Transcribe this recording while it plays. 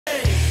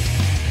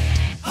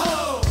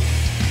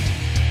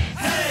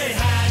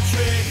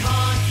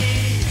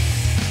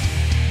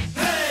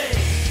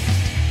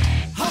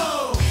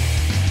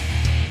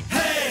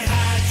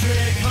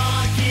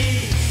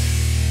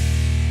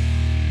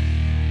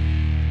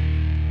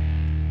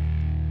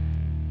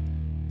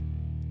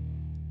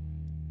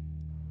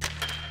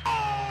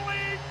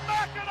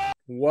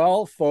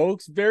Well,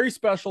 folks, very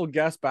special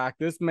guest back.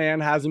 This man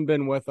hasn't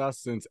been with us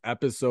since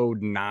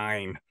episode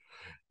 9.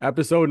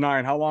 Episode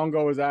 9. How long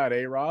ago was that,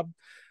 Rob?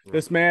 A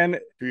This man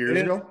few years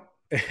is ago.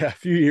 a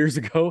few years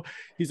ago.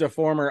 He's a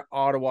former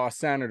Ottawa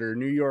Senator,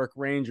 New York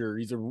Ranger.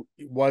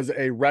 Was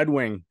a Red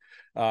Wing.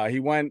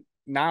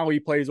 Now he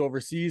plays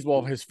overseas.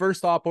 Well, his first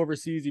stop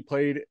overseas, he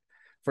played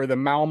for the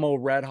Malmo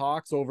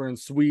Redhawks over in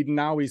Sweden.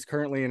 Now he's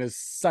currently in his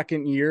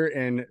second year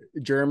in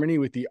Germany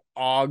with the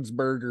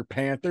Augsburger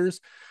Panthers.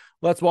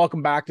 Let's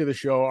welcome back to the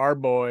show our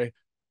boy,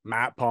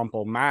 Matt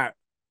Puempel. Matt,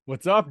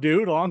 what's up,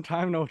 dude? Long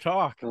time no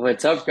talk.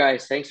 What's up,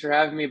 guys? Thanks for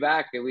having me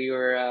back. We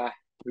were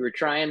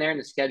trying there, and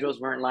the schedules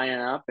weren't lining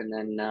up. And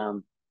then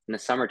in the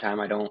summertime,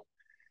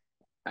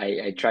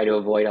 I try to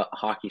avoid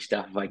hockey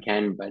stuff if I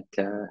can. But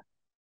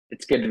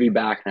it's good to be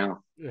back now.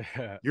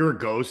 Yeah, You were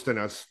ghosting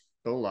us.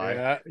 Don't lie.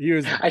 yeah, he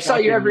was. I saw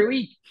you every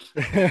week.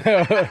 week.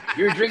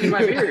 You were drinking my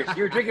beers.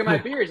 You were drinking my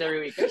beers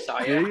every week. I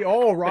saw you.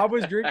 Oh, Rob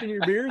was drinking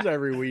your beers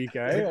every week,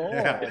 eh? Oh,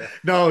 Yeah.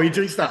 No, he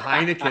drinks the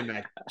Heineken,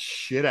 that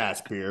shit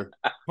ass beer.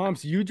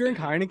 Pumps, you drink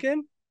Heineken?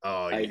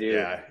 Oh, I do.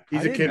 yeah.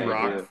 He's I a Kid didn't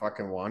Rock do.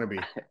 fucking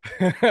wannabe.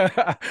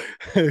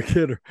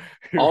 Kid.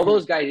 All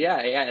those guys,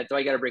 yeah. That's why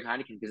I got to bring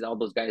Heineken because all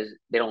those guys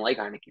they don't like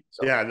Heineken.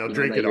 So Yeah, they'll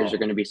drink that it yours all. are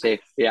going to be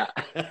safe. Yeah,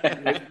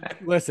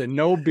 Listen,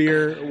 no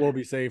beer will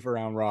be safe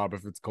around Rob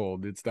if it's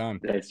cold. It's done.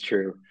 that's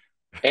true.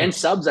 And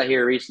subs I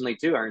hear recently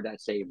too aren't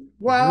that safe.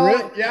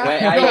 Well, yeah.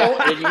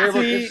 Wait, did you hear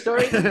about this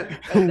story?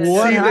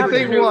 What See, the happened?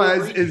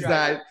 thing is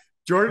that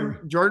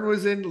Jordan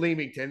was in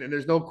Leamington, and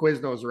there's no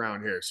Quiznos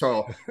around here.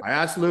 So I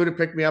asked Lou to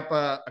pick me up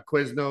a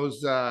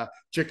Quiznos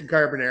chicken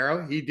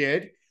carbonara. He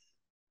did.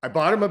 I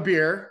bought him a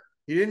beer.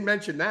 He didn't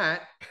mention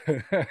that.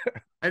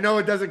 I know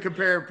it doesn't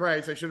compare in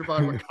price. I should have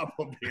bought him a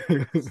couple of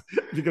beers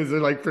because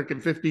they're like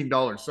freaking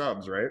 $15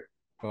 subs, right?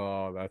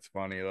 Oh, that's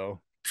funny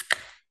though.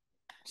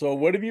 So,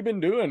 what have you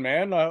been doing,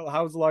 man?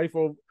 How's life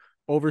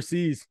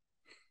overseas?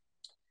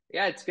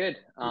 Yeah, it's good.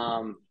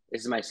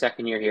 This is my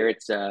second year here.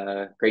 It's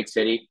a great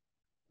city.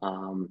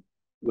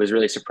 Was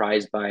really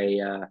surprised by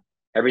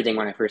everything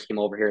when I first came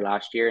over here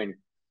last year, and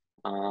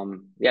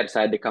yeah,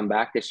 decided to come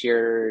back this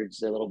year.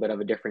 It's a little bit of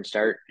a different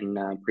start in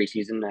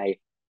preseason.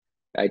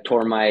 I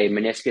tore my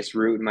meniscus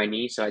root in my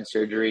knee, so I had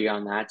surgery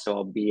on that. So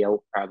I'll be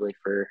out probably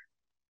for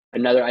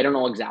another. I don't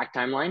know exact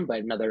timeline, but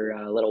another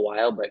little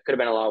while. But could have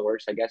been a lot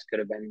worse, I guess. Could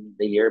have been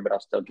the year, but I'll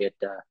still get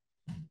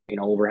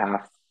over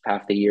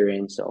half the year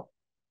in. So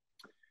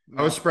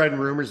I was spreading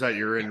rumors that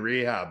you're in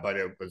rehab, but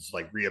it was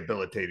like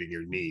rehabilitating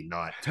your knee,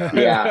 not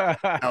yeah.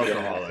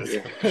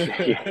 alcoholism.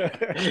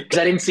 Because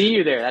I didn't see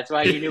you there. That's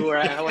why you knew where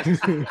I was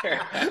there.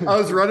 I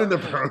was running the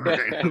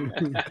program.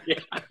 Yeah.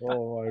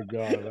 Oh my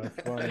god,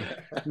 that's funny.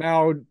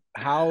 Now,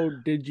 how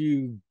did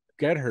you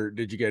get hurt?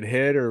 Did you get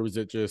hit, or was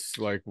it just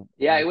like?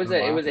 Yeah,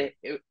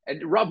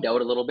 it rubbed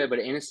out a little bit, but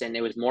innocent.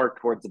 It was more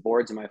towards the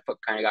boards, and my foot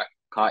kind of got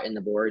caught in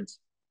the boards,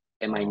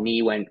 and my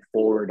knee went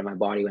forward, and my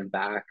body went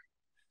back.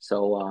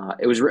 So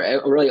it was a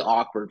really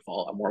awkward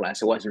fall, more or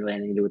less. It wasn't really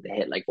anything to do with the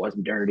hit, like it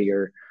wasn't dirty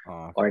or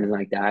anything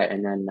like that.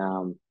 And then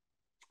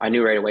I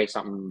knew right away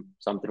something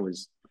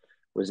was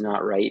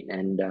not right,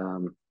 and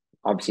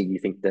obviously you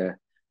think the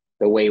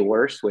way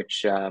worse,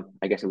 which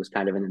I guess it was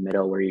kind of in the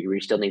middle where you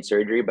still need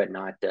surgery, but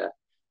not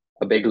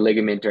a big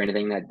ligament or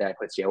anything that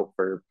puts you out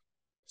for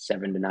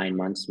 7 to 9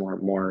 months,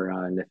 more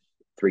in the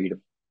 3 to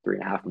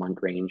 3.5 month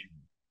range.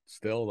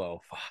 Still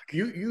though, fuck.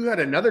 You had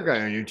another guy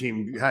on your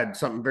team who had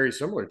something very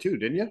similar too,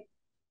 didn't you?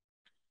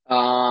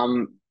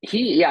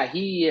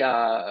 He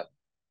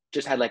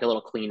just had like a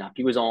little cleanup.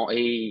 It was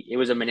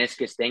a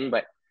meniscus thing,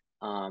 but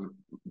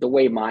the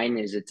way mine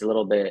is, it's a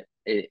little bit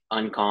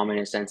uncommon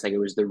in a sense. Like it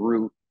was the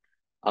root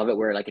of it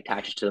where it like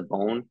attaches to the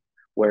bone,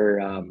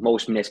 where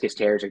most meniscus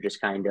tears are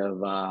just kind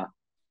of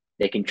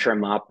they can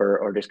trim up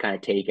or just kind of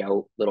take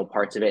out little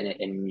parts of it,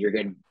 and you're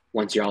good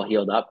once you're all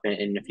healed up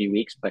in a few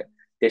weeks. But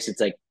this,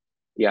 it's like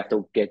you have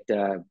to get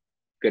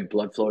good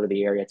blood flow to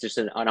the area. It's just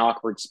an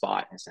awkward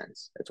spot in a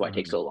sense. That's why it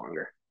takes so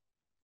longer.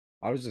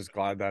 I was just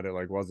glad that it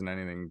like wasn't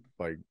anything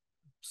like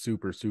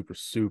super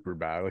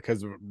bad,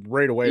 because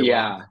right away,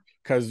 Yeah.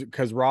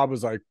 because Rob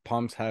was like,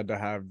 Pumps had to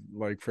have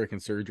like freaking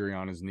surgery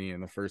on his knee,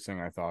 and the first thing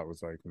I thought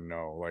was like,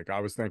 no, like I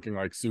was thinking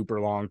like super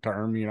long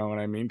term, you know what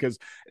I mean? Because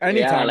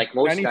anytime, like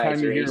most anytime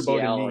guys you are hear about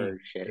a ACL knee, or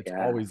shit. it's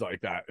Yeah. always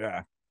like that.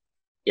 Yeah.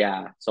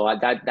 Yeah. So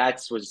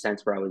that was a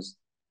sense where I was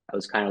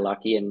kind of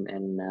lucky,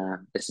 and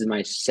this is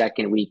my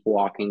second week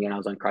walking, and I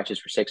was on crutches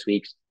for 6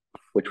 weeks,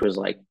 which was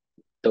like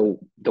the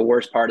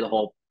worst part of the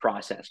whole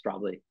process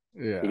probably,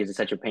 Yeah. because it's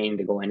such a pain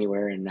to go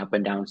anywhere and up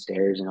and down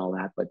stairs and all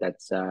that. But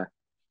that's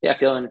yeah,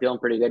 feeling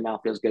pretty good now.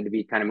 Feels good to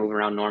be kind of moving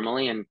around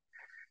normally, and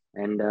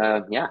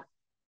yeah.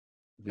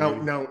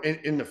 Now,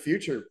 in the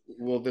future,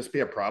 will this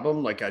be a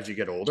problem? Like as you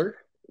get older?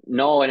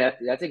 No, and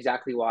that's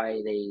exactly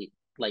why they,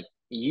 like,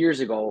 years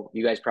ago,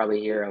 you guys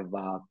probably hear of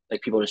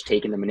like people just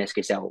taking the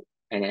meniscus out,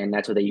 and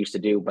that's what they used to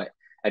do. But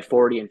at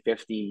 40 and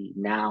 50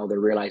 now, they're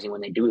realizing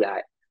when they do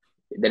that,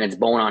 then it's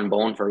bone on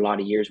bone for a lot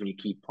of years when you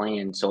keep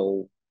playing.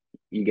 So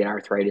you get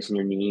arthritis in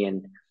your knee,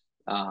 and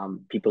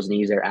people's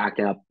knees are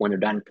acting up when they're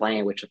done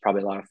playing, which is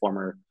probably a lot of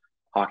former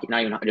hockey,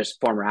 not even just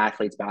former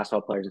athletes,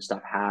 basketball players and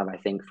stuff have, I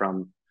think,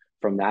 from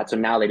that. So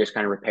now they just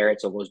kind of repair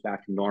it so it goes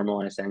back to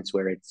normal in a sense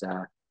where it's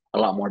a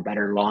lot more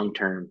better long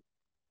term.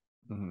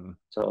 Mhm.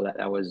 So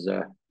that was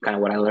kind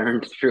of what I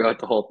learned throughout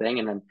the whole thing.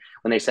 And then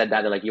when they said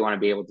that, they're like, you want to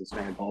be able to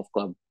swing a golf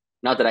club.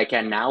 Not that I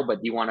can now,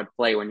 but you want to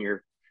play when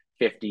you're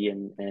 50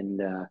 and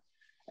whatnot.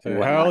 Hell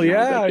And I was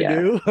yeah, like, I yeah,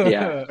 do.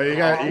 yeah. You You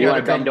got want to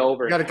to bend come.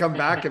 over. You got to come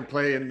back and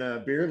play in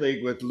the beer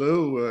league with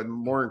Lou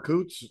and Warren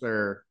Coots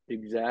there.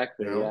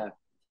 Exactly. You know? Yeah.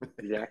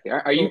 Exactly.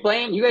 Are you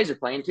playing? You guys are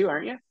playing too,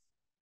 aren't you?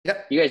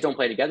 Yep. You guys don't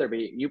play together, but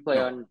you play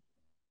No. on.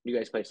 You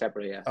guys play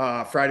separately,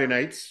 yeah. Friday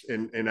nights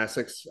in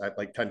Essex at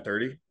like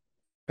 10:30.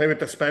 Play with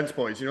the Spence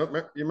boys. You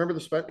remember the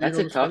Spence? You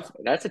know the Spence?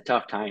 That's a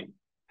tough time.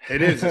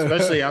 It is,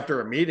 especially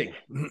after a meeting.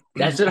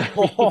 That's what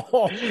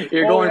I mean.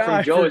 You're going yeah, from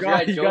I Joe's. You're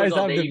forgot at you Joe's guys all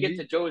have day. the You get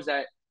to Joe's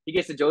he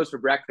gets to Joe's for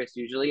breakfast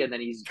usually, and then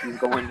he's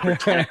going for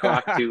 10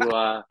 o'clock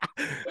to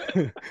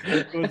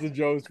goes to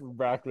Joe's for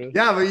breakfast.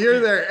 Yeah, but you're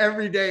there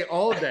every day,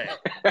 all day.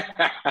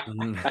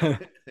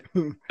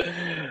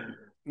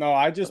 No,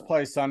 I just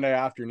play Sunday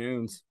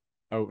afternoons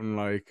out in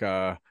like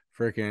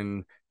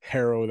freaking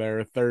Harrow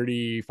there,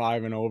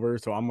 35 and over.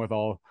 So I'm with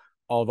all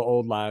the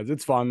old lads.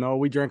 It's fun though.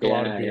 We drink a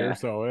lot of beer,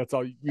 so that's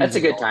all. That's a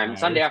Usually good all that time.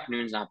 Sunday matters.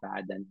 afternoon's not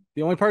bad then.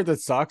 The only part that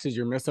sucks is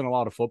you're missing a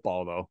lot of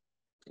football though.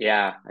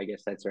 Yeah, I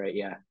guess that's right.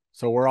 Yeah.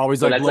 So we're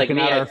always So like that's like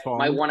looking me. at our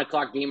My phone. 1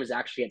 o'clock game is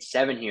actually at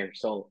 7 here.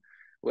 So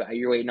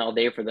you're waiting all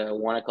day for the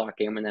 1 o'clock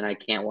game, and then I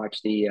can't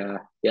watch the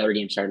other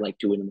game start like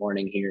 2 in the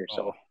morning here.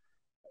 So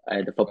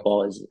the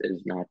football is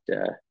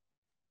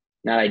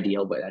not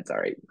ideal, but that's all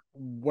right.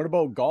 What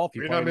about golf?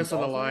 You're not missing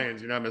the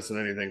Lions. You're not missing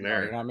anything there.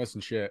 No, you're not missing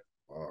shit.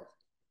 Oh,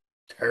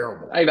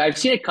 terrible. I've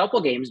seen a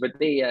couple games, but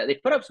they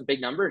put up some big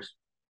numbers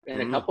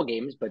in a couple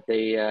games, but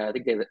I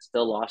think they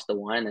still lost the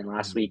one. And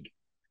last week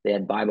they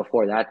had bye.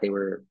 Before that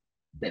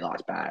they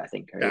lost bad, I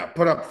think. Right? Yeah,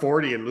 put up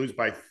 40 and lose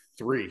by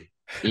 3.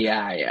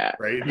 Yeah.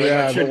 Right.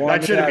 Yeah,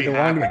 that shouldn't be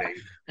happening.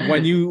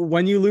 When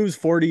you lose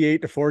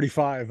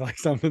 48-45, like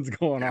something's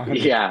going on.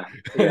 Yeah.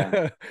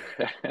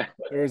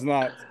 There's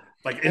not.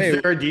 Like,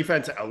 is there a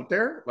defense out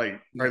there? Like,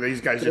 are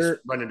these guys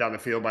just running down the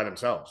field by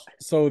themselves?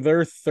 So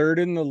they're third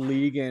in the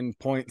league in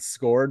points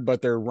scored,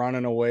 but they're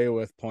running away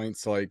with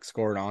points like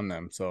scored on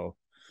them. So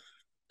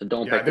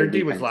don't pick their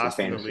D was last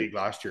in the league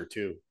last year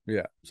too.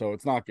 Yeah, so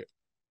it's not good.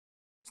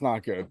 It's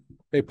not good.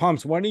 Hey,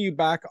 Pumps, when are you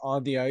back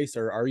on the ice,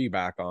 or are you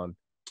back on?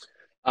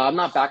 I'm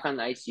not back on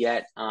the ice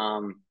yet.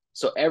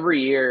 So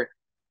every year,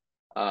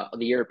 the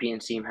European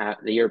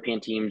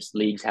teams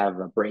leagues have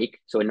a break.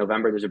 So in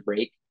November there's a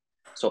break.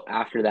 So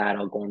after that,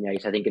 I'll go on the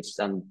ice. I think it's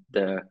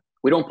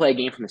we don't play a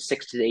game from the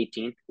 6th to the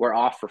 18th. We're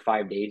off for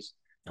 5 days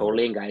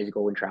totally, and guys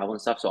go and travel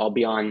and stuff. So I'll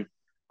be on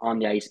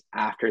the ice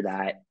after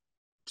that.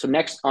 So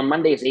on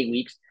Monday is 8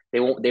 weeks. They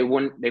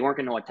weren't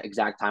gonna know what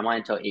exact timeline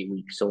until 8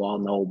 weeks. So I'll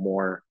know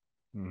more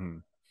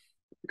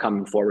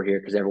coming forward here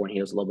because everyone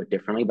heals a little bit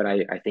differently. But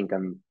I think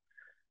I'm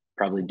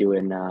probably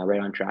doing right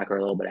on track or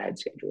a little bit ahead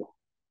schedule.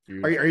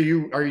 Are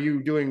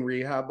you doing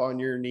rehab on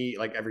your knee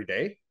like every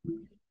day?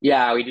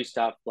 Yeah, we do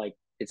stuff like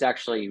it's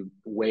actually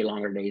way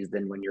longer days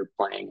than when you're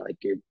playing. Like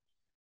you're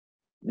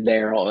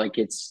there, like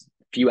it's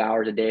a few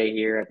hours a day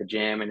here at the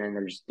gym, and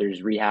then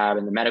there's rehab,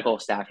 and the medical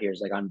staff here is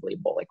like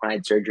unbelievable. Like when I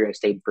had surgery, I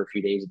stayed for a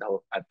few days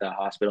at the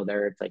hospital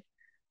there. It's like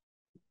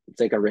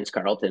a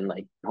Ritz-Carlton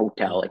like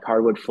hotel, like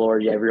hardwood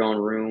floors. You have your own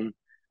room.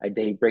 Like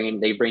they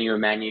bring you a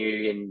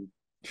menu and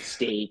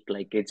steak.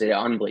 Like it's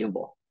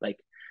unbelievable. Like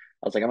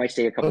I was like, I might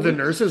stay a couple. What do the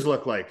nurses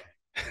look like?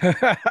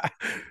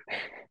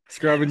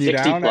 Scrubbing you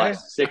 60 down,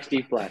 plus,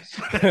 60 plus.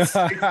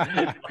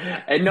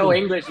 And no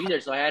English either.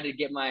 So I had to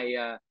get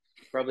my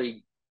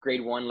probably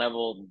grade 1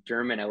 level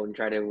German out and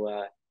try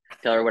to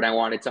tell her when I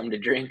wanted something to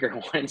drink or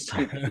wanted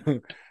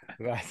something.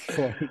 That's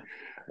funny.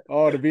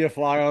 Oh, to be a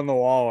fly on the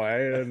wall,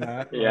 eh? And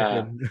that,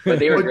 yeah. But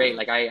they were great.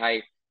 Like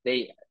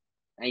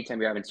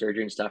anytime you're having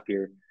surgery and stuff,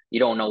 you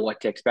don't know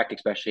what to expect,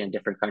 especially in a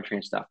different country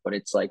and stuff. But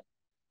it's like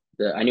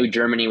I knew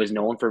Germany was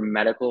known for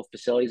medical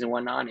facilities and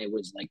whatnot. It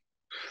was like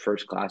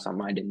first class on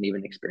mine. Didn't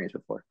even experience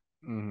before.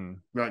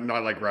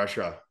 Not like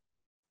Russia.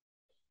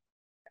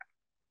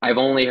 I've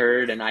only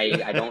heard, and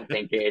I don't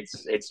think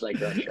it's like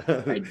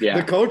Russia.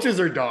 The coaches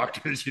are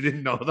doctors. You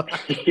didn't know that?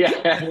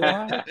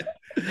 Yeah.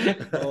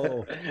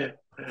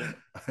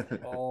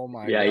 Oh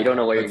my God. You don't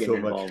know what you're getting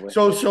involved with.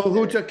 So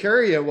who took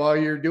care of you while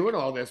you're doing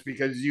all this?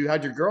 Because you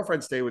had your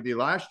girlfriend stay with you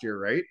last year,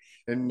 right?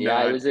 And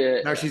now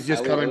she's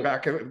just coming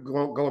back,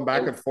 going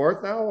back and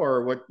forth now,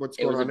 or what's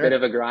going on? It was a bit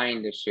of a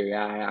grind this year.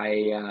 Yeah,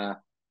 I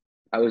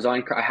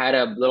had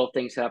a little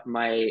thing set up in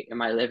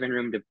my living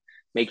room to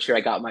make sure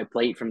I got my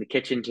plate from the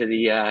kitchen to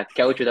the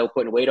couch without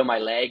putting weight on my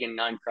leg and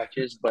on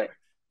crutches. But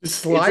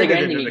it's like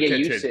anything, you get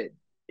used to it.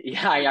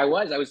 Yeah, I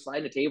was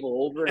sliding the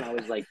table over, and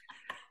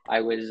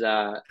I was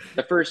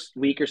the first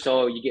week or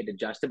so you get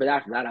adjusted, but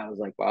after that I was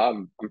like,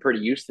 well, I'm pretty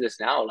used to this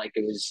now. Like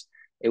it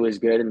was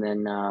good. And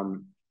then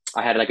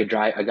I had like a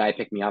guy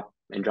pick me up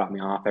and drop me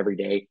off every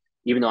day,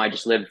 even though I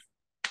just live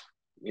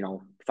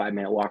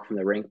 5-minute walk from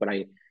the rink, but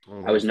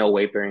Oh, I was nice. no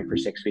weight bearing for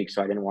 6 weeks,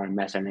 so I didn't want to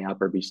mess anything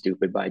up or be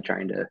stupid by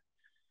trying to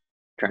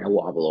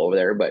wobble over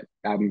there. But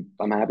I'm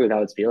happy with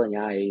how it's feeling.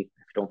 Yeah, I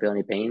don't feel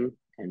any pain,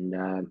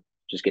 and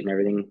just getting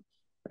everything,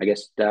 I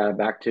guess,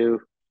 back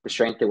to the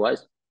strength it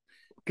was.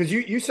 Because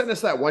you sent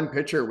us that one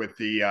picture with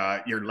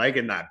the your leg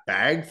in that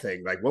bag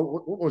thing. Like, what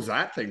was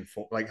that thing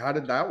for? Like, how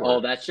did that Oh,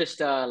 work? that's just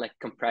like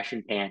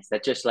compression pants.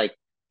 That's just like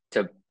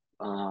to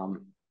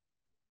um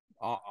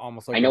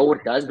Almost I like a know what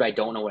it does, but I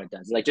don't know what it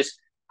does. Like just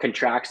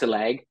contracts the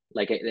leg.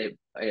 Like it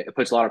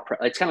puts a lot of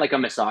it's kind of like a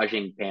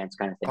massaging pants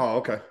kind of thing. Oh,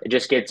 okay. It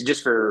just gets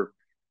just for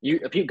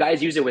you. A few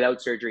guys use it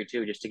without surgery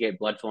too, just to get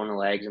blood flow in the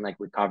legs and like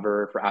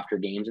recover for after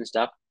games and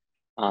stuff.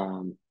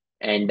 Um,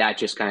 and that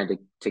just kind of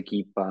to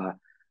keep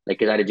like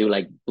because I had to do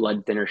like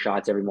blood thinner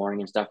shots every morning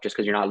and stuff, just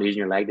because you're not losing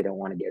your leg. They don't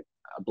want to get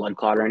a blood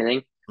clot or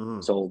anything.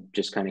 Mhm. So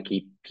just kind of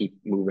keep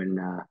moving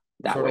So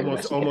that it way the almost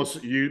best you can.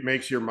 almost you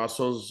makes your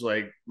muscles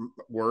like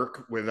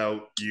work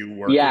without you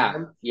working Yeah,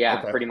 them. yeah,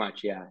 Okay, pretty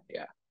much. Yeah,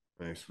 yeah,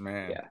 nice.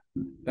 man.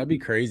 yeah. That'd be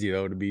crazy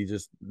though to be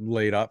just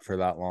laid up for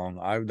that long.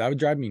 That would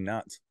drive me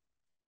nuts.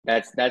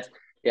 That's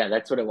yeah,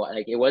 that's what it was.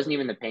 Like it wasn't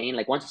even the pain.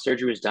 Like once the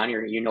surgery was done,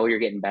 you're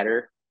getting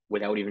better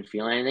without even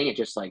feeling anything. It's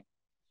just like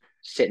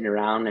sitting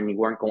around and you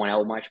weren't going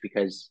out much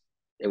because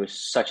it was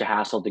such a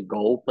hassle to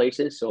go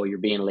places. So you're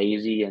being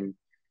lazy, and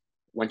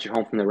once you're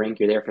home from the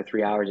rink, you're there for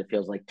 3 hours. It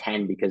feels like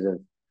 10 because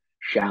of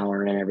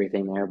showering and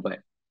everything there.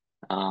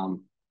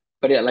 Um,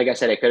 but yeah, like I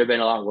said, it could have been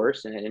a lot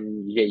worse,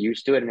 and you get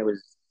used to it. And it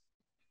was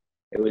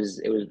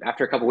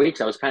after a couple of weeks,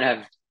 I was kind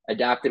of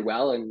adapted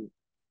well, and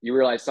you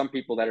realize some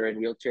people that are in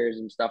wheelchairs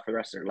and stuff for the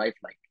rest of their life,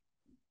 like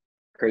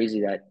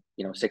crazy that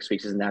 6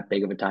 weeks isn't that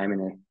big of a time in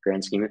the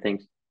grand scheme of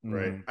things.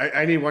 Right. Mhm.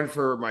 I need one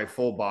for my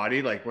full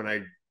body. Like when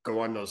I go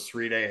on those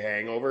 3-day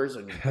hangovers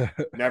and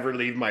never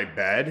leave my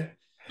bed.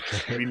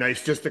 It'd be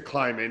nice just to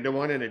climb into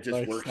one and it just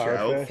Like works you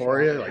out starfish.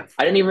 for you. Like,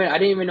 I didn't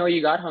even know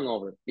you got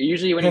hungover.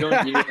 Usually when you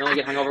only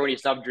get hungover when you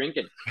stop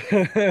drinking.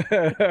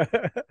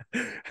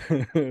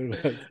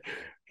 that's,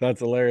 that's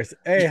hilarious.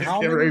 Hey, just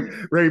how get right, many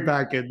right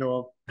back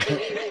into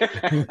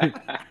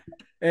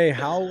hey,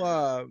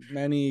 how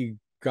many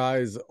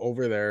guys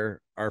over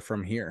there are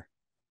from here?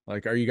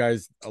 Like, are you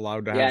guys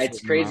allowed to have Yeah, a it's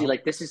certain crazy. amount?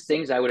 Like this is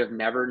things I would have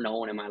never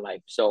known in my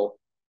life. So,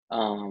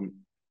 um,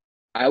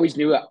 I always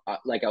knew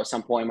like at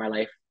some point in my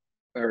life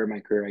or my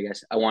career, I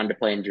guess I wanted to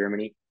play in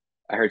Germany.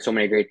 I heard so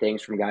many great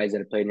things from guys that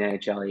have played in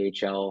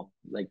NHL, AHL.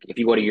 Like if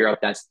you go to Europe,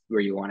 that's where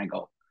you want to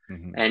go.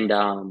 Hmm. And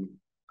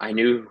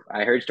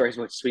I heard stories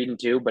about Sweden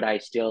too, but I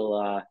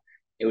still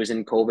it was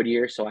in COVID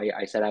year, so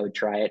I said I would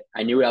try it.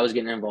 I knew what I was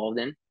getting involved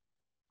in.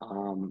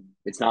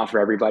 It's not for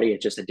everybody.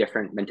 It's just a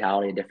different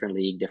mentality, a different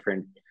league,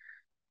 different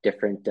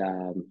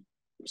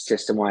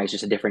system wise,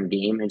 just a different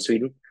game in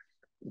Sweden.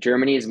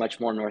 Germany is much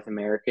more North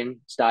American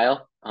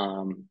style.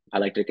 I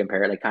like to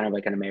compare it like kind of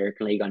like an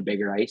American league on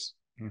bigger ice.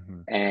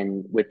 Hmm.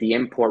 And with the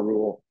import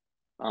rule,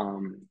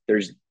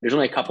 there's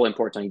only a couple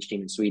imports on each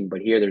team in Sweden,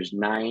 but here there's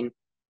nine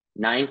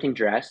can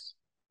dress.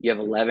 You have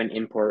 11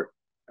 import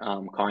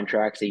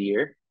contracts a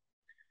year,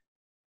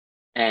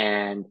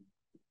 and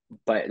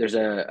but there's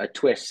a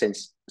twist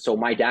since so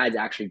my dad's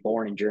actually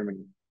born in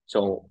Germany.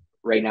 So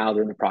right now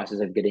they're in the process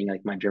of getting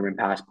like my German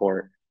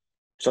passport,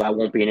 so I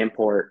won't be an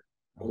import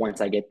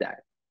once I get that.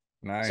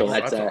 So Oh,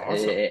 Nice. that's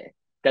awesome.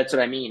 that's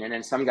what I mean. And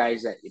then some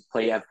guys that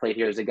have played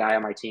here. There's a guy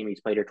on my team. He's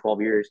played here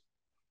 12 years,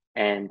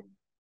 and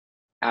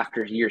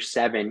after year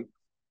 7,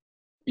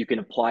 you can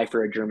apply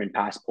for a German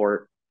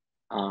passport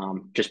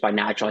just by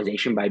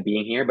naturalization by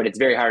being here. But it's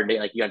very hard to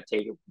like you got to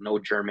take no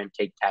German,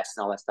 take tests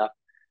and all that stuff.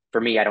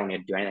 For me, I don't need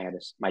to do anything.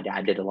 My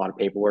dad did a lot of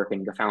paperwork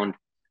and found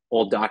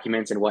old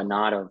documents and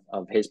whatnot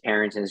of his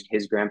parents and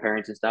his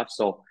grandparents and stuff.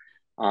 So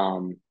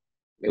um,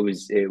 I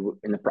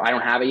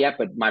don't have it yet,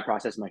 but my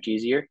process is much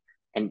easier.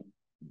 And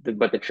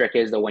but the trick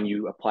is that when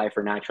you apply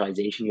for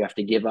naturalization, you have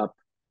to give up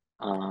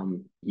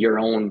your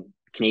own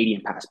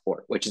Canadian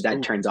passport, which is that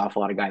Ooh. turns off a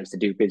lot of guys to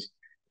do because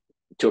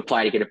to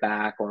apply to get it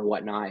back or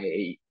whatnot,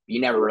 you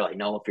never really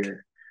know if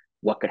you're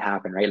what could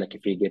happen, right? Like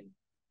if you get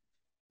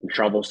in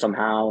trouble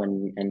somehow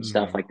and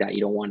stuff Mhm. like that,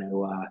 you don't want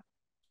to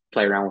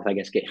play around with, I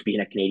guess, being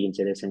a Canadian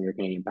citizen or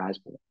Canadian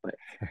passport. But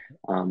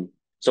um,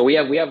 so we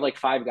have like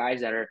 5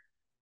 guys that are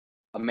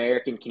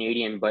American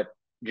Canadian, but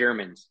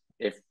Germans,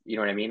 if you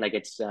know what I mean. Like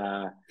it's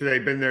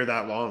They've been there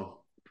that long.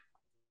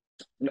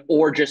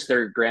 or just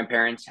their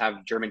grandparents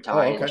have German Oh,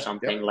 ties or okay.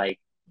 something. Yep. Like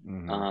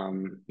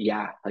Mhm.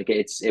 yeah, like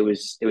it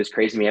was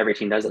crazy to me. Every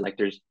team does it. Like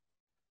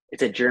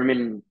it's a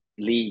German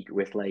league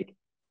with like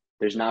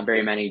there's not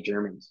very many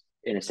Germans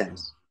in a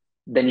sense.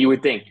 Than you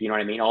would think, you know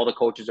what I mean? All the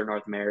coaches are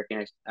North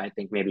American, I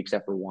think maybe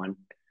except for one.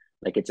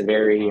 Like it's a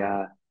very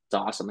Wow. it's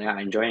awesome. Yeah, I'm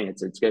enjoying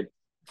it. It's good.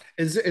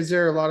 Is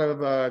there a lot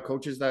of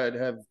coaches that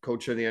have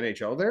coached in the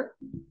NHL there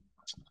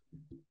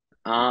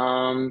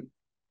Um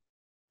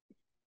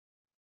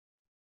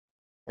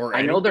or I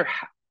any? know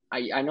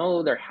I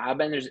know there have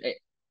been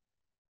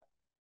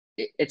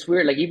it's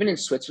weird like even in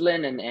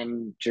Switzerland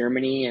and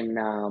Germany and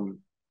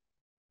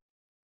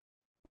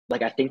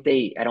like I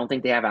don't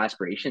think they have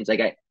aspirations.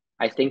 Like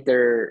I think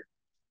they're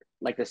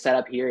like the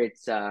setup here.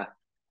 It's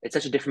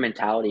such a different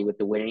mentality with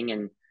the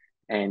winning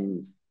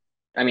and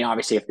I mean,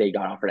 obviously, if they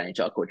got offered an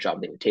NHL coach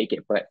job, they would take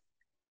it. But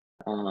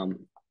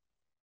um,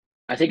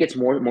 I think it's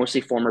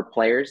mostly former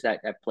players that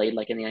played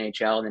like in the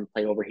NHL and then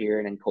played over here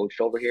and then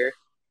coached over here.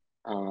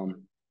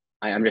 Um,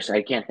 I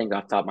can't think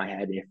off the top of my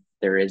head if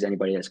there is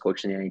anybody that's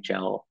coached in the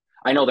NHL.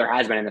 I know there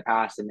has been in the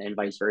past and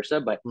vice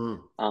versa, but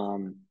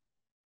um,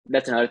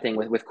 that's another thing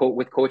with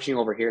coaching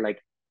over here.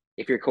 Like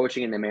if you're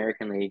coaching in the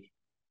American League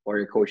or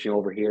you're coaching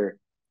over here,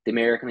 the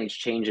American League's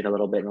changed it a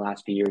little bit in the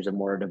last few years of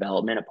more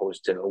development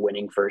opposed to a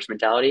winning first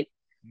mentality.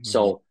 Mhm.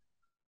 So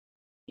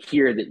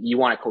here that you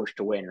want to coach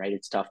to win, right?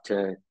 It's tough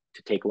to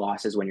take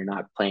losses when you're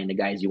not playing the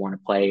guys you want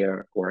to play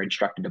or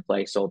instructed to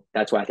play. So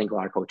that's why I think a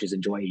lot of coaches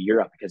enjoy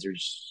Europe because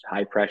there's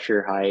high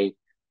pressure, high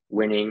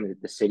winning.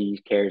 The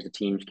city cares, the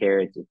teams care.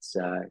 It's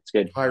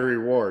good. High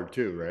reward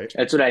too, right?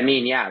 That's what I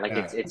mean. Yeah, like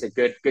Yeah. it's a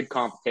good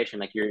competition.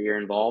 Like you're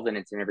involved and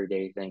it's an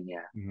everyday thing.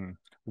 Yeah, Mhm.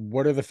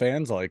 What are the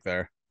fans like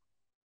there?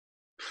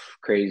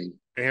 crazy.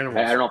 I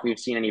Animals. don't know if you've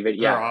seen any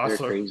video. They're Yeah, they're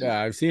awesome. crazy,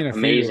 Yeah, I've seen a few.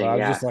 amazing. I was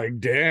Yeah, just like,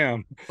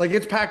 damn. Like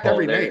it's packed oh,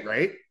 every they're night,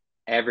 right?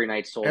 every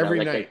night sold out. Every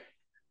Like night.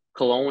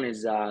 Cologne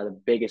is the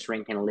biggest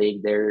rink in the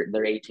league.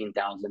 They're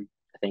 18,000,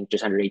 I think,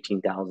 just under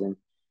 18,000.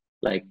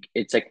 Like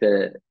it's like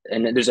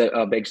and there's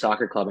a big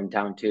soccer club in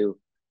town too,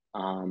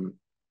 and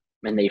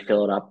they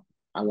fill it up.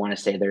 I want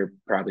to say they're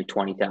probably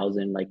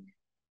 20,000. Like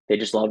they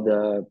just love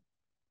the.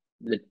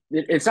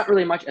 It's not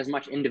really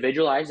much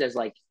individualized as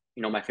like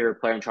my favorite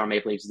player in Toronto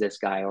Maple Leafs is this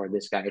guy or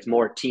this guy. It's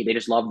more team. They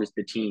just love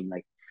the team.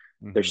 Like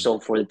they're Mhm. so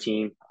for the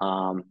team.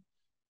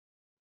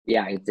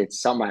 Yeah,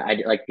 it's something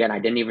I like. Again, I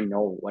didn't even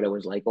know what it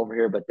was like over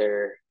here, but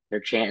they're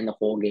chanting the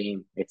whole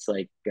game. It's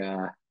like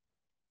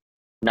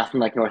nothing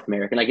like North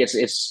American. Like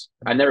it's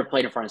I've never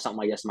played in front of something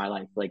like this in my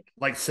life. Like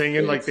Like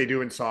singing like it's they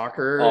do in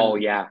soccer. oh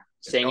And yeah, oh,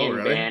 singing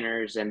really?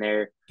 banners and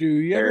Do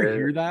you ever hear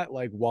they're that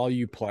like while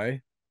you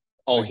play?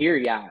 oh Like, here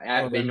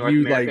yeah or in do North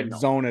you like America no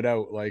zone it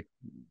out? Like,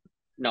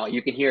 no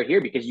you can hear it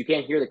here because you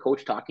can't hear the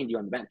coach talking to you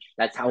on the bench.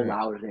 That's how yeah.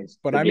 loud it is.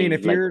 But The I mean,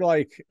 game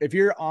like if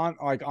you're on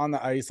like on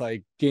the ice,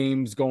 like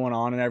games going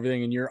on and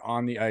everything, and you're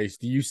on the ice,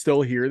 do you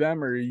still hear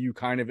them, or are you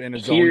kind of in a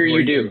zone here where you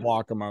you can do.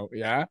 block them out?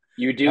 Yeah,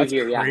 You do that's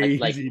here, yeah.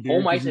 Like crazy,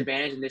 home dude. ice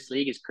advantage in this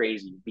league is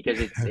crazy because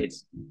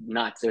it's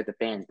nuts with the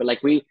fans. But like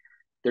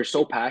they're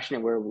so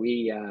passionate. Where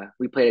we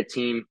played a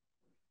team,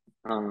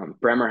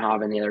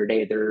 Bremerhaven the other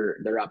day.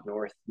 They're up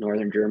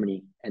northern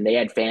Germany, and they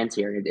had fans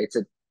here. And it's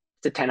a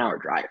 10-hour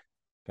drive.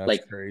 That's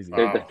Like crazy.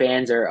 the Wow.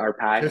 fans are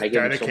passionate. I Just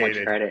give them so much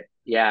dedicated. credit.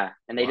 Yeah,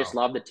 and they just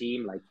Wow. love the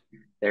team. Like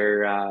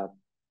they're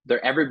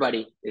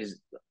everybody is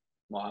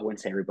well, I wouldn't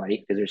say everybody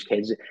because there's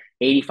kids.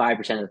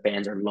 85% of the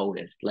fans are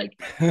loaded. Like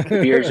the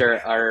beers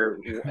are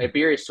a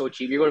beer is so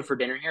cheap. You're going for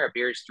dinner here, a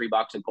beer is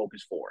 $3 and Coke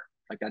is $4.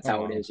 Like that's Oh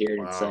how it wow. is here.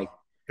 And it's Wow. like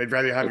They'd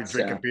rather have you it's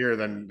drink a beer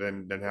than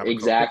have a Coke.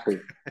 exactly.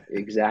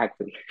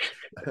 Exactly.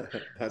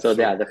 That's So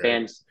so yeah, the great.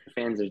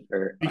 fans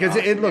are Because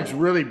it awesome. looks Yeah.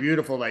 really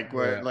beautiful.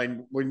 Yeah. Like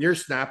when you're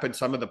snapping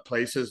some of the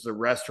places, the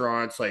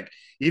restaurants, like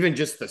even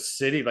just the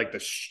city, like the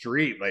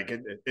street, like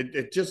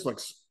it just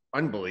looks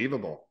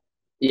unbelievable.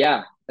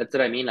 Yeah, that's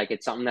what I mean. Like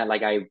it's something that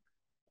like I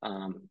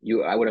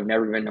would have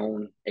never even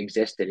known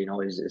existed,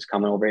 is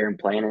coming over here and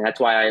playing. And that's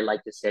why I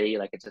like the city.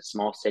 Like it's a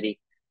small city.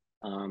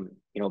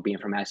 Being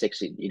from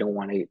Essex, you don't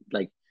want to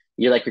like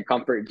you're like your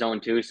comfort zone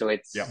too. So Yeah.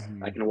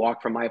 I Mhm. can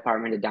walk from my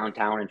apartment to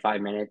downtown in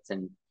 5 minutes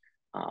and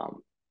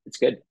um it's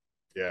good.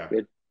 Yeah.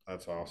 Good.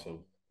 That's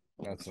awesome.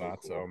 That's That's so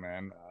not so, cool.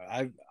 man.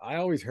 I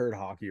always heard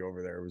hockey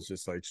over there was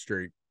just like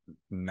straight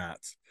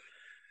nuts.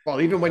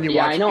 Well, even when you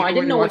Yeah, watch, I know. I even when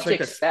didn't you know what watch to like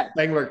the expect.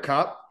 Spengler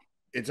Cup,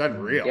 it's Mhm.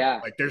 unreal. Yeah.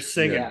 Like they're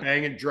singing, Yeah. Yeah.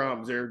 banging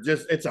drums. They're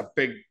just, it's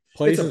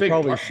Place a is big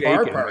probably bar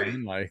shaking, party.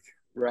 man. Like,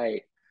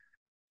 Right.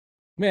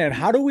 man,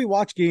 how do we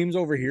watch games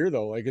over here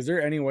though? Like, is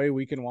there any way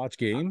we can watch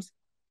games?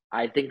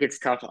 I think it's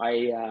tough.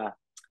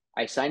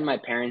 I signed my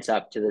parents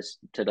up to this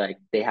to like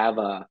they have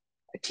a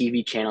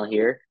TV channel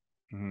here,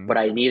 Mhm. but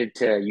I needed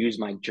to use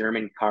my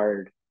German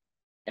card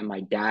and my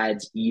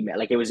dad's email.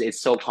 Like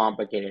it's so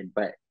complicated,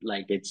 but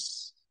like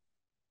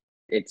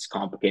it's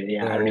complicated.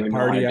 Yeah, I don't So even know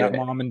how to party do at it.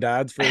 mom and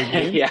dad's for the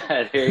games.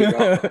 Yeah, there you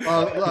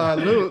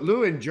go.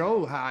 Lou and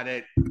Joe had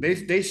it.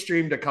 They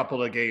streamed a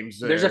couple of games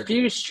There's a there.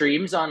 few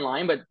streams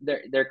online, but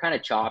they're kind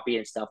of choppy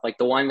and stuff. Like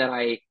the one that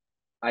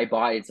I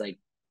bought, it's like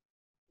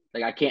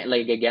I can't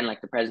like again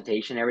like the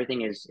presentation,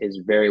 everything is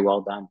very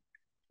well done.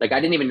 Like I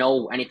didn't even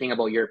know anything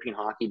about European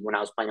hockey when I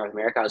was playing North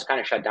America. I was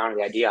kind of shut down to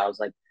the idea. I was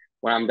like,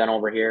 when I'm done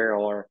over here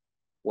or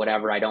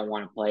whatever, I don't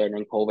want to play. And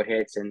then COVID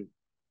hits and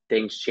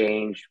things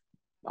change.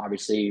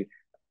 Obviously,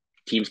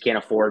 teams can't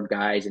afford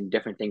guys and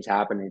different things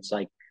happen. It's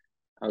like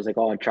I was like,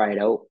 oh, I'll try it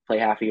out, play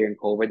half a year in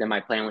COVID. Then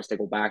my plan was to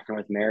go back to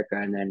North America,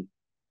 and then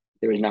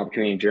there was an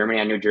opportunity in Germany.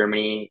 I knew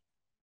Germany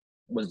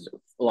was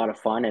a lot of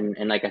fun,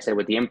 and like I said,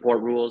 with the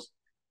import rules,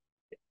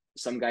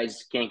 some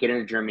guys can't get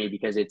into Germany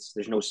because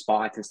there's no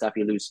spots and stuff.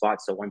 You lose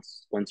spots, so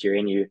once you're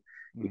in, you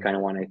Mhm. kind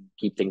of want to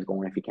keep things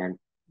going if you can.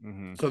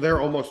 Mm-hmm. So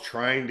they're almost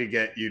trying to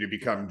get you to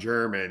become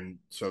German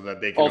so that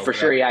they can Oh, for open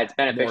sure. up Yeah, it's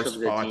more beneficial to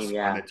the team. spots on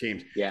Yeah, the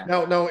teams. yeah,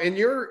 Now in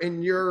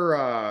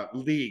your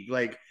league,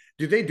 like,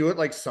 do they do it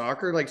like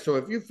soccer? Like, so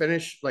if you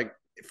finish like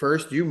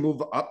first, you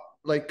move up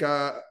like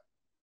what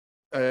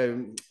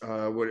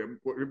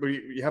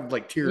you have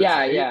like tiers, yeah,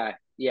 right? yeah,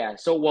 yeah.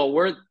 So, well,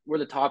 we're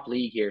the top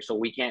league here, so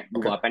we can't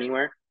move Okay. up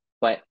anywhere.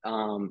 But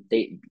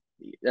they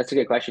that's a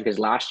good question because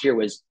last year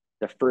was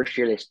the first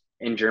year they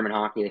in German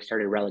hockey they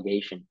started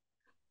relegation.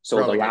 So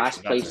the Relegation, last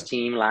that's place it.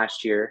 team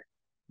last year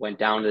went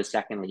down to the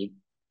second league,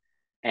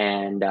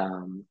 and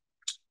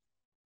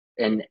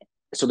and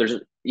so there's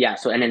yeah.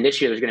 So and then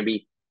this year there's going to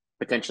be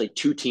potentially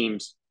two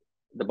teams,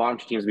 the bottom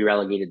two teams will be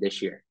relegated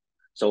this year.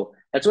 So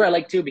that's what I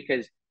like too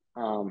because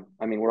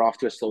I mean we're off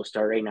to a slow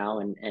start right now,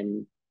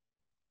 and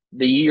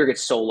the year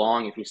gets so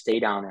long if you stay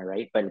down there,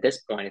 right? But at this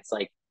point, it's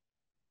like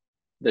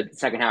the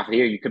second half of the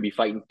year you could be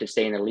fighting to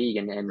stay in the league,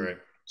 and Right.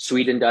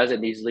 Sweden does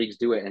it, these leagues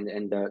do it,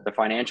 and the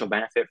financial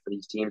benefit for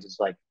these teams is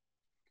like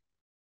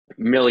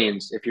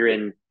millions if you're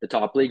in the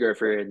top league or if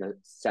you're in the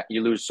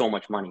you lose so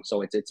much money.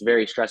 So it's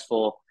very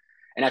stressful,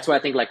 and that's why I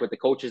think like with the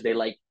coaches they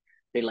like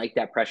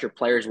that pressure.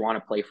 Players want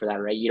to play for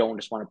that, right? You don't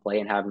just want to play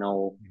and have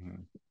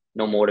Mm-hmm.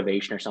 no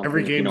motivation or Every something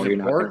if you game's know you're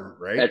not gonna. important,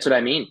 right? That's what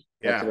I mean.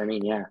 That's Yeah. what I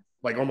mean. Yeah,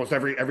 Like almost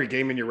every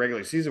game in your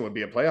regular season would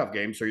be a playoff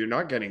game, so you're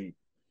not getting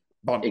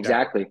bumped down.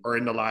 exactly, Or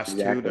in the last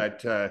two exactly.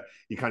 that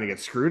you kind of get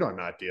screwed on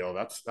that deal.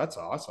 That's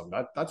awesome.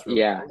 That's really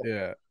Yeah, cool.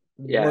 Yeah.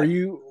 yeah.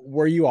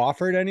 Were you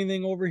offered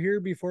anything over here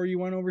before you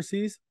went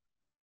overseas?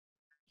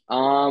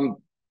 Um,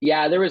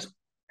 yeah, there was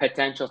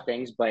potential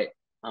things, but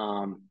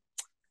um,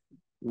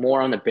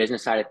 more on the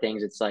business side of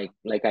things. It's like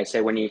I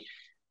said, when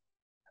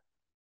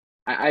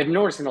I've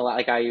noticed in a lot,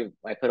 like I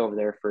put over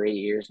there for 8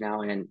 years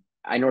now, and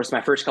I noticed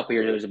my first couple of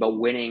years it was about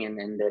winning,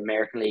 and the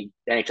American League,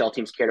 the NHL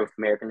teams cared if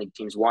American League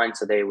teams won,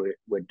 so they would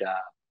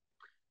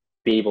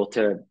be able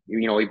to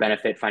we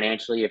benefit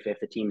financially if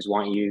the teams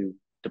want you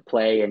to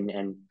play, and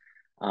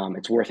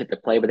it's worth it to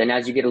play. But then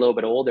as you get a little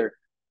bit older,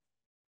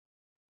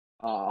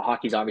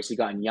 hockey's obviously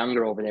gotten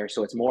younger over there,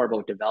 so it's more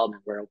about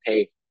development. Where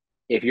okay,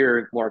 if you're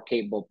a more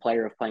capable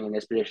player of playing in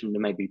this position, you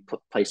might be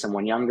play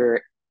someone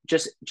younger.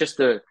 Just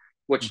the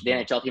which the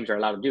Mm-hmm. NHL teams are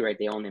allowed to do, right?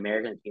 They own the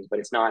American teams, but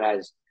it's not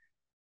as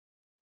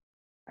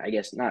I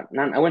guess not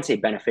I wouldn't say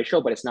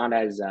beneficial, but it's not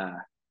as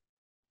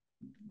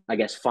I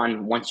guess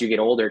fun once you get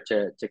older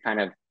to kind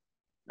of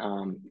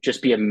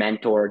just be a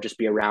mentor, just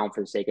be around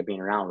for the sake of being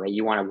around, right?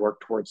 You want to work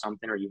towards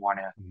something, or you want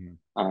to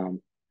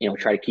Mm-hmm.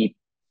 try to keep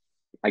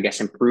I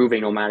guess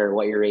improving no matter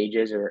what your age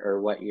is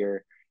or what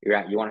you're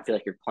at. You want to feel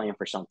like you're playing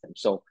for something.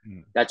 So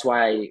Mm-hmm. that's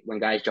why when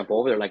guys jump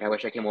over, they're like, I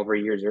wish I came over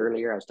years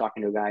earlier. I was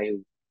talking to a guy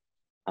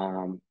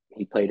who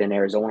he played in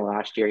Arizona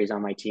last year. He's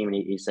on my team, and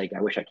he's like,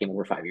 I wish I came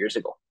over 5 years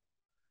ago.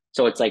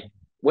 So it's like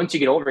once you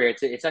get over here,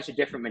 it's such a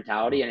different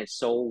mentality, and it's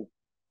so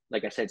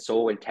like I said,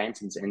 so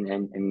intense,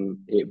 and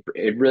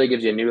it really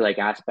gives you a new like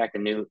aspect, a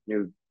new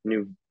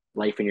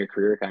life in your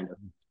career, kind of.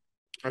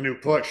 A new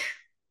push.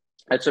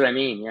 That's what I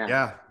mean. Yeah,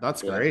 Yeah,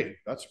 that's yeah, great.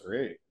 That's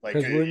great. Like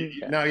Because when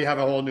yeah, now you have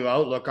a whole new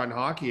outlook on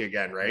hockey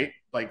again, yeah. right?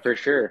 Like for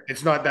sure,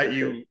 it's not that for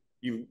sure.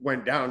 you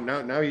went down.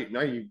 Now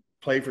you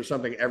play for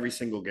something every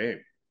single game.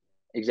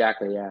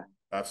 Exactly. Yeah.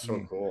 That's so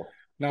Mhm. cool.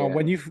 Now,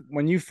 Yeah.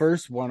 when you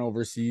first went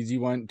overseas,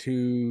 you went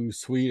to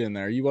Sweden.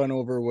 There, you went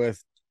over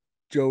with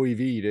Joey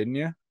V, didn't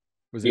you?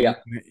 Was it Yeah.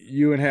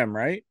 you and him,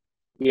 right?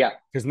 Yeah.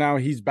 Because now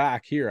he's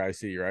back here, I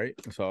see, right?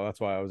 So that's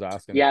why I was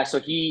asking. Yeah. So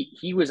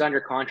he was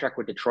under contract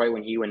with Detroit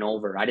when he went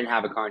over. I didn't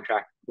have a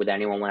contract with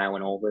anyone when I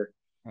went over,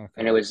 and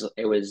it Okay. was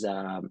it was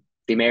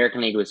the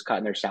American League was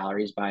cutting their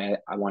salaries by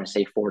I want to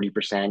say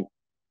 40%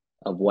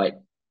 of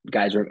what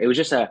guys were. It was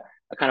just a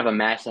kind of a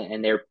mess,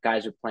 and their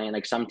guys were playing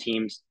like some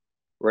teams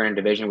were in a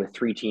division with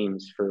three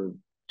teams for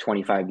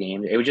 25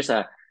 games. It was just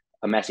a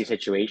messy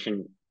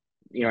situation.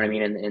 You know what I Mhm.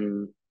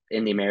 mean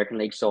in the American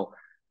League. So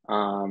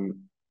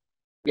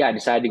yeah, I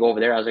decided to go over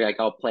there. I was like,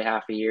 I'll play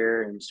half a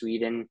year in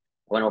Sweden.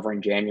 I went over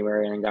in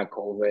January and then got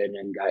COVID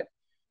and got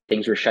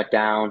things were shut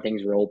down,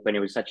 things were open. It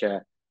was such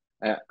a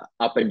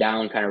up and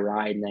down kind of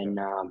ride. And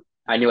then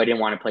I knew I didn't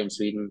want to play in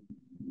Sweden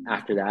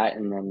after that.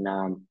 And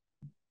then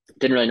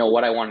didn't really know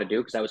what I wanted to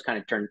do because I was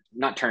kind of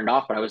not turned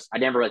off, but I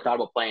never really thought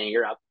about playing in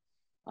Europe.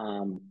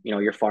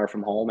 You're far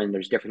from home and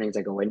there's different things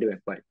that go into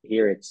it. But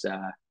here it's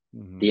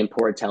Mhm. the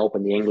imports help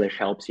and the English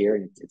helps here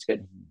and it's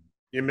good. Mhm.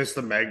 You miss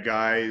the Meg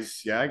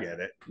guys. Yeah, I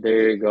get it.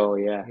 There you go.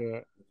 Yeah. Yeah. Yeah,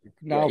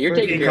 Now, you're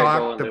first taking of care of Peacock,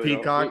 Joe and the Ludo.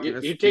 Peacock. You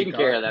miss You're the taking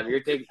care Peacock. of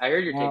them. I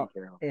heard you're taking now,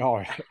 care of them. oh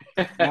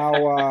yeah.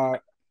 Now,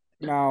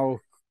 now,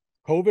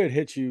 COVID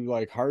hit you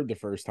like hard the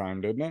first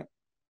time, didn't it?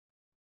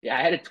 Yeah,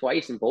 I had it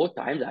twice, and both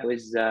times I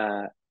was,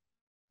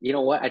 you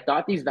know what? I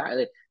thought they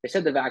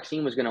said the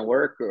vaccine was going to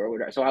work or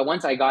whatever. So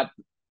once I got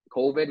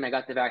COVID and I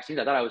got the vaccines,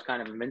 I thought I was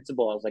kind of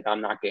invincible. I was like, I'm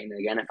not getting it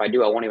again. If I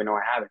do, I won't even know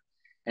I have it.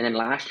 And then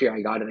last year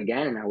I got it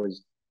again, and I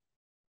was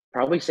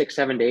probably 6,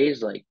 7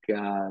 days, like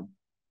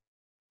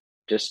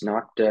just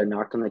knocked on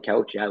the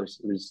couch. Yeah, it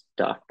was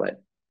tough,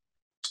 but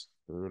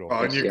Brutal.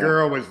 Oh, and your Yeah.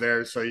 girl was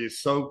there, so you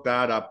soaked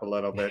that up a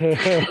little bit.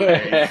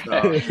 Right?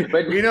 So,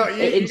 But you got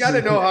it's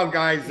to know how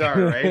guys are,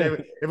 right?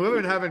 If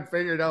women haven't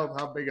figured out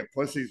how big of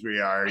pussies we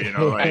are,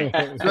 like,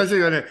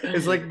 especially when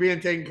it's like being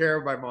taken care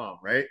of by mom,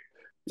 right?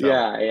 So,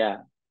 yeah.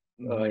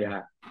 Oh Mhm.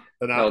 yeah.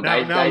 so now, No,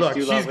 now guys look,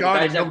 do love she's when gone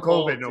guys and no have COVID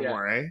colds. no Yeah,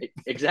 more, eh?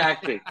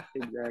 exactly,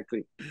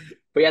 exactly.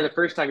 But yeah, the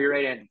first time you're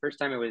right, and the first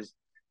time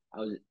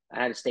I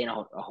had to stay in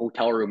a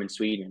hotel room in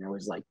Sweden. It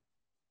was like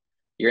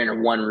you're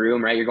in one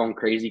room, right? You're going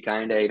crazy,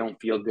 kind of. You don't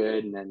feel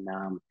good, and then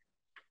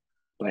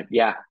but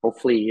yeah,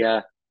 hopefully,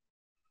 I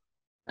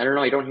don't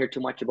know. You don't hear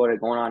too much about it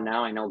going on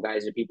now. I know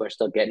guys and people are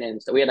still getting it.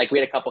 And so we had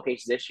a couple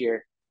cases this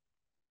year,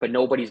 but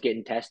nobody's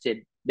getting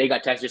tested. They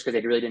got tested just because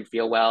they really didn't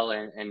feel well,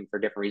 and for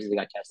different reasons they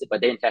got tested, but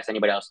they didn't test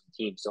anybody else in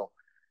the team. So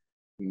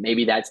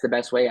maybe that's the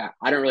best way.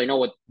 I don't really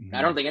know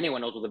I don't think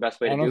anyone knows what the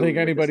best way I to don't think do with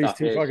this anybody's stuff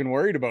too is. fucking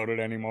worried about it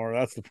anymore.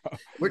 That's the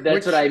problem.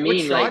 That's what I Which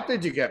mean. shot Like,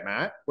 did you get,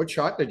 Matt? What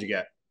shot did you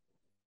get?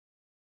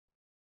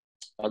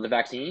 the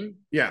vaccine,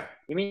 Yeah.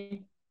 you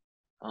mean?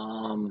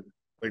 Um,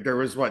 Like there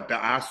was what, the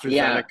yeah,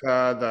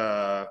 AstraZeneca,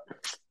 the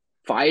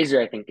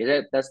Pfizer, I think. Is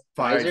it? That's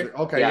Pfizer? Pfizer.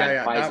 Okay, Yeah,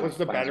 yeah. That Pfizer. was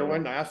the better Pfizer, yeah.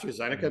 one. The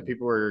AstraZeneca,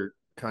 people were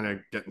kind of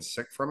getting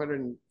sick from it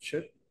and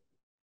shit.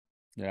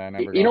 Yeah, I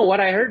never You got know it. what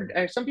I heard?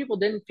 Some people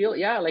didn't feel,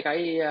 yeah, like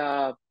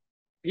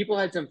people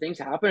had some things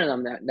happen to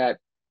them that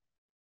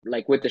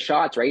like with the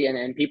shots, right?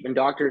 And people and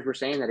doctors were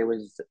saying that it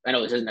was, I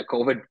know this isn't a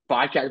COVID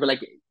podcast, but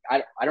like,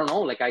 I don't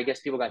know. Like, I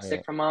guess people got Yeah.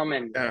 sick from them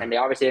Yeah. and they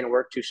obviously didn't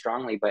work too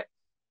strongly, but,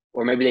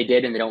 or maybe they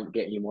did and they don't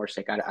get any more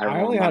sick. I don't I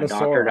know. only I'm had not a a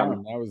doctor. sore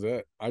arm. That was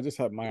it. I just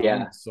had my arm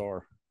Yeah, was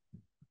sore.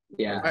 That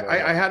yeah, was about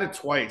I it. had it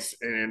twice,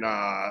 and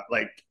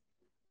like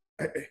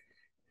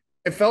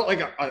it felt like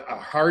a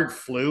hard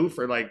flu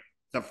for like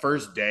the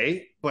first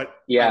day, but I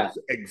yeah, was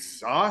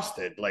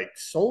exhausted, like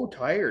so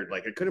tired.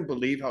 Like I couldn't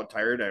believe how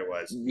tired I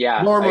was. yeah.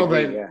 I Normal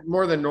agree. than Yeah,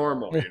 more than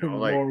normal, like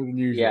More than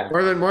usual. yeah,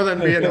 more than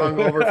being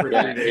hungover for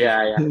yeah, 3 days.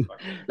 yeah, yeah.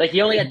 Like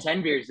he only had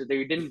 10 beers that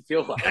they didn't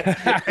feel well.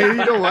 And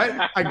you know what?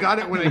 I got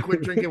it when I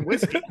quit drinking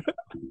whiskey.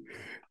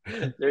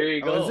 There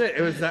you That was go. it.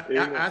 It was that There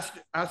you go.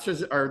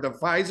 Astra or the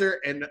Pfizer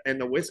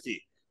and the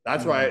whiskey.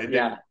 That's why it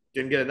Yeah.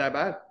 didn't get it that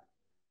bad.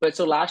 But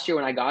so last year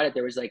when I got it,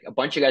 there was like a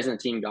bunch of guys on the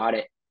team got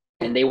it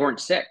and they weren't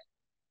sick.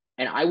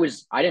 And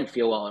I didn't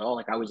feel well at all.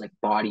 Like I was like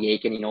body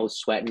aching,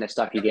 sweating, the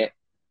stuff you get.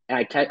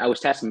 And I was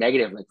tested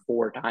negative like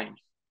 4 times.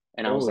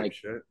 And I was Holy like,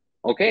 shit.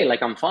 okay,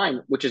 like I'm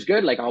fine, which is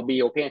good. Like I'll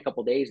be okay in a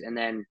couple of days. And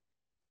then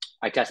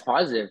I test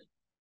positive,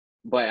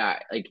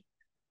 but like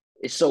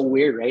it's so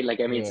weird, right? Like,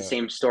 I mean, it's the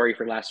Yeah. same story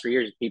for the last 3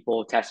 years.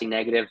 People testing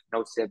negative,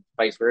 no,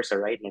 vice versa,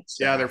 right? And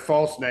Yeah, they're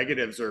false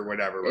negatives or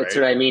whatever, it's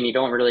right? what I mean. You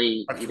don't 3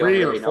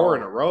 or really 4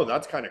 in know. a row.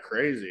 That's kind of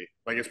crazy.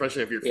 Like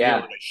especially if you're feeling Yeah,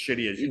 as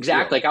shitty as you feel.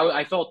 exactly. Like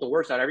I felt the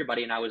worst out of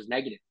everybody, and I was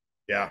negative.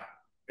 Yeah.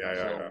 Yeah.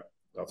 So,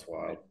 That's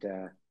wild.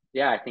 but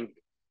yeah, I think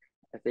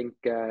it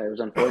was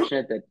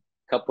unfortunate that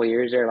a couple of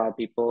years there, a lot of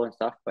people and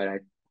stuff. But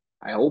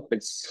I hope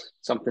it's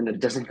something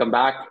that doesn't come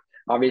back.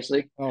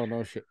 Obviously. Oh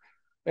no shit.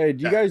 Hey, do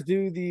you Yeah. guys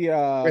do the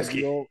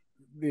Whiskey. old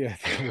yeah.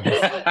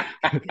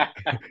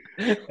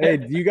 Hey,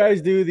 do you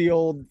guys do the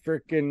old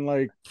freaking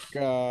like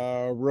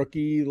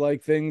rookie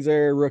like things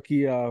there,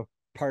 rookie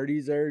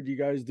parties there? Do you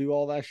guys do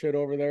all that shit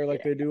over there like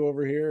Yeah, they do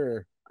over here?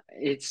 Or?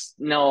 it's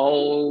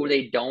no,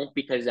 they don't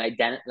because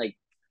like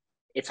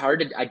it's hard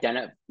to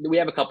identify. We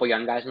have a couple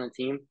young guys on the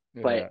team,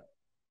 but Yeah.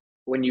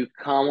 when you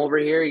come over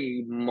here,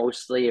 you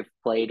mostly have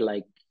played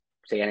like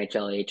say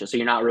NHL, AHL, so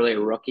you're not really a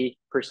rookie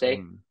per se,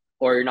 Mm.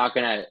 or you're not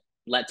gonna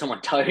let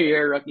someone tell you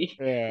you're a rookie,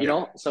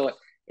 Yeah. So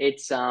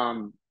it's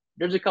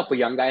there's a couple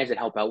young guys that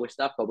help out with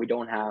stuff, but we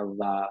don't have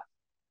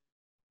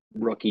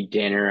rookie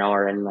dinner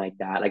or anything like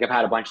that. Like I've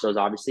had a bunch of those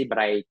obviously, but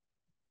I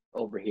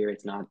over here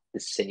it's not the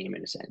same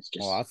in a sense, Oh,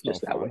 just that's no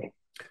just that fun. way.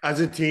 As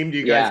a team, do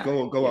you guys Yeah,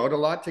 go yeah. out a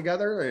lot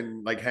together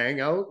and like hang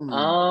out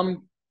and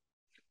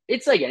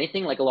It's like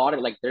anything, like a lot of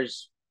like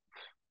there's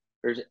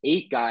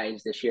 8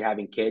 guys this year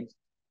having kids,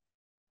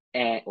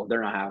 and well,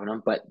 they're not having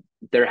them, but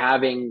they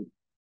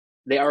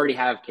already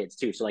have kids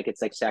too. So like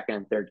it's like second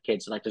and third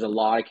kids. So like there's a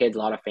lot of kids, a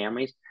lot of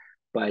families.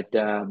 But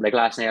like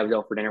last night I was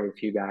out for dinner with a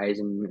few guys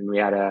and we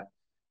had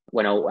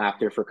went out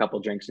after for a couple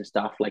drinks and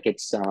stuff. Like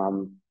it's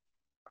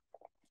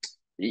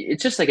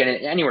just like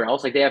anywhere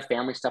else. Like they have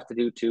family stuff to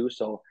do too.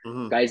 So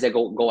Mhm. guys that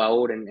go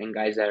out and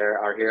guys that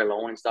are here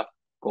alone and stuff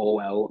go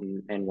out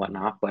and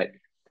whatnot. But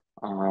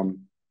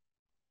um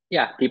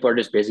yeah, people are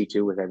just busy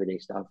too with everyday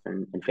stuff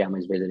and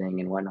families visiting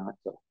and whatnot.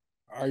 So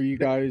Are you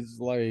guys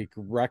like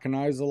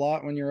recognized a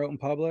lot when you're out in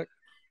public?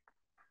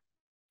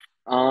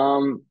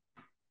 um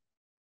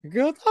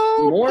Good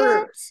old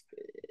more Peps.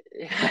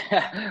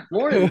 a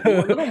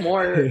little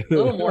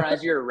more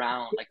as you're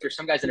around. Like there's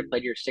some guys that have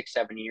played here 6,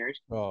 7 years.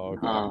 Oh,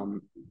 okay.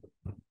 Um,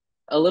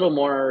 a little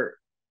more,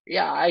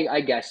 yeah, I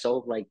guess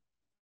so. Like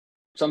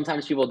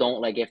sometimes people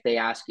don't like if they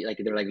ask you, like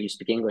they're like, you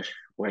speak English?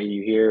 Why are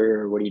you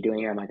here? Or what are you doing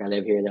here? I'm like, I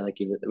live here. They're like,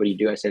 what do you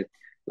do? I said,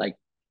 like,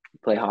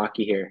 play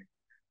hockey here,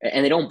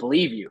 and they don't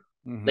believe you.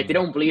 Like they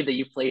don't believe that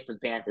you played for the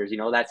Panthers. You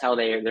know, that's how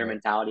their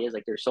mentality is.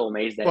 Like they're so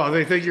amazed that. Well,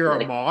 they think you're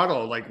a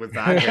model, like with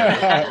that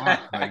hair.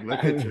 Like,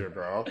 look at you,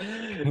 bro.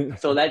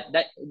 So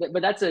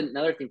but that's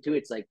another thing too.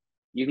 It's like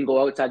you can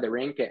go outside the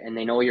rink and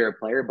they know you're a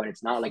player, but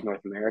it's not like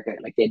North America.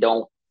 Like they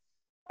don't.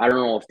 I don't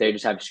know if they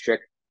just have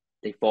strict.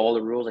 They follow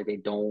the rules. Like they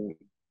don't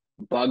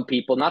bug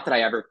people. Not that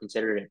I ever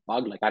considered it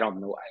bug. Like I don't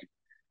know.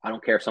 I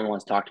don't care if someone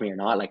wants to talk to me or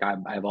not. Like I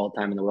have all the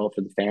time in the world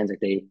for the fans. Like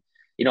they,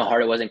 you know, how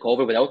hard it was in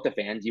COVID without the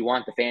fans. You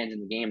want the fans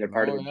in the game. They're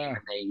part of the game,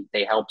 and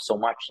they help so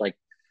much. Like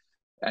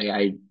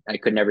I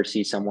could never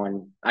see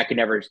someone. I could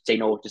never say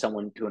no to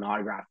someone to an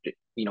autograph.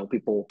 You know,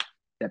 people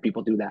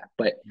do that,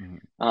 but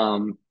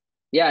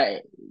yeah,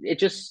 it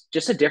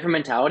just a different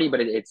mentality.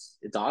 But it's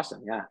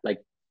awesome. Yeah, like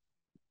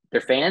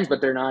they're fans,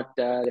 but they're not.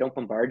 They don't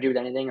bombard you with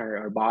anything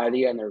or bother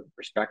you, and they're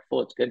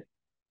respectful. It's good.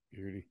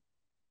 Beauty.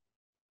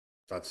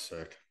 That's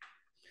sick.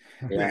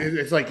 Yeah.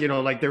 It's like, you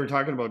know, like they were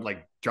talking about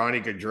like Johnny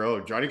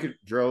Gaudreau. Johnny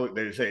Gaudreau,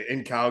 they say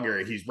in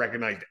Calgary, he's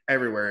recognized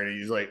everywhere, and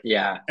he's like,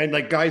 yeah, and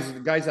like guys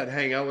that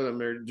hang out with him,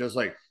 they're just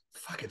like,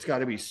 fuck, it's got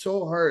to be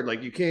so hard.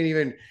 Like you can't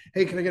even,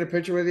 hey, can I get a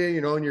picture with you?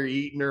 You know, and you're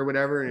eating or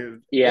whatever,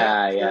 and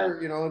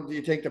sure, you know,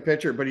 you take the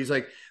picture. But he's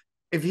like,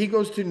 if he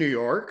goes to New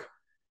York,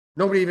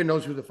 nobody even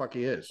knows who the fuck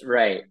he is.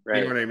 Right.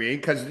 You know what I mean?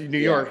 Because New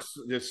York's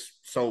just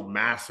so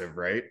massive,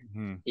 right?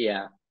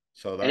 Yeah.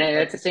 So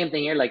that's the same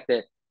thing here. Like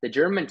the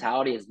German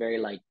mentality is very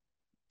like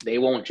they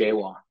won't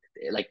jaywalk.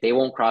 Like they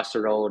won't cross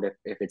the road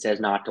if it says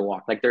not to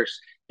walk. Like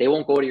they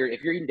won't go to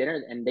if you're eating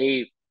dinner and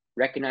they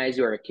recognize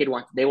you or a kid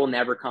wants, they will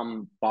never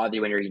come bother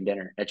you when you're eating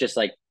dinner. It's just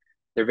like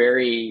they're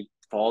very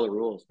follow the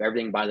rules,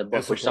 everything by the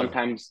book, which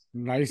sometimes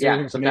sometimes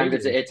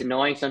it's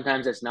annoying,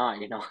 sometimes it's not,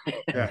 you know.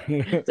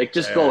 It's like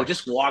just go,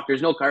 just walk.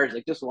 There's no cars.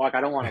 Like just walk.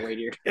 I don't want to wait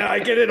here. Yeah, I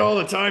get it all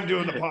the time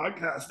doing the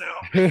podcast now.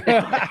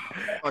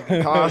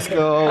 Fucking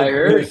Costco. I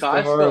heard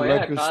Costco,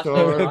 liquor Costco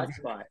store,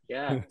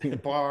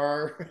 hotspot,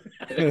 bar,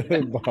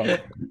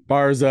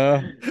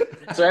 Barza.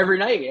 So every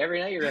night you're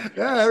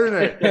every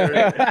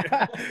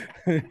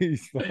night.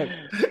 He's fun.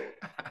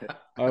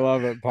 I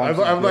love it.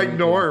 I'm like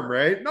Norm,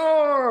 right?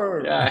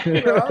 Norm. Yeah.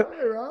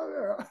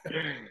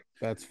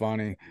 That's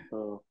funny.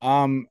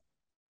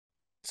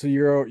 So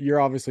you're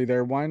obviously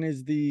there. When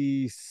is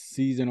the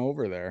season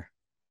over there?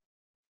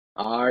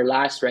 Our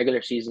last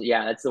regular season,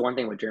 yeah, that's the one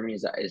thing with Germany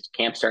is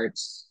camp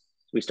starts.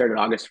 We started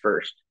August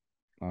 1st,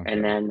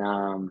 and then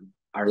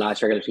our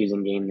last regular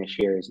season game this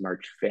year is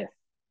March 5th.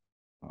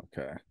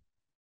 Okay.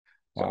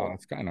 Wow,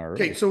 that's kind of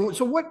early. Okay, so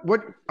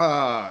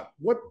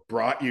what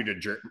brought you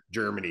to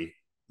Germany,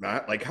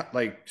 Matt?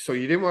 Like so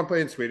you didn't want to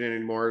play in Sweden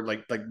anymore.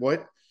 Like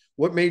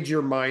what made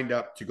your mind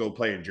up to go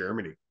play in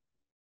Germany?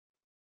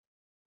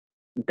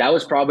 That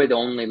was probably the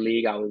only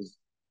league I was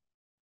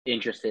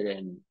interested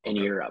in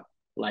Europe.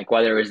 Like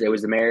whether it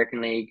was the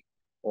American League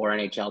or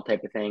NHL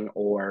type of thing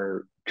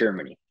or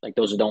Germany. Like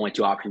those are the only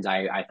two options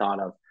I thought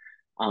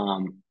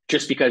of.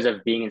 Just because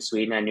of being in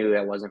Sweden, I knew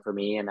that wasn't for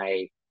me, and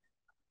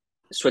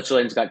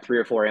Switzerland's got 3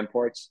 or 4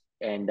 imports,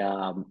 and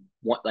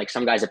like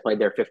some guys that played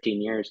there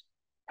 15 years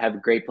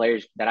have great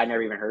players that I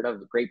never even heard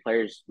of. Great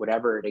players,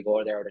 whatever. They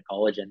go there to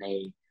college, and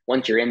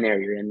once you're in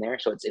there, you're in there.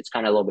 So it's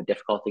kind of a little bit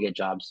difficult to get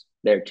jobs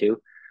there too.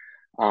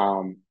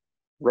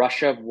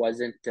 Russia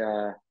wasn't.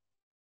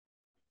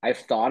 I've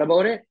thought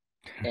about it,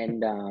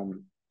 and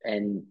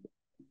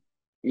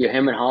you're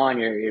him and Han.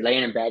 You're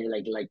laying in bed. You're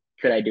like,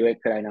 could I do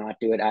it? Could I not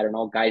do it? I don't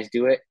know. Guys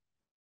do it.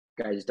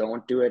 Guys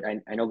don't do it.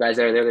 I know guys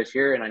that are there this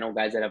year, and I know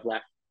guys that have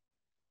left.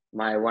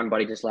 My one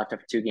buddy just left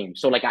after 2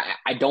 games. So like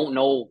I don't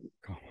know.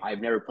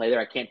 I've never played there.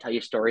 I can't tell you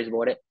stories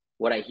about it.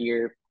 What I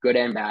hear, good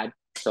and bad.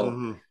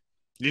 So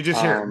you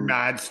just hear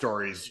mad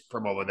stories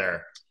from over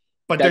there.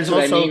 But that's there's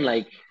what also, I mean.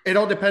 Like it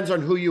all depends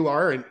on who you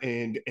are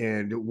and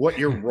what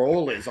your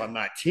role is on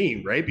that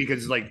team, right?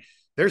 Because like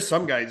there's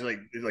some guys like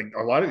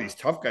a lot of these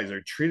tough guys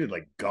are treated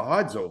like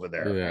gods over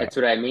there. Yeah. That's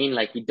what I mean.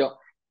 Like you don't.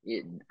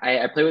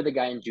 I played with a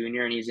guy in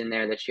junior, and he's in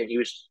there this year.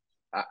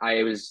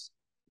 I was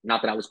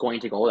not that I was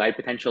going to go. I had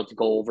potential to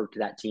go over to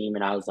that team,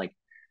 and I was like,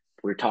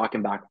 we were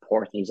talking back and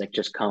forth, and he's like,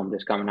 just come.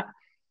 And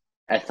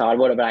I thought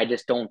about it, but I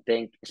just don't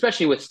think,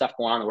 especially with stuff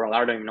going on in the world,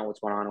 I don't even know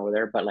what's going on over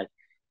there. But like,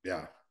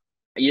 yeah,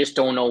 you just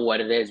don't know what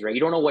it is, right?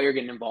 You don't know what you're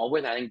getting involved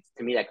with. I think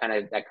to me that kind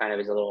of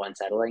is a little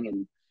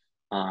unsettling.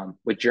 And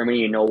with Germany,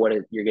 you know what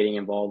you're getting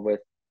involved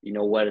with. You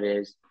know what it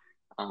is.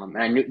 And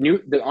I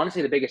knew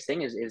honestly the biggest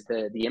thing is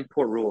the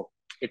import rule.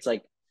 It's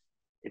like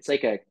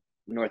a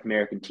North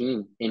American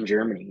team in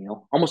Germany, you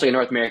know, almost like a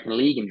North American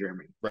league in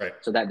Germany. Right.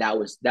 So that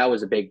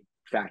was a big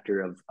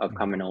factor of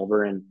coming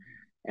over and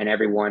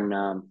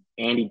everyone.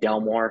 Andy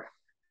Delmore,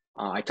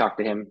 I talked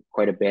to him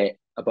quite a bit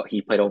about.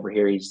 He played over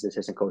here. He's the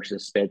assistant coach of the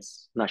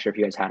Spits. I'm not sure if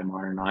you guys had him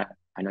on or not.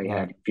 I know you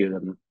had a few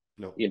of them.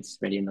 No, you had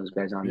Smitty and those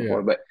guys on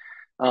before, but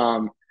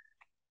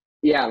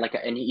yeah, like,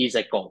 and he's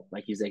like, go,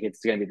 like he's like, it's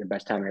gonna be the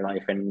best time of your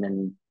life, and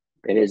then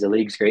it is. The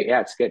league's great.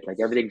 Yeah, it's good. Like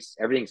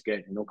everything's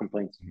good. No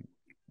complaints.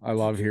 I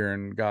love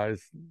hearing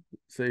guys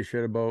say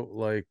shit about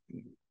like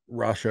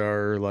Russia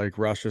or like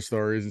Russia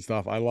stories and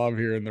stuff. I love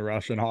hearing the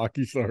Russian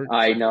hockey stories.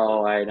 I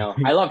know, I know.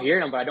 I love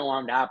hearing them, but I don't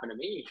want them to happen to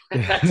me.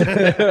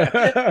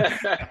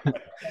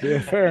 Yeah,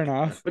 fair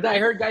enough. But I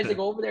heard guys that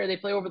go over there, they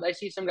play over. I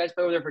see some guys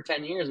play over there for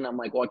 10 years, and I'm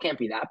like, well, it can't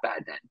be that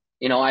bad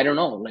then. I don't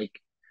know. Like,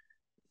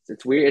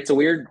 it's weird. It's a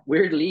weird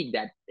league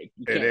that you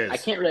It can't. I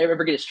is. can't really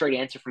ever get a straight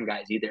answer from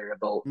guys either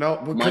about No,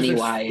 because money the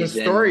wise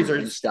stories are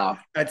and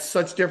stuff. at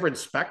such different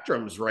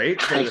spectrums, right?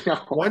 I So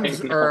know. ones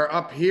I know. are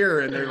up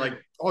here and they're like,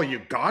 oh, you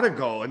gotta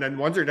go. And then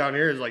ones are down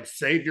here is like,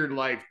 save your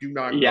life, do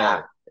not Yeah,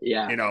 go.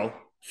 yeah, You know?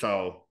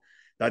 So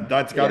yeah.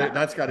 that's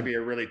gotta be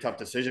a really tough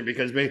decision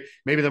because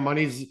maybe the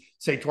money's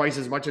say twice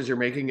as much as you're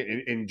making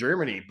in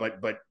Germany, but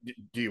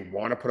do you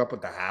want to put up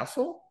with the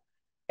hassle?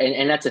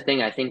 And that's the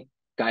thing. I think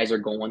guys are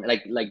going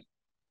like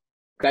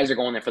guys are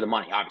going there for the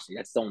money. Obviously,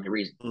 that's the only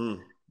reason. Mm,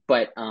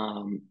 But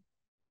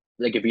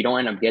like if you don't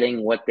end up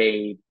getting what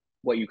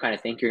you kind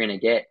of think you're gonna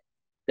get,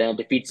 then it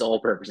defeats the whole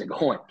purpose of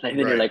going. Like then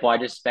you're right. like, well, I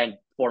just spent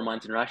 4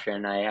 months in Russia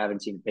and I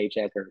haven't seen a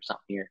paycheck or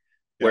something here.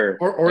 Yeah. Where,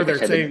 Or like I they're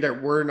said, saying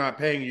that we're not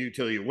paying you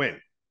till you win.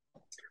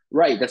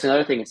 right. That's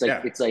another thing.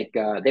 Yeah. It's like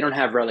they don't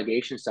have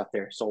relegation stuff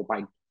there. So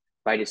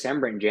by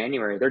December and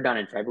January, they're done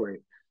in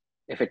February.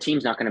 If a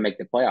team's not going to make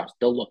the playoffs,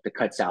 they'll look to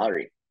cut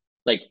salary.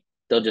 Like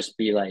they'll just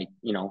be like,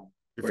 You're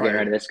we're getting rid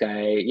fired. of this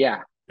guy.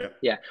 Yeah, Yep.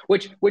 yeah.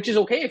 Which is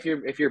okay if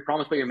you're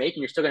promised what you're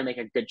making, you're still going to make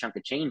a good chunk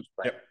of change.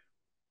 But Yep.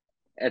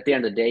 at the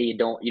end of the day, you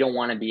don't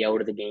want to be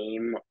out of the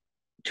game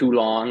too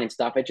long and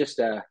stuff. It just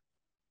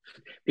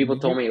people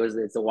told You me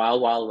it's the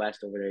wild wild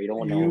west over there. You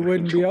don't you know.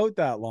 wouldn't be out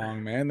that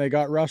long, man. They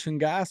got Russian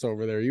gas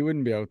over there. You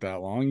wouldn't be out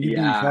that long. You'd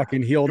be Yeah,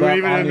 fucking healed You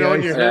wouldn't up even on have the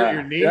known you ice. hurt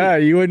your yeah. Yeah,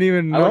 knee. you wouldn't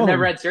even I would have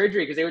never know. had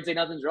surgery because they would say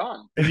nothing's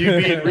wrong. And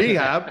you'd be in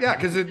rehab. Yeah,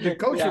 because the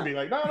coach would Yeah, be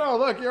like, no, no,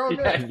 look, you're all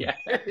yeah, good. yeah,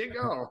 There you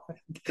go.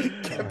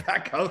 Get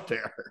back out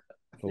there.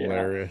 yeah,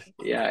 Hilarious.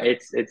 yeah.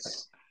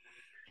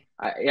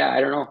 Yeah, I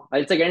don't know.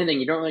 It's like anything.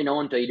 You don't really know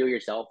until you do it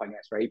yourself, I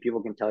guess, right?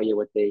 People can tell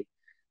you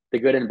the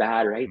good and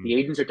bad, right? Mm. The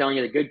agents are telling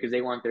you the good because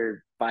they want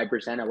their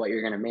 5% of what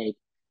you're gonna make,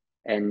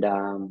 and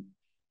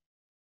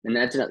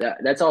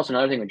that's also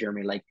another thing with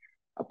Germany, like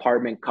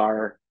apartment,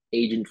 car,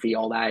 agent fee,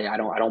 all that. I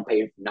don't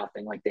pay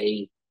nothing. Like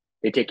they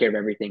take care of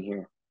everything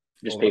here.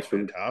 Just Oh, pay that's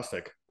food.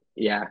 fantastic.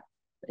 Yeah,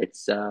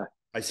 it's I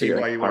so see you're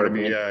why like you want to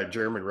be apartment. a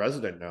German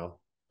resident now.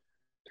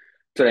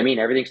 That's what I mean.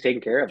 Everything's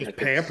taken care of. Just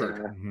Like it's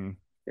pampered. Mhm.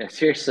 yeah,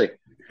 seriously.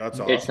 That's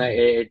It's not.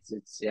 awesome.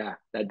 It's yeah.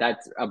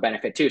 That's a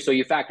benefit too. So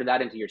you factor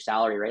that into your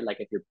salary, right? Like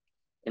if you're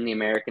in the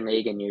American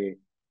League and you're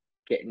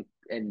getting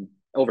and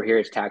over here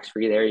it's tax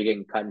free. There you're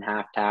getting cut in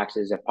half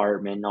taxes,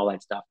 apartment, all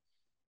that stuff.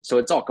 So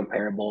it's all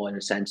comparable in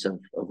a sense of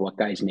what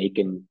guys make.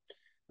 And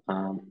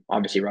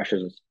obviously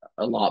Russia's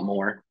a lot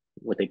more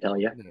what they tell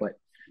you, Yeah.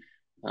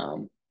 but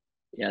um,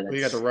 yeah, Well,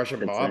 you got the Russian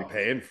that's mob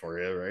paying for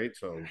you, right?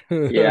 So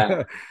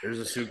yeah. there's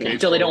a suitcase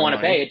Until they full don't of want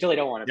to pay. money. Until they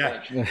don't want to Yeah.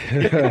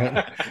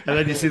 pay. And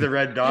then you see the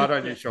red dot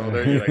on your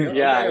shoulder, and you're like, oh,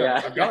 Yeah, okay, yeah,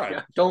 I'm yeah, gone.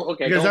 yeah. Don't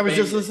okay. Because I Don't was pay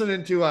just me.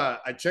 listening to a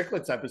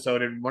Chicklets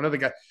episode, and one of the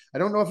guys, I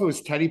don't know if it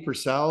was Teddy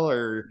Purcell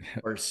or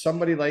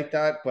somebody like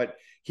that, but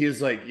he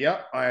was like,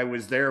 "Yep, I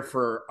was there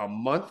for a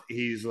month."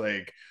 He's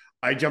like,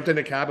 "I jumped in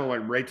a cab and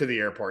went right to the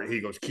airport."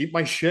 He goes, "Keep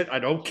my shit. I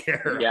don't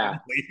care. Yeah, I'm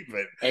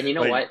leaving." and you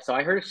know Like, what? So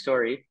I heard a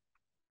story.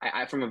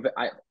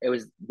 It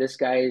was this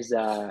guy's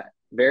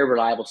very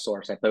reliable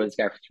source. I played with this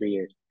guy for 3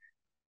 years,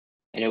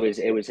 and it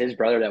was his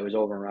brother that was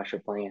over in Russia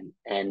playing,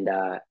 and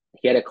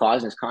he had a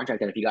clause in his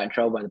contract that if he got in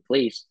trouble by the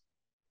police,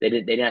 they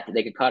didn't have to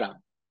they could cut him.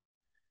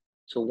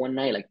 So one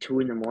night, like 2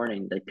 in the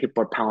morning, like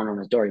people are pounding on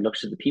his door. He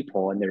looks at the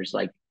peephole, and there's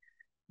like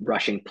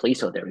Russian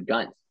police out there with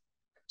guns.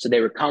 So they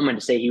were coming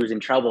to say he was in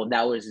trouble.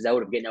 That was his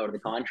out of getting out of the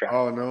contract.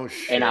 oh no And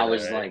shit, eh? I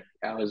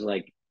was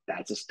like,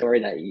 that's a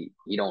story that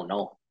you don't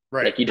know.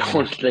 Right, Like you Mhm.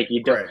 don't like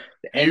you don't. right.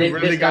 And You then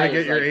really this got to guy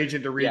get is your like,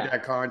 agent to read yeah,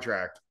 that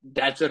contract.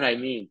 that's what I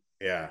mean.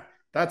 Yeah,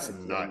 that's That's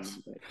what I nuts.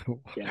 mean.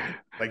 But yeah,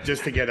 Like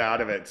just to get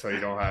out of it, so you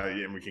don't have,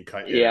 and we can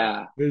cut you.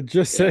 yeah, They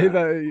just say yeah.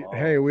 that,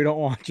 hey, Oh, we don't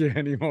want you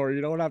anymore. You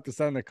don't have to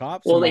send the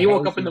cops to Well, my he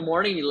woke house. up in the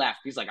morning. He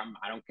left. He's like,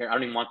 I don't care. I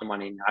don't even want the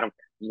money. I don't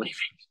care. I'm leaving.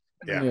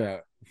 yeah. Yeah,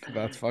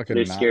 that's So they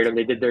fucking scared nuts. him.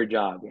 They did their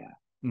job. Yeah.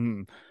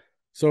 Mhm.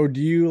 So do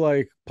you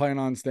like plan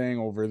on staying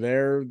over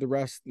there the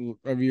rest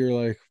of your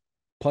like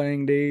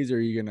playing days? Or are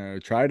you gonna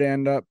try to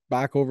end up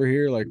back over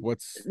here? Like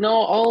what's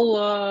No,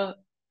 I'll.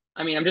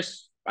 I mean,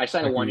 I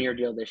signed a like 1 year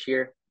deal this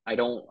year. I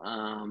don't.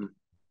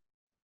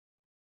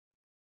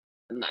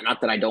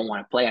 Not that I don't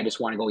want to play. I just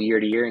want to go year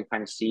to year and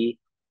kind of see.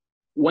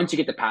 Once you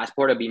get the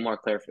passport, it'll be more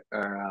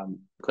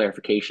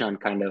clarification on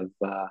kind of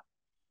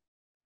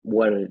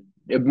what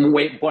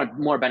way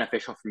more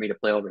beneficial for me to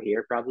play over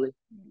here probably.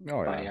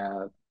 oh By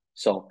yeah.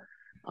 so,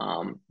 but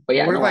Well,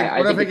 yeah, no, I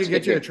what if think I could get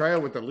it's you a good.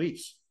 tryout with the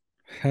Leafs?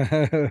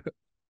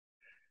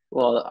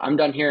 Well, I'm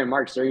done here in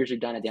March. They're usually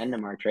done at the end of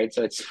March, right?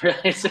 So it's really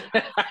pretty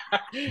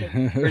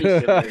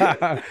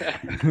similar.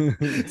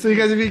 So you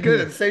guys would be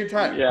good at the same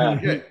time. Yeah.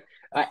 Good.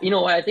 You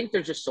know what? I think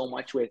there's just so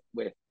much with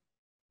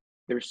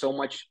there's so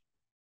much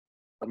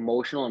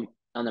emotional and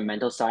on the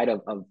mental side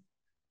of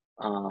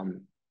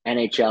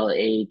NHL,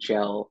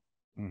 AHL,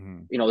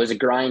 you know, there's a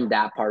grind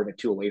that part of it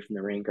too away from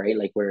the rink, right?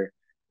 Like where,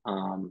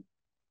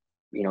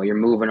 you know, you're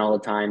moving all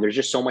the time. There's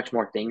just so much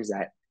more things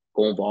that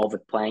go involved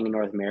with playing in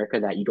North America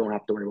that you don't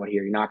have to worry about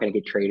here. You're not going to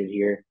get traded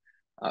here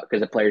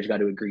because the players got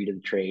to agree to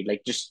the trade.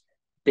 Like just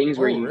things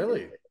where Oh, you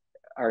really?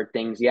 are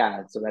things.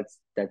 Yeah. So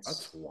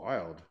That's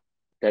wild.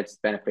 that's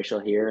beneficial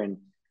here. And,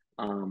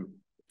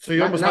 So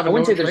you almost have I a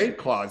wouldn't no say there's trade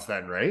clause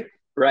then, right?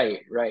 right.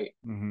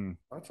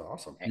 That's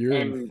awesome. You're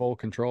in And full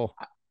control.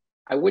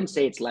 I wouldn't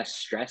say it's less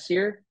stress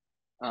here.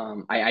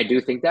 I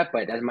do think that,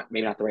 but that's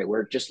maybe not the right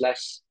word. Just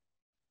less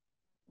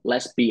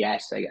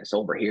BS, I guess,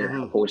 over here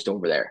opposed to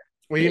over there.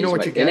 Well, you know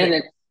what you're And getting.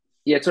 then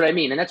yeah, that's what I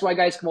mean. And that's why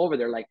guys come over.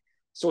 They're like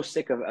so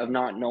sick of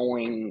not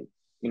knowing,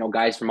 you know,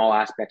 guys from all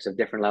aspects of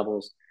different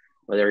levels,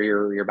 whether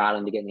you're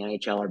battling to get in the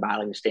NHL or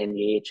battling to stay in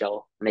the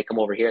AHL. And they come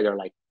over here, they're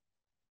like,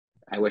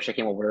 I wish I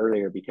came over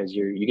earlier because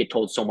you get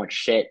told so much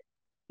shit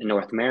in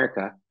North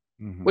America,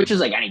 which is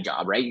like any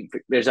job, right?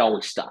 There's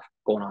always stuff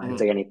going on.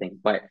 It's like anything.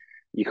 But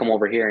you come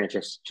over here and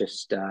it's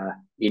just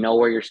you know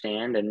where you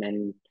stand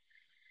and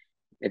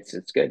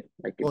it's good.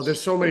 Like Well, there's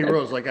it's so many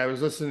rules. Like I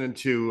was listening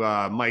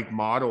to Mike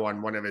Motto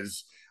on one of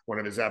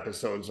his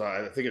episodes.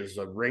 I think it was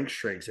Rink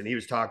Shrinks, and he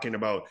was talking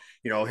about,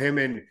 you know, him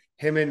and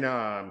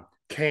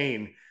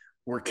Kane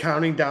were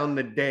counting down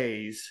the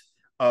days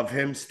of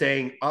him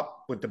staying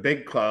up with the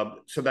big club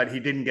so that he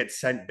didn't get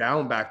sent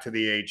down back to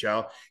the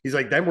AHL. He's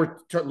like, then we're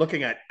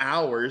looking at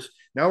hours.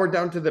 Now we're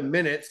down to the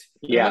minutes.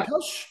 And I'm yeah. like, how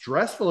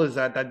stressful is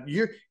that? That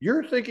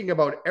you're thinking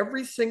about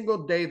every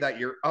single day that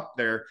you're up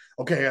there.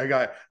 Okay, I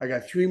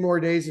got 3 more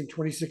days and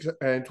 26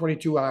 and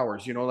 22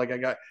 hours. You know, like I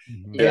got,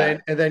 Yeah.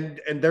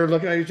 and they're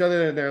looking at each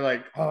other and they're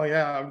like, oh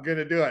yeah, I'm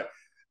gonna do it.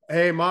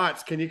 Hey,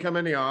 Motts, can you come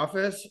in the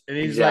office? And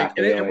he's like,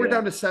 Exactly. and we're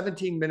down to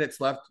 17 minutes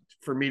left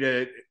for me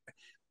to,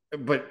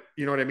 but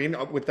you know what I mean?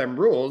 With them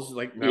rules,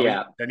 like now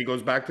Yeah. then he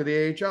goes back to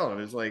the AHL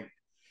and it's like,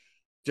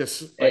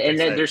 just like I And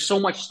then said, there's so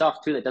much stuff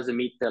too that doesn't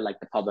meet the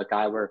public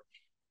eye where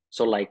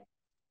so like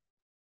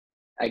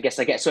I guess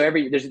so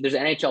every there's an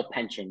NHL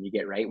pension you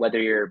get, right? Whether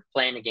you're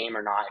playing a game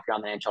or not, if you're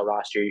on the NHL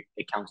roster,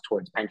 it counts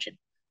towards pension.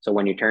 So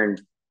when you turn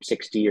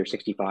 60 or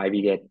 65,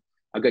 you get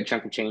a good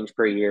chunk of change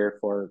per year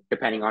for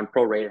depending on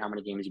prorated how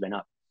many games you've been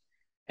up.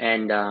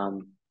 And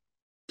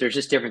there's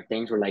just different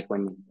things where like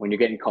when you're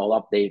getting called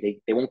up,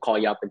 they won't call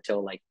you up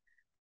until like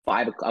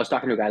 5 o'clock. I was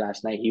talking to a guy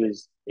last night. He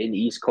was in the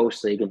East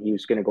Coast League and he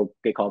was gonna go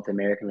get called to the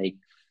American League.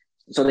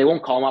 So they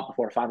won't call him up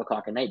before 5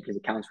 o'clock at night because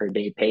it counts for a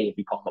day pay if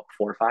you call him up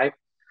before 5.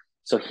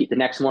 So the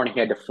next morning he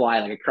had to fly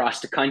like across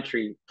the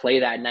country, play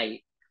that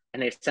night,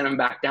 and they sent him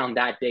back down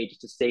that day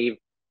just to save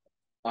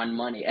on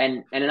money.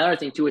 And another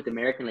thing too with the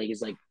American League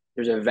is like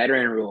there's a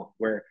veteran rule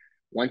where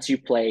once you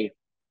play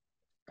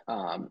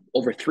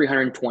over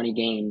 320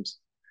 games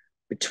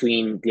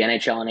between the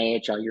NHL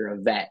and AHL, you're a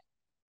vet,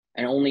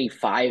 and only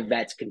 5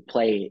 vets can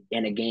play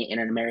in a game in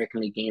an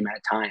American League game at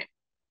a time.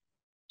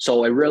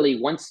 So it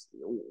really once.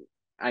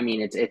 I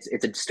mean, it's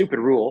a stupid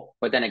rule,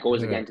 but then it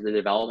goes again to the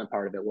development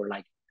part of it, where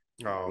like,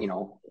 you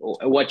know,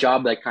 what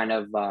job that kind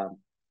of,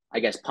 I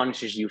guess,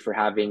 punishes you for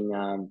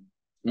having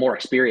more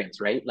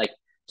experience, right? Like,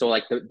 so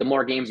like the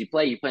more games you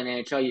play in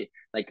the NHL,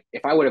 like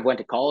if I would have went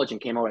to college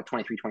and came out at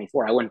 23,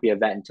 24, I wouldn't be a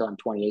vet until I'm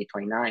 28,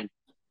 29.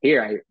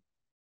 Here, I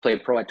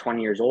played pro at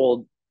 20 years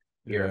old.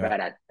 You're a vet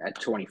at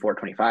 24,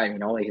 25, you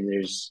know, like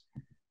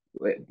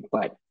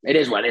but it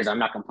is what it is. I'm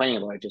not complaining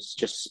about it.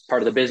 Just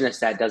part of the business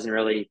that doesn't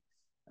really,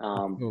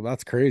 Oh,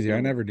 that's crazy. you I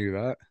know, never knew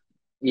that.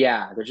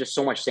 yeah, there's just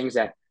so much things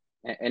that,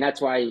 and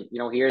that's why, you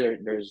know, here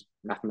there's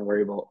nothing to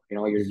worry about. You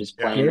know, you're just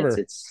playing. Flavor.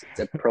 It's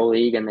a pro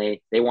league, and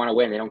they want to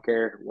win. They don't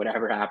care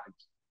whatever happens.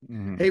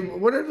 Hey,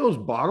 what are those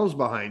bottles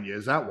behind you?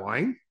 Is that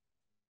wine?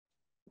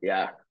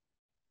 Yeah,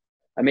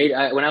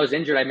 when I was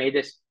injured, I made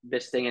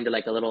this thing into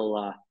like a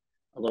little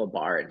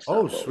bar and stuff.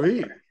 Oh,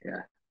 sweet.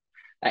 Yeah,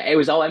 it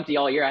was all empty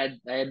all year. I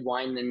had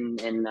wine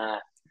and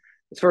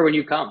it's for when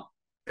you come.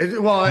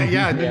 Well,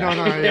 yeah,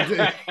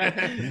 Yeah.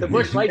 no. The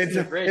Bush Lights in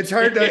the fridge. It's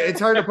hard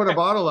to put a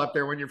bottle up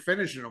there when you're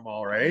finishing them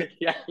all, right?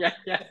 Yeah.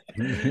 Yeah,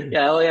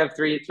 I only have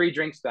three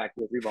drinks back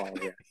with 3 bottles.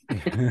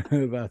 Yeah.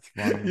 That's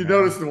funny. You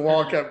notice the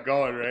wall kept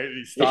going, right?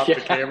 You stopped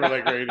the camera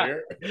like right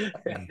here.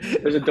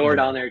 There's a door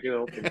down there too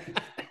open.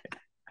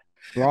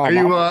 Are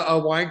you a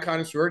wine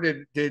connoisseur?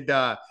 Did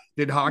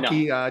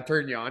hockey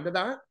turn you on to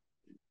that?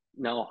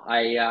 No,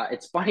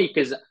 it's funny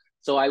because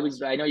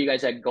I know you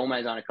guys had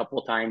Gomez on a couple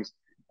of times,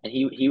 and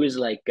he was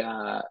like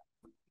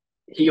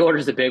he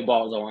orders the big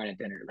bottles of wine at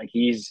dinner. Like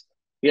he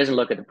doesn't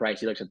look at the price,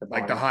 he looks at the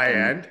bottle. Like the high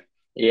end?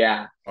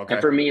 Yeah. Okay.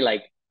 And for me,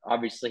 like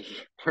obviously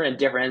we're in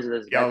different ends of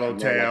this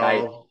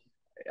Yellowtail.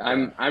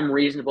 Like I'm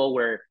reasonable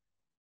where,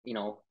 you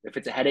know, if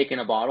it's a headache in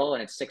a bottle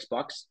and it's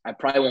 $6, I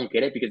probably won't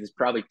get it because it's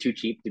probably too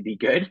cheap to be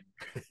good.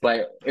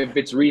 But if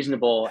it's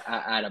reasonable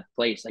at a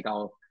place, like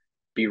I'll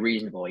be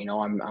reasonable. You know,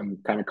 I'm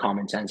kind of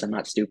common sense. I'm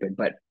not stupid,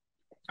 but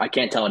I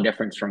can't tell a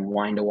difference from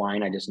wine to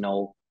wine. I just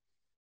know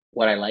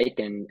what I like,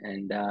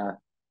 and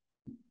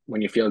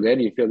when you feel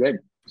good, you feel good.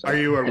 So are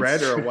you a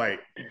red or a white?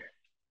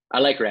 I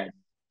like red.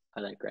 I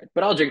like red,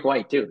 but I'll drink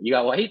white too. You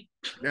got white?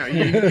 Yeah,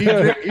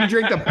 you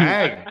drink the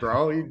bag,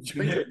 bro. You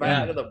drink it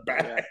Yeah, out of the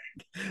yeah. bag.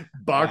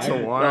 Box of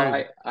Bag, No,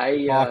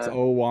 wine. box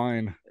O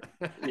wine.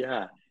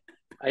 yeah,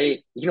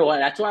 you know what?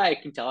 That's why I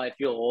can tell I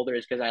feel older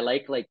is because I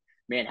like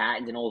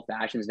Manhattans and old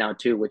fashions now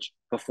too. Which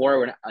before,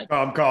 when like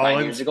Tom 5 years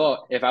Collins.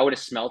 ago, if I would have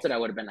smelt it, I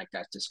would have been like,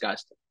 that's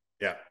disgusting.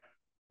 Yeah.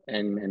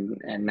 And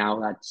now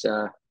that's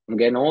I'm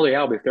getting older. Yeah,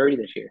 I'll be 30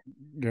 this year.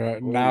 Yeah, Oh,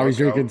 now he's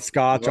look drinking out.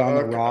 scotch on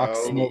the Look rocks,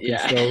 out. smoking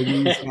Yeah.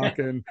 stogies,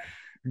 fucking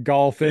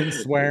golfing,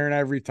 swearing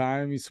every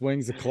time he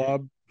swings the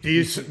club. Do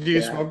you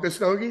Yeah. smoke the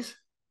stogies?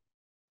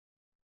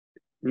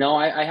 No,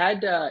 I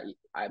had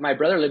my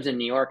brother lives in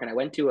New York, and I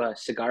went to a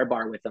cigar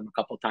bar with him a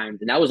couple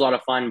times, and that was a lot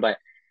of fun. But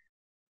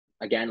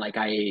again, like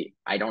I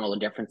don't know the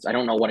difference. I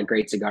don't know what a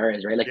great cigar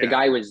is, right? Like the Yeah.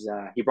 guy was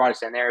he brought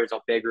us in there. It was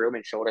a big room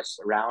and showed us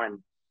around, and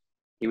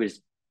he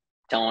was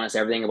telling us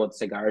everything about the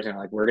cigars, and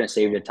like, we're gonna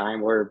save the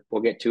time.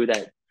 We'll get to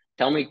that.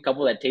 Tell me a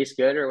couple that taste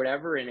good or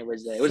whatever, and it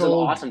was an So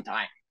awesome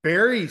time.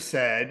 Barry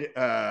said,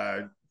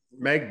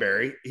 Meg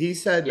Barry, he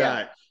said Yeah,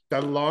 that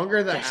the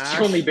longer the that's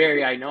the only ash,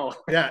 berry I know.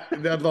 yeah,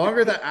 the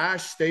longer the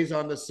ash stays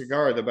on the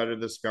cigar, the better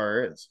the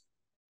cigar is.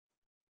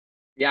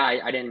 Yeah,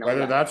 I didn't know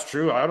Whether that. that's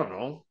true, I don't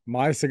know.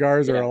 My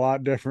cigars are Yeah, a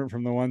lot different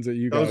from the ones that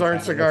you Those guys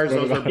aren't have. Let's cigars, put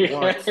those it are on.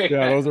 blunts.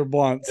 Yeah, those are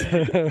blunts.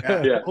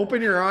 Yeah. yeah,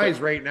 Open your eyes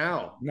right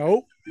now.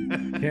 Nope,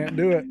 can't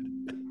do it.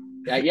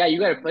 yeah, yeah. You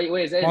got to play.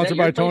 Wait, is that Sponsored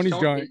your by place, Tony's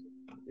Tony? joint.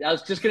 I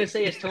was just gonna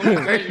say, is Tony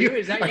Are joint you? you,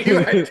 Is that are you? you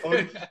at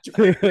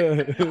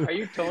Tony? Are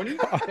you Tony?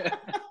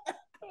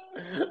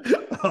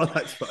 Oh,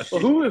 that's Well,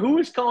 funny. who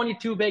is calling you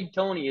Too Big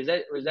Tony? Was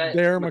that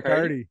Dare McCarty?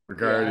 McCarty.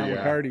 Ricardo, Yeah, Dale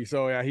yeah. McCarty.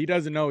 So yeah, he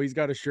doesn't know. He's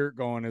got a shirt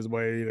going his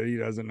way that he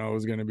doesn't know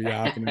is going to be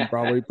happening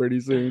probably pretty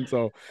soon.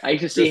 So I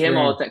used to see just for him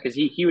all him. the time because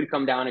he would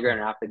come down to Grand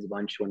Rapids a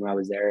bunch when I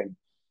was there, and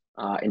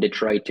in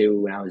Detroit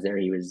too. When I was there,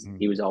 he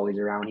was always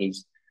around.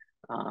 He's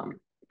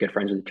good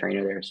friends with the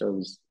trainer there,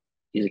 so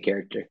he's a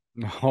character.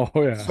 Oh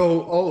yeah.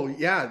 So, oh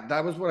yeah,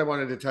 that was what I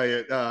wanted to tell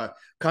you.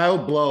 Kyle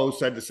Blow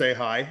said to say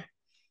hi.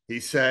 He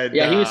said,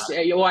 Yeah, he was.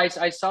 Well,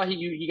 I saw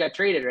he got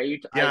traded, right?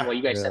 yeah, Well,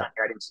 you guys said Yeah. on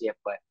here, I didn't see it,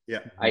 but yeah,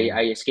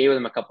 I skated with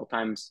him a couple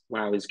times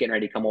when I was getting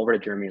ready to come over to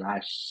Germany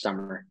last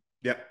summer.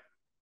 yeah.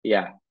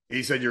 Yeah,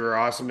 He said you were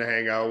awesome to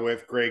hang out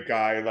with, great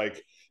guy.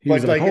 Like, He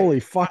was but like, like, "Holy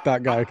fuck,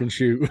 that guy can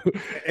shoot." but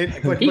he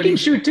but can he,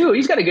 shoot too.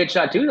 He's got a good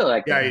shot too, though.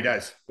 That yeah, guy. he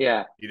does,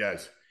 Yeah, he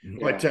does. yeah,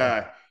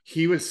 But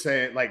he was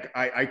saying, like,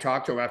 I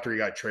talked to him after he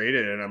got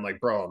traded, and I'm like,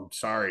 bro, I'm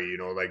sorry,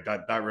 like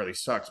that really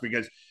sucks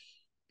because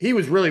he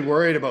was really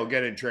worried about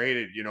getting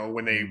traded,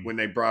 when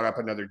they brought up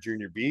another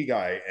junior B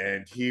guy,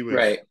 and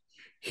right.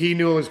 he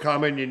knew it was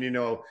coming, and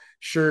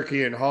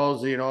Shirky and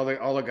Halsey and all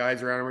the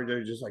guys around him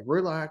were just like,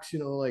 relax,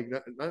 like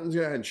nothing's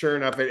gonna. And sure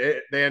enough,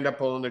 they end up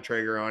pulling the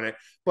trigger on it.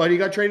 But he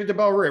got traded to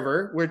Bell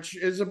River, which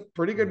is a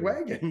pretty good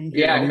wagon,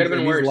 Yeah, it And could he's, have been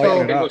and he's worse. lighting So it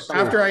Could go up too.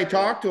 after somewhere I else. Yeah.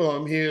 talked to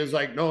him, he was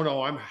like,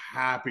 no, I'm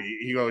happy.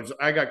 He goes,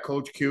 I got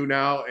Coach Q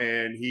now,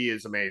 and he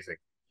is amazing.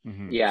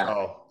 Mhm. Yeah.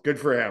 So good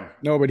for him.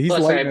 No, but he's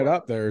Plus, lighting it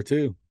up there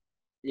too.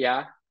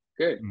 yeah,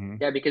 good.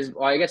 Mhm. Yeah, because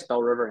I guess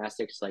Bell River and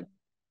Essex, like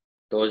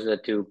those are the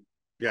two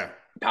Yeah,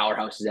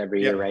 powerhouses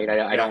every year, yeah, right?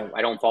 I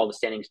yeah. don't follow the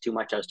standings too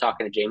much. I was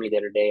talking to Jamie the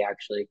other day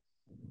actually,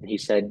 and he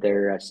said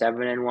they're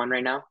 7-1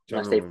 right now,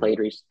 unless they played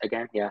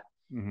again. Yeah.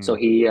 So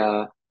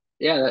Mhm.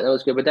 yeah, that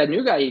was good. But that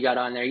new guy you got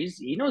on there,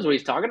 he knows what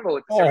he's talking about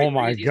with the Oh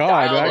my 73s. He's God,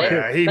 dialed Oh that in.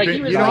 kid! yeah, Like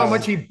he was you know how like,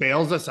 much he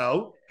bails us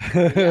out.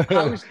 yeah,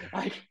 I was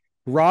like,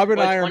 Rob and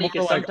well, it's I are funny more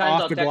because like sometimes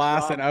off I'll the text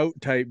glass and Rob.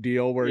 out type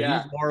deal, where he's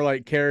Yeah, more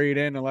like carry it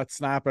in and let's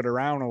snap it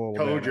around a little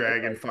Toe bit.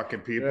 dragging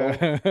fucking people.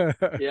 Yeah.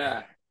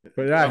 yeah.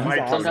 But yeah, Not he's my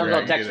toe awesome, Sometimes I'll drag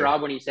man. text either.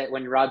 Rob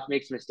when Rob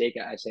makes a mistake.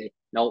 I say,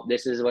 no,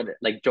 this is what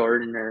like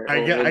Jordan or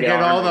I get we'll I get get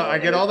on him all or the I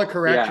get whatever. all the Yeah.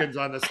 corrections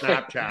on the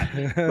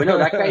Snapchat. But no,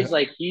 that guy's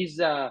like he's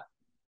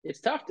it's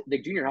tough. The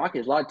junior hockey,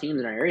 there's a lot of teams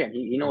in our area, and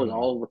he knows Mhm.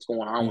 all what's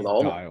going on with He's all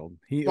of them. dialed.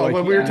 He Well, like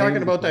when he we were Yeah. talking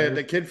names the about the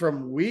players. kid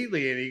from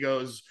Wheatley, and he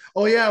goes,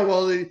 "Oh yeah,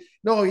 well,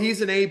 no,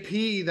 he's an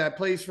AP that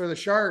plays for the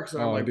Sharks,"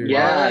 and I'm Oh, like, dude.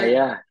 Yeah, "What?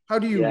 yeah, How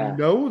do you yeah,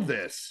 know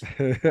this?"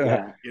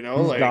 yeah, He's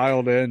Like,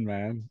 dialed in,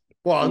 man.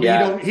 well,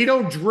 yeah. he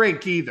don't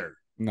drink either.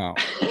 No.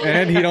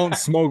 And he don't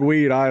smoke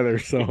weed either,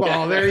 so Well,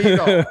 Yeah. there you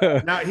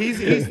go. Now he's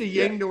the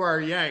yin to our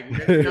yang.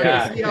 Now you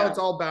Yeah, see how yeah. it's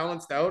all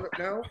balanced out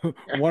now.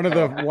 one of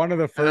the one of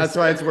the And first that's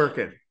why it's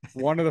working.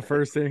 one of the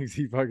first things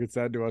he fucking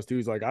said to us too,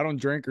 he's like, I don't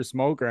drink or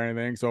smoke or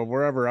anything, so if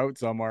we're ever out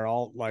somewhere,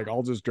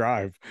 I'll just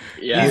drive.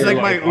 Yeah, He's We're like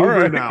yeah. my like, all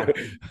Uber right. now.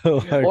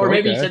 Like, Or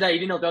maybe he okay. said that he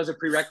didn't know if that was a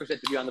prerequisite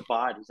to be on the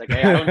pod. He's like,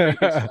 hey, I don't drink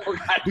and smoke.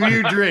 Do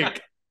you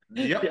drink?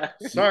 Yep. Yeah.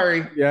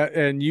 Sorry. Yeah,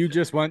 and you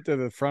just went to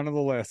the front of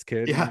the list,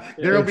 kid. Yeah, Yeah,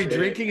 there'll be that's right.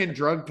 drinking and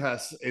drug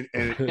tests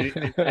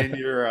in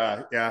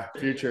your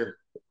future.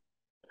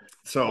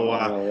 So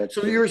Oh, no, that's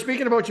so good. you were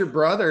speaking about your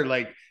brother,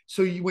 like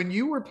when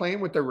you were playing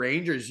with the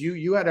Rangers,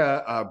 you had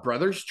a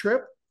brothers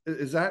trip.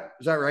 Is that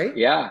right?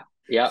 Yeah,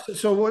 yeah,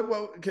 So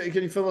what can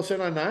you fill us in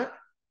on that?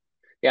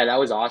 yeah. That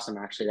was awesome.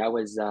 Actually, that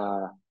was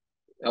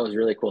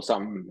really cool.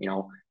 Something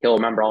he'll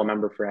remember. I'll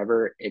remember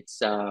forever. It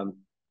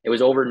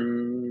was over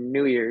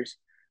New Year's.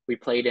 We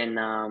played in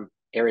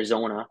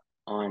Arizona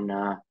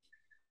on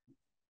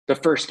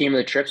the first game of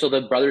the trip. So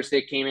the brothers,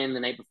 they came in the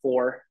night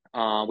before.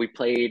 We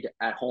played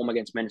at home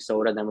against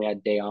Minnesota. Then we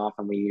had day off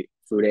and we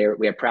flew there.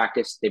 We had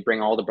practice. They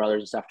bring all the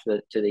brothers and stuff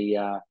to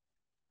the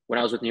when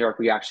I was with New York,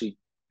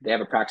 they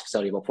have a practice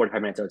facility about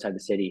 45 minutes outside the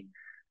city.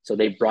 So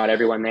they brought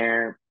everyone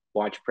there,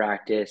 watch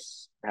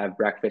practice, have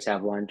breakfast,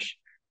 have lunch,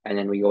 and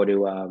then we go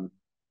to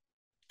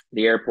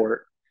the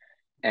airport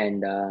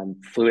and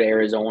flew to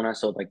Arizona.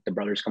 So like the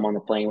brothers come on the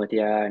plane with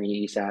you, and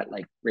he sat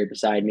like right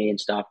beside me and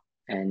stuff.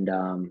 And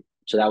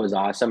so that was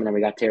awesome. And then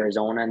we got to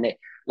Arizona, and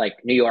like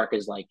New York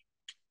is like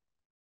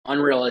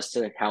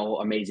unrealistic how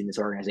amazing this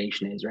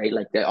organization is, right?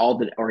 Like all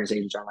the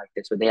organizations are like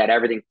this, but they had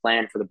everything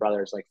planned for the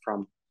brothers, like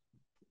from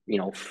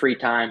free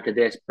time to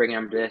this, bringing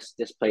them to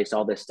this place,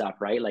 all this stuff,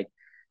 right? Like,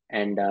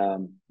 and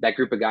that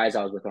group of guys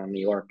I was with on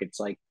New York, it's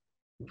like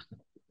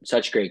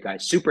such great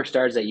guys,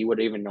 superstars that you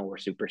wouldn't even know were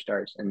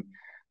superstars. And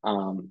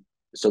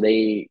so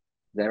they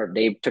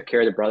took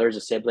care of the brothers,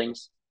 the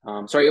siblings.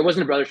 Sorry, it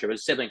wasn't a brother trip, it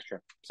was a siblings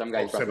trip. Some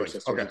guys brought their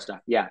sisters and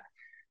stuff. Yeah.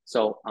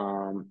 So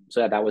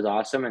yeah, that was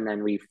awesome. And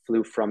then we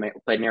flew from it,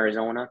 played in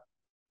Arizona,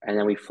 and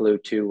then we flew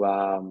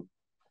to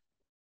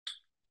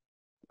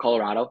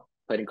Colorado,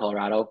 played in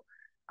Colorado.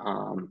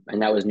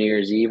 And that was New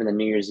Year's Eve. And then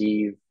New Year's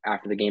Eve,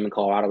 after the game in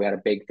Colorado, we had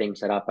a big thing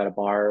set up at a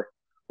bar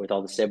with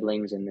all the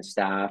siblings and the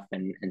staff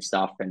and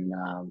stuff. And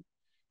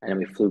then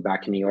we flew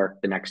back to New York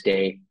the next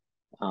day,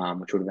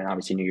 which would have been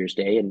obviously New Year's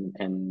Day.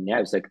 And yeah,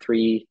 it was like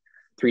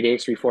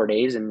 4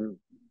 days, and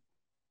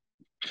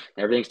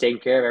everything's taken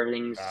care of.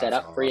 Everything's set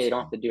up for you. They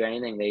don't have to do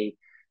anything.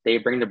 They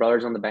bring the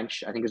brothers on the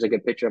bench. I think there's a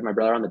good picture of my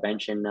brother on the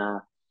bench in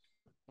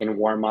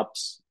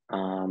warm-ups.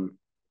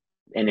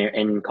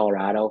 In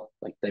Colorado,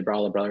 like they brought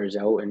all the brothers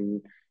out,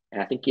 and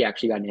I think he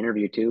actually got an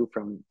interview too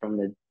from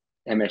the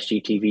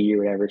MSG TV or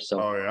whatever. So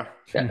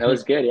that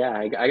was good. Yeah,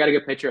 I got a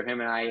good picture of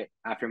him and I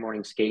after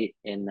morning skate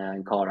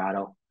in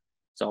Colorado.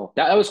 So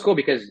that was cool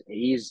because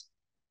he's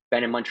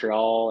been in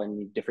Montreal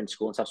and different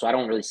school and stuff. So I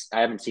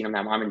haven't seen him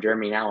that much. I'm in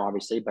Germany now,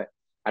 obviously, but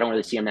I don't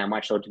really see him that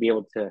much. So to be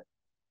able to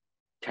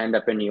end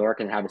up in New York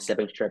and have a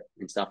siblings trip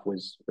and stuff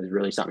was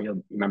really something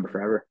you'll remember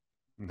forever.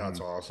 That's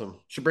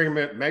awesome. Should bring him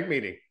at Meg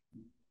meeting.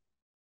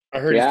 I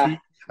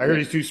heard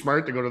he's too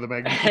smart to go to the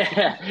Meg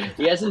meeting.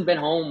 He hasn't been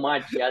home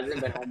much.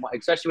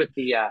 Especially with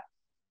the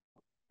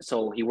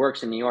so he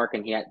works in New York,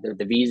 and he had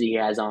the visa he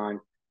has on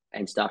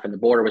and stuff, and the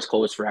border was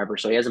closed forever.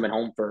 So he hasn't been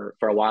home for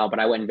a while, but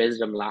I went and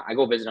visited him. I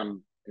go visit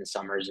him in the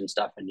summers and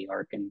stuff in New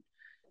York and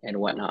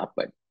whatnot.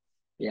 But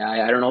yeah,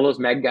 I don't know, those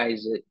Meg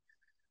guys,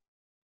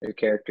 they're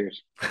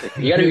characters. Like,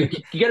 you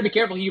gotta be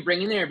careful who you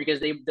bring in there,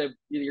 because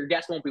your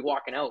guests won't be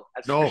walking out.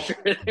 That's for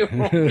sure. They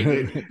won't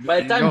be.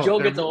 By the time Joe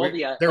gets a hold of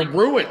you, they're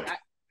ruined.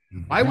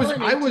 I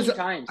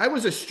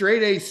was a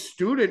straight A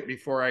student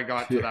before I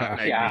got to that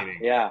night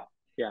meeting. Yeah.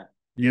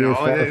 You know,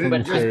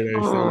 just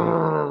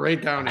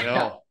right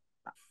downhill.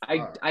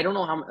 I don't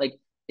know how, like,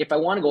 if I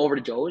want to go over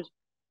to Joe's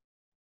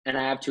and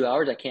I have 2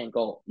 hours, I can't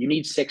go. You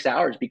need 6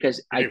 hours,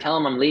 because I tell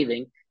him I'm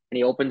leaving and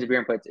he opens the beer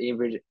and puts it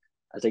in. I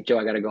was like, Joe,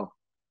 I gotta go.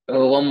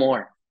 Oh, one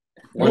more.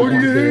 What do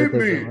you hate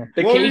me?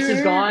 The case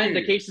is gone.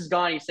 The case is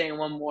gone. He's saying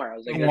one more. I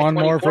was like, one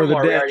more for the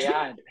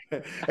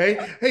day.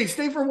 Hey,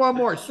 stay for one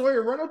more.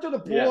 Sawyer, run out to the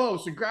pool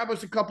house and grab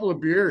us a couple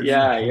of beers.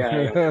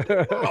 Yeah.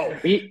 Oh,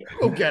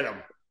 go get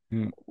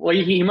him. Well,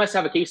 he must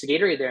have a case of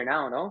Gatorade there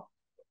now, no?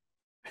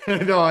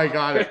 No, I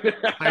got it.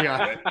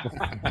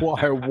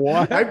 Why?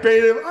 What? I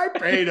paid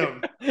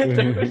him.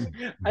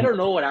 I don't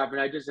know what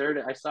happened. I just heard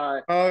it. I saw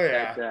it. Oh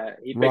yeah. That,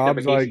 he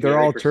Rob's like, they're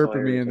all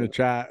chirping me in the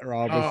chat.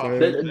 Rob is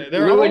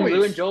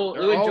Lou and Joe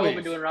have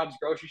been doing Rob's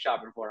grocery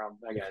shopping for him,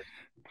 I guess.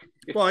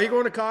 Well, you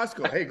going to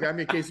Costco? Hey, grab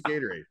me a case of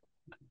Gatorade.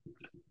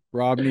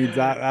 Rob needs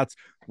that. That's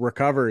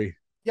recovery.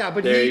 Yeah,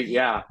 but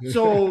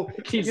so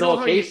you know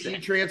how you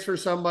transfer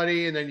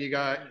somebody and then you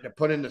got to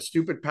put in the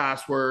stupid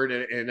password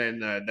and then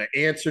the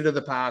answer to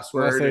the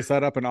password. Unless they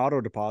set up an auto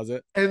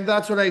deposit. And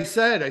that's what I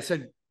said. I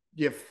said,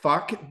 you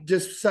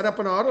just set up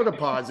an auto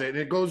deposit and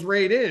it goes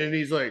right in. And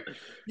he's like,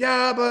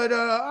 yeah, but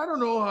I don't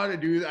know how to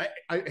do that.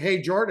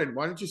 Hey, Jordan,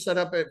 why don't you set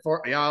up it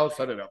for? Yeah, I'll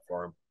set it up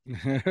for him.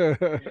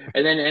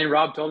 and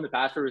Rob told him the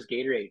password was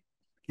Gatorade.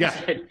 Yeah,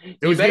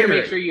 it was better.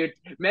 Make sure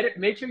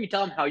you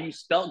tell him how you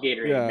spell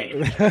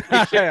Gatorade.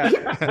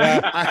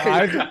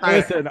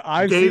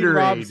 I've seen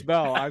Rob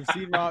spell. I've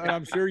seen Rob, and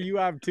I'm sure you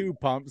have too.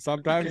 Pump.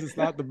 Sometimes it's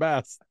not the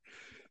best.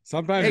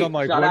 Sometimes I'm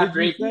like, what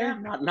did you say?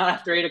 Not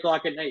after 8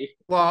 o'clock at night.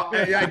 Well,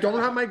 I don't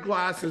have my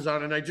glasses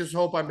on, and I just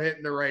hope I'm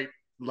hitting the right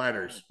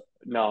letters.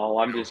 No,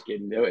 I'm just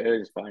kidding. It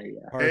was funny.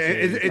 Yeah.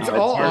 It's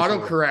all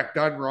autocorrect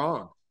done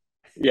wrong.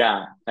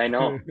 Yeah, I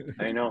know.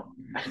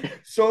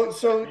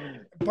 So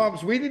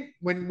Pumps,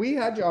 when we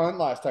had you on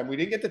last time, we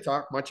didn't get to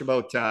talk much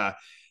about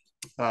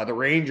the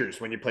Rangers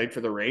when you played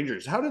for the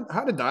Rangers. How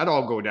did that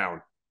all go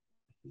down?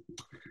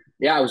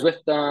 Yeah, I was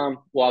with I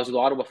was with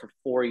Ottawa for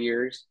 4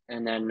 years,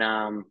 and then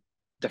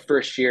the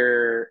first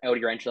year out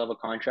of your entry level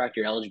contract,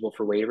 you're eligible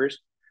for waivers.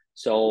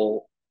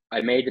 So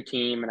I made the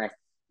team, and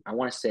I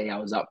want to say I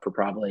was up for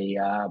probably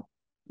a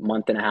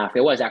month and a half.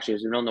 It was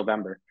in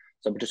November,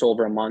 so just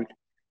over a month.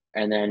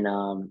 And then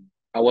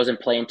I wasn't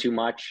playing too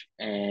much,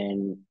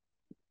 and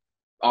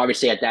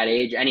obviously at that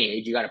age, any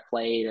age, you got to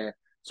play to.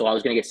 So I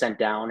was going to get sent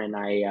down, and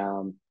I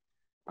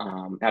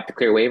have to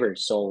clear waivers.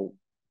 So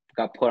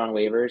got put on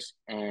waivers,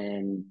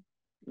 and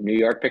New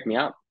York picked me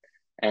up,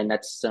 and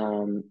that's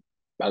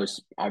I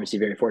was obviously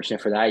very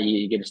fortunate for that.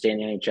 You get to stay in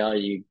the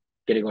NHL, you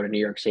get to go to New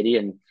York City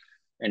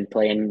and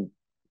play in,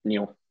 you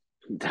know,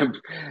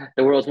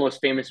 the world's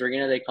most famous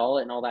arena, they call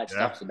it, and all that Yeah.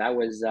 stuff. So that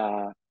was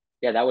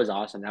yeah, that was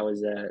awesome. That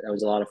was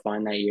a lot of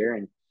fun that year,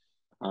 and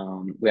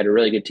we had a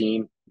really good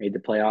team, made the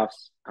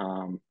playoffs.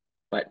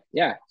 But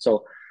yeah,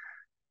 so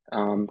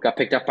got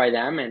picked up by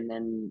them, and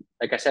then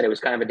like I said, it was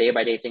kind of a day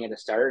by day thing at the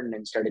start, and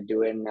then started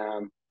doing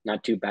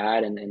not too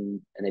bad,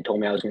 and they told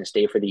me I was going to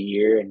stay for the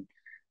year,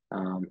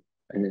 um,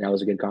 and then that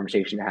was a good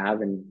conversation to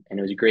have, and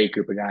it was a great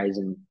group of guys,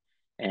 and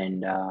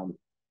and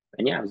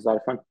yeah, it was a lot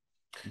of fun.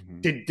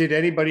 Mhm. Did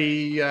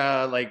anybody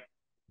like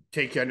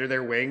take you under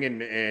their wing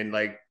and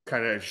like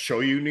kind of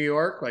show you New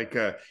York? Like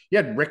you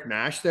had Rick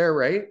Nash there,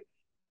 right?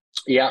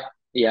 Yeah,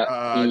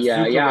 yeah,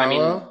 yeah. I mean,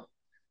 Zuccarello.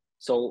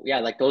 so yeah,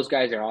 like those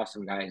guys are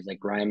awesome guys,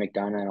 like Ryan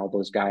McDonough and all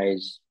those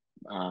guys.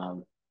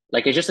 Um,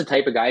 like it's just the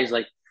type of guys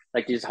like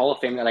these Hall of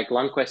Fame, like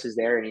Lundqvist is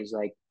there, and he's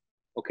like,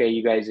 okay,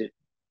 you guys,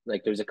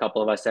 like there's a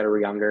couple of us that are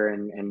younger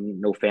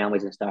and no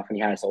families and stuff, and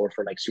he had us over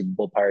for like Super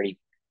Bowl party,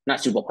 not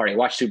Super Bowl party,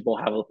 watch Super Bowl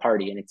have a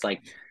party, and it's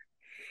like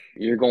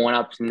you're going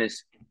up in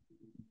this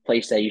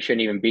place that you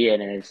shouldn't even be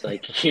in, and it's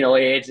like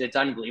it's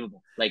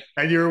unbelievable, like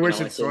And you were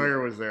wishing it's in Sawyer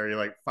was there. You're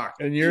like, fuck.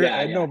 And you're yeah,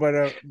 and no,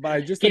 yeah. but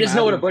I just He doesn't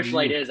know what a imagine for bush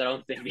light you, is, I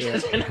don't think, yeah.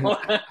 because I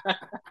know.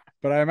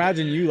 But I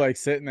imagine you like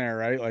sitting there,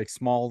 right? Like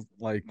small,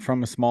 like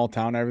from a small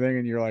town, and everything,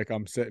 and you're like,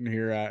 I'm sitting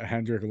here at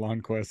Hendrik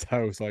Lundqvist's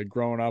house, like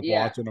growing up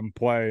Yeah, watching him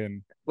play,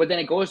 and but then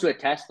it goes to a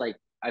test. Like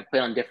I've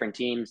played on different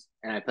teams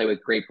and I play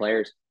with great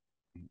players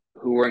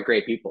who weren't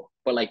great people.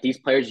 But like these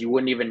players, you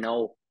wouldn't even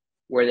know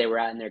where they were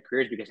at in their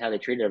careers because how they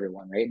treated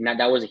everyone, right? And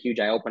that was a huge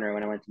eye opener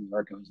when I went to New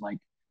York. It was like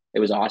it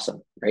was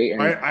awesome, right?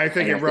 I And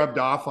think it rubbed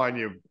off on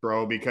you,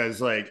 bro, because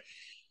like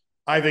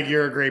I think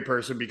you're a great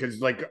person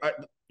because like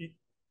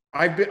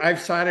I've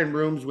sat in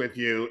rooms with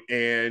you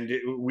and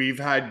we've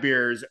had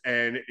beers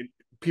and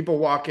people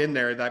walk in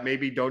there that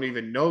maybe don't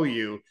even know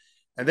you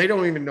and they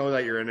don't even know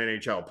that you're an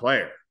NHL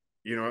player,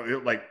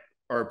 like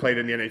or played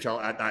in the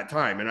NHL at that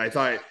time. And I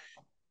thought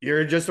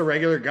you're just a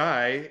regular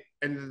guy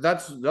and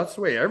that's the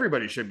way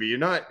everybody should be. You're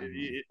not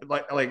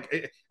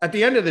like at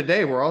the end of the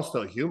day, we're all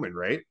still human,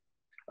 right?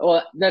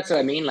 well, that's what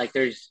I mean. Like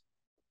there's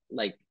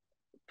like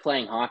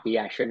playing hockey,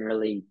 I shouldn't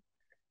really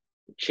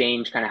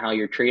change kind of how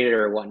you're treated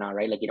or whatnot,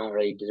 right? Like you don't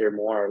really deserve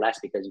more or less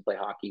because you play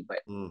hockey, but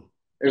Mm.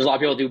 there's a lot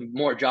of people do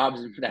more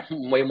jobs that are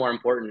way more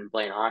important than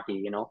playing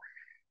hockey.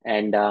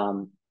 And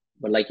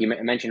but like you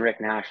mentioned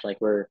Rick Nash, like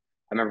I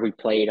remember we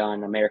played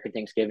on American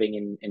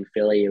Thanksgiving in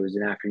Philly. It was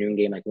an afternoon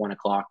game, like 1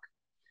 o'clock.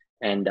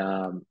 And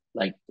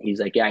like he's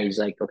like,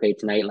 okay,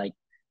 tonight, like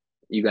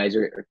you guys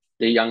are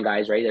the young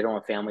guys, right? They don't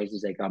have families.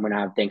 He's like, I'm gonna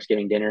have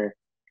Thanksgiving dinner,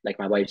 like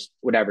my wife's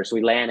whatever. So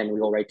we land and we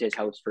go right to his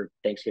house for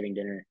Thanksgiving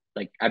dinner.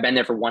 Like I've been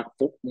there for one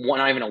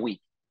not even a week.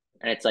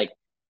 And it's like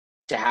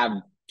to have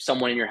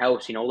someone in your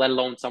house, let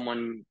alone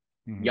someone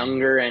mhm.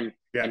 younger and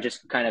Yeah.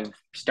 just kind of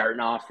starting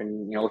off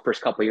and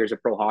first couple of years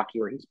of pro hockey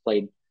where he's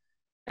played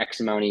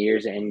X amount of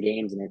years in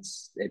games, and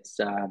it's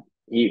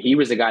he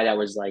was the guy that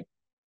was like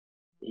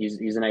he's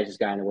the nicest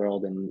guy in the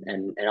world, and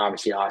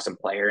obviously an awesome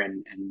player,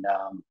 and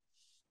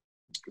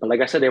but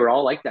like I said, they were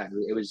all like that.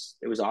 It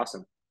was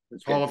awesome. It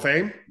was Hall good. of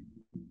Fame.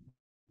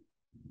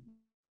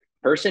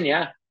 Person,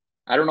 yeah.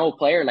 I don't know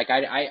player. Like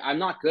I'm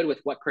not good with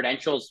what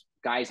credentials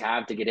guys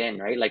have to get in,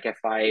 right? Like if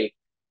I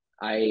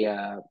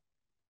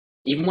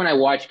even when I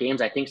watch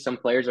games, I think some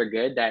players are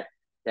good that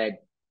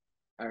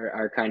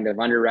are kind of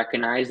under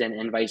recognized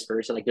and vice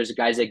versa. Like there's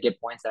guys that get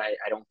points that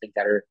I don't think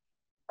that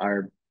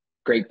are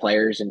great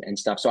players and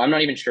stuff. So I'm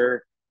not even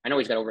sure. I know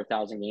he's got over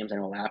 1,000 games. I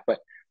know that, but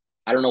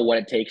I don't know what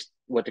it takes,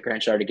 what the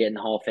credentials are to get in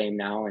the Hall of Fame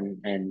now,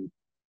 and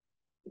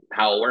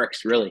how it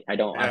works. Really, I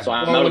don't. Yeah. So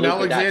I'm Well, out of when the loop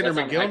with that. So Alexander that's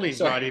not actually McGillney's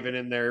sorry. not even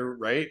in there,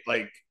 right?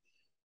 Like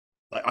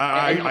And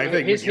I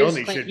think his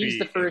McGillney claim, should he's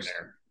the be in first.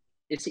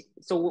 there.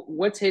 So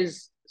what's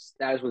his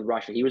status with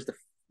Russia? Was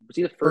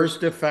he the First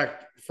first?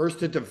 defect, first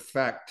to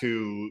defect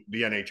to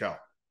the NHL.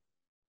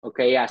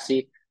 Okay, yeah.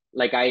 See,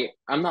 like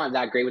I'm not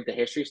that great with the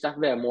history stuff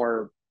of it. I'm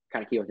more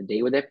kind of keep up to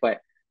date with it, but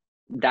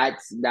that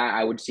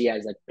I would see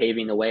as like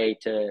paving the way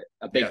to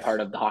a big Yes. part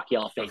of the Hockey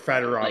Hall of For Fame.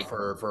 Fedorov, Like,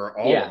 for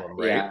all of yeah, them,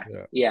 right? yeah,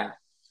 Yeah. yeah.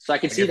 So I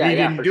could Like see if he that,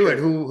 yeah, didn't for do it,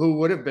 sure. who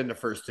would have been the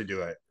first to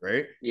do it,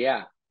 right?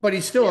 Yeah, But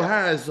he still yeah.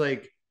 has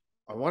like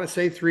I want to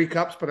say 3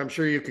 cups, but I'm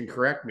sure you can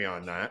correct me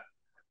on that.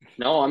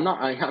 No, I'm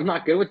not. I'm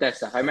not good with that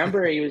stuff. I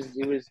remember he was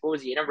what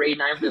was he number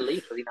 89 for the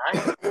Leafs? Was he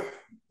nine?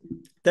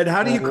 Then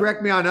how do you Well,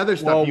 correct me on other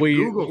stuff?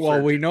 You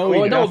Google we search it, know he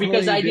bro. Well, no,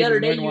 because definitely the other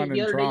didn't day win one in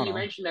you Toronto.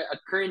 mentioned a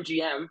current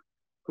GM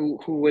who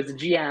was a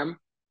GM.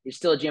 He's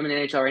still a GM in the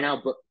NHL right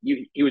now, but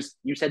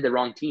you said the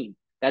wrong team.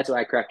 That's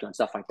why I correct you on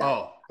stuff like that.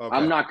 Oh, I'm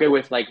okay. not good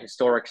with like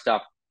historic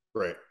stuff.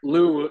 Great.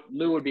 Lou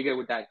would be good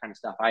with that kind of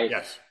stuff.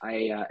 Yes.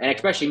 And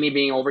especially me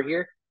being over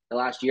here the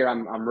last year,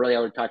 I'm really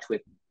out of touch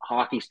with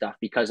hockey stuff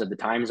because of the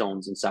time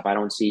zones and stuff. I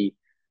don't see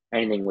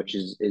anything, which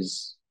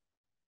is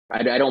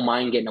I don't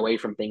mind getting away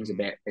from things a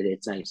bit.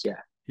 It's nice, yeah.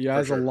 He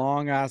has a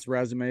long ass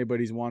resume, but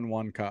he's won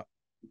 1 cup.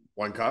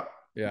 1 cup?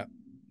 Yeah.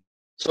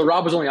 So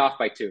Rob was only off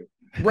by 2.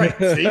 Right.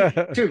 See?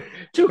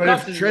 Two but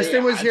cups. If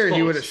Tristan was here,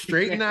 he would have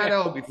straightened that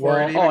out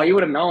before. He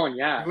would have known.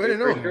 Yeah, he would have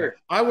known. Sure.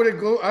 I would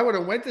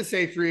have went to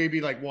say 3. It'd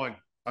be like 1.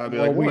 I'd be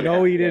well, like, we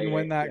know he didn't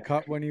win that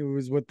cup when he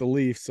was with the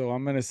Leafs, so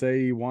I'm gonna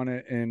say he won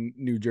it in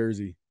New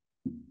Jersey.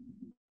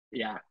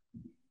 Yeah.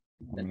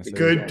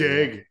 Good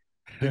dig.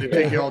 Did it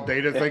take you all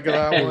day to think of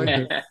that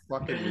one?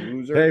 Fucking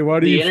loser. Hey, why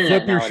do you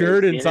flip your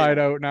shirt inside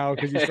out now?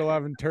 Because you still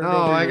haven't turned. No,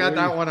 I got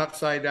that one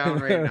upside down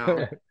right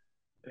now.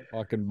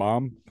 Fucking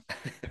bomb.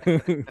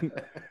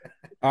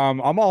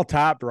 I'm all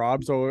tapped,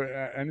 Rob. So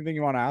anything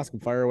you want to ask him,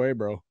 fire away,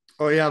 bro.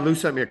 Oh yeah, Lou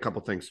sent me a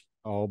couple things.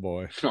 Oh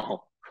boy.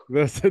 No.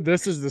 This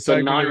is the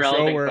segment of the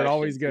show where it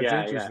always gets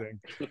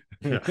interesting.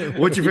 Yeah.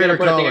 What's your favorite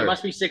color? It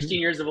must be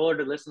 16 years of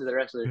older to listen to the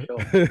rest of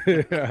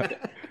the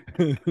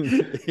show.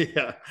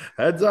 Yeah.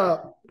 Heads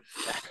up.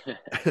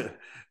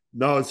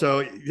 No,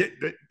 so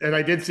and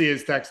I did see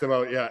his text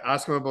about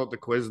ask him about the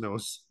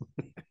Quiznos.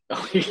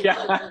 Oh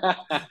yeah.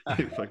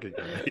 Fucking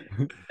guy.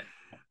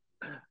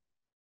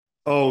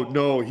 Oh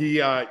no,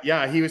 he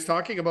was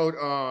talking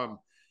about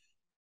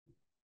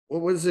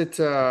what was it?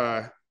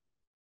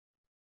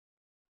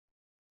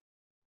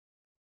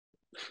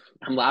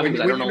 I'm laughing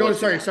because I don't know. No,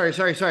 sorry.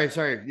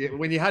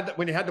 When you had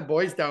the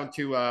boys down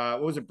to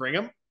what was it,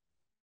 Brigham?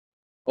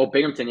 Oh,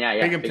 Binghamton, yeah.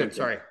 Binghamton,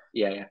 sorry.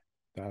 Yeah.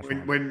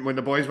 When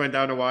the boys went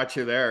down to watch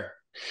you there.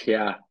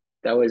 Yeah.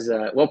 That was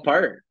what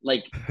part?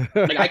 Like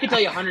I could tell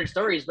you 100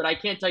 stories, but I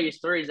can't tell you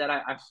stories that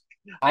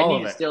I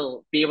need to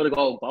still be able to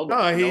go above.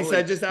 No, he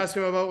said just ask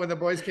him about when the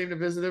boys came to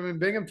visit him in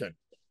Binghamton.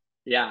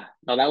 Yeah.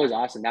 No, that was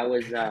awesome. That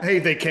was hey,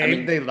 they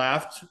came, they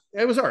left.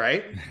 It was all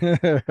right.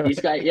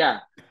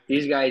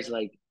 These guys,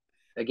 like,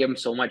 I give them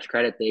so much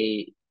credit.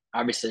 They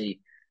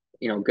obviously,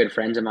 good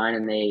friends of mine,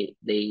 and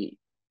they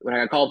when I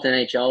got called to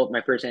NHL,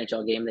 my first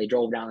NHL game, they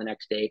drove down the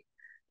next day.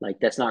 Like,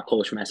 that's not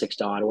close from Essex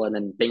to Ottawa, and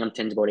then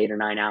Binghamton's about 8 or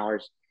 9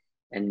 hours,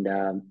 and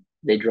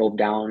they drove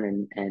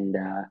down and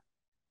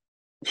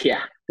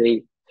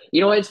they,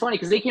 it's funny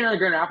because they came out of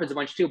Grand Rapids a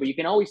bunch too, but you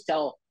can always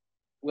tell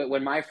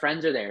when my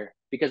friends are there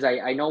because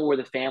I know where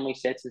the family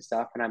sits and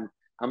stuff, and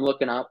I'm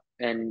looking up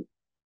and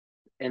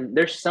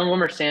there's some of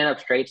them are standing up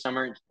straight, some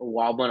are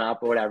wobbling up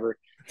or whatever,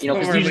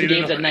 because usually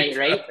games at night,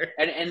 right?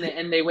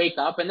 And they wake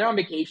up and they're on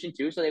vacation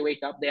too, so they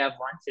wake up, they have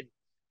lunch, and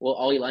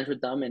I'll eat lunch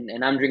with them,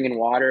 and I'm drinking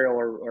water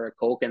or a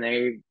Coke, and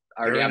they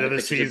already have the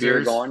pictures of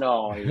beer going.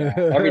 Oh yeah,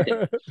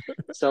 everything.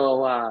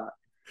 So,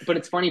 but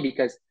it's funny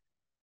because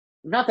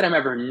not that I'm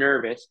ever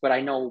nervous, but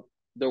I know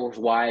there was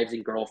wives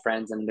and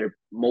girlfriends, and they're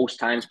most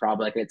times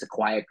probably like it's a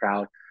quiet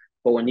crowd.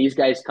 But when these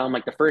guys come,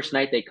 like the first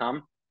night they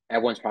come,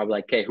 everyone's probably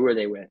like, "Okay, who are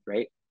they with?"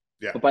 Right?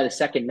 Yeah. But by the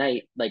second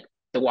night, like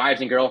the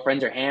wives and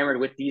girlfriends are hammered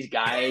with these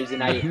guys,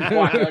 and I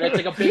walk out. It's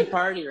like a big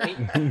party, right?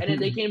 And then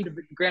they came to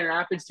Grand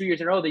Rapids 2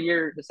 years in a row.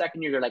 The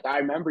second year, they're like, "I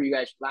remember you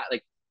guys flat."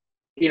 Like,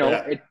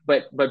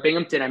 but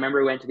Binghamton, I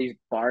remember we went to these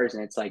bars,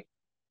 and it's like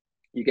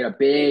you get a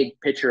big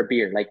pitcher of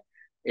beer, like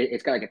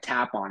it's got like a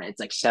tap on it. It's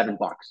like $7,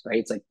 right?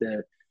 It's like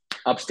the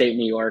upstate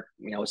New York,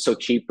 it's so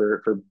cheap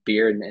for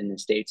beer in the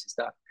States and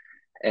stuff.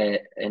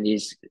 And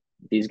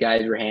these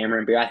guys were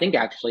hammering beer. I think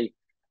actually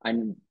I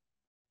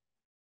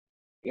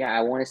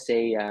want to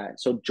say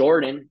so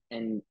Jordan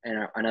and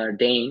another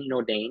Dane,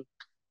 Dane,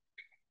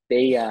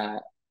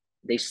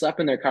 they slept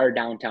in their car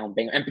downtown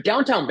Binghamton. And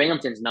downtown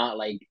Binghamton's not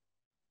like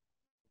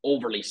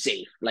overly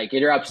safe. Like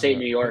you're upstate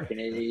New York and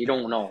you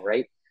don't know,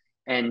 right?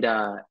 And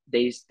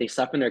they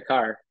slept in their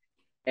car,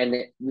 and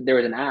there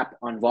was an app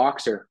on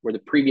Voxer where the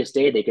previous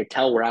day they could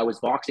tell where I was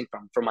voxing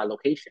from my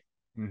location.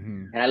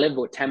 Mm-hmm. And I live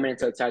about 10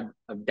 minutes outside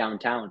of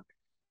downtown.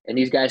 And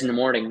these guys in the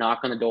morning knock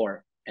on the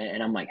door,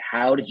 and I'm like,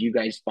 "How did you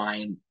guys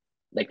find?"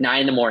 Like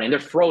 9 in the they're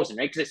frozen,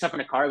 right? Because they slept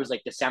in a car. It was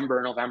like December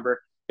or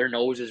November. Their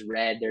nose is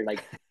red. They're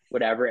like,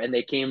 whatever. And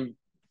they came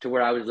to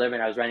where I was living.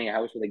 I was renting a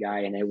house with a guy,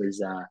 and it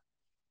was,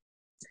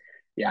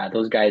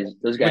 those guys.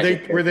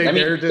 Were they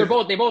there?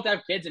 They both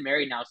have kids and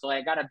married now. So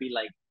I gotta be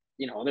like,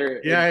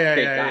 they're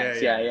big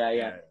guys.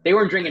 Yeah. They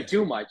weren't drinking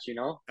too much,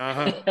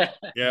 Uh-huh.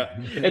 Yeah.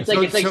 It's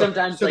like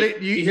sometimes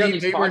you hear on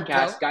these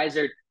podcasts, guys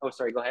are. Oh,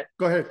 sorry. Go ahead.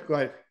 Go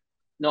ahead.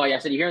 No, yeah.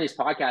 So you hear on these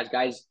podcasts,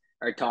 guys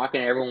are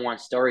talking. Everyone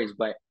wants stories,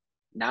 but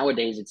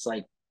nowadays it's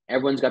like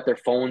everyone's got their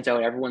phones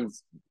out,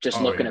 everyone's just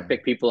looking to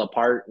pick people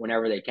apart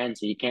whenever they can,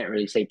 so you can't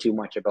really say too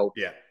much about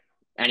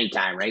any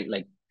time, right?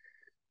 Like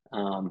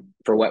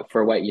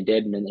for what you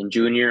did in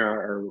junior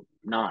or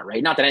not,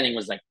 right? Not that anything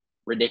was like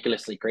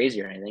ridiculously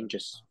crazy or anything,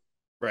 just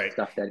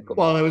stuff that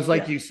it was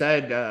like you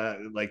said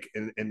like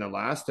in the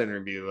last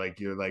interview, like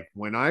you're like,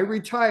 when I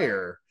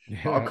retire,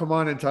 I'll come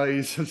on and tell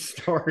you some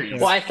stories.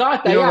 Well, I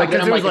thought that,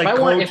 because it was like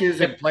coaches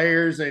and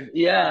players, and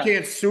you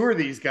can't sewer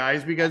these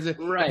guys because if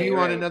you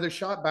want another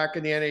shot back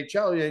in the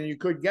NHL, and you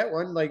could get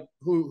one, like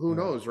who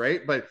knows,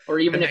 right? But or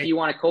even if you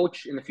want to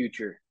coach in the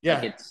future,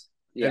 like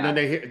And then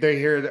Yeah. they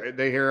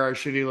hear our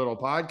shitty little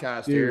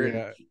podcast here, Dude,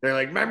 and they're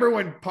like, "Remember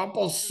when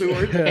Pumpel's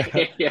sewer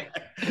Yeah.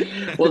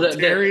 Well,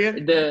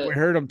 Tyrion?" we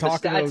heard him the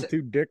talking to stats, those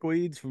two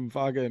dickweeds from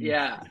fucking.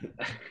 yeah.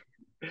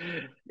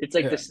 It's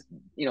like Yeah. this,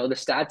 the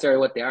stats are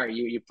what they are.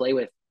 You play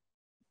with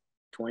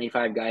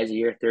 25 guys a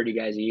year, 30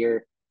 guys a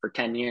year for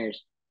 10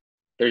 years.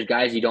 There's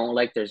guys you don't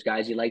like, there's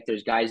guys you like,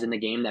 there's guys in the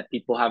game that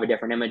people have a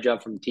different image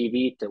of from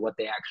TV to what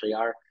they actually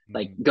are,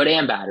 like good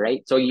and bad,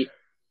 right?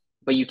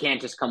 But you can't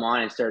just come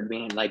on and start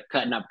being like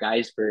cutting up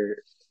guys for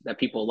that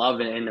people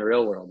love in the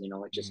real world.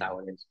 It's just how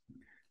it is.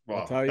 I'll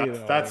Well, tell you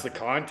though, that's the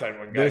content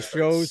when this guys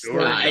start show's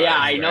sewering still- Yeah,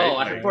 guys, I know.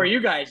 right? For you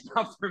guys,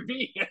 not for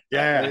me.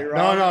 Yeah, Hey, no,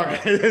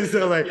 Rob. no.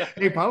 So like, Yeah.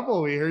 hey,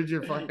 Pumpel, we heard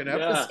your fucking Yeah.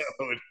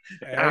 episode.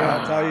 Hey,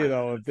 I'll tell you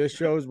though, if this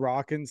show's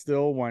rocking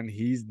still, when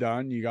he's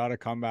done, you got to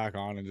come back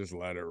on and just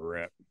let it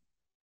rip.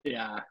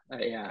 Yeah.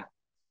 Yeah.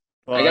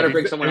 Well, I got to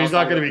bring someone else. He's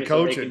not on going to with be me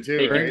so they coaching can- too,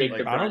 they can right? take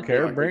Like, the I don't brunt.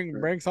 care. Yeah.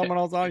 Bring someone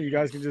else on. You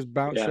guys can just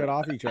bounce Yeah. shit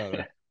off each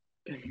other.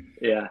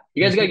 Yeah.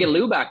 You guys got to get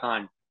Lou back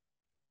on.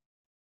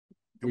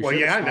 well,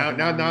 should yeah. have Now,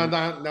 stopped him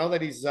on now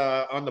that he's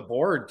on the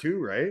board too,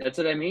 right? That's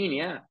what I mean.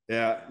 Yeah.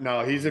 Yeah.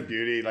 No, he's a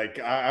beauty. Like,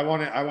 I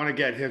want to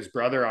get his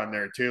brother on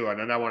there too, and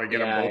then I want to get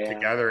them Yeah, both yeah.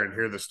 together and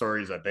hear the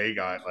stories that they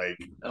got. Like,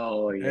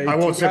 Oh, yeah. Hey, I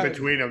won't too sit bad-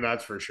 between them,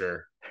 that's for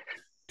sure.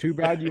 Too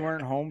bad you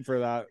weren't home for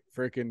that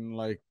freaking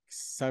like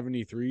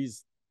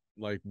 73s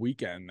like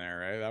weekend there,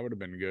 right? That would have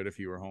been good if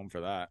you were home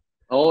for that.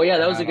 Oh, yeah.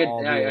 That was a Had good.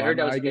 all Yeah, the I heard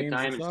that was alumni a good games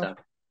time and and stuff.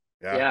 stuff.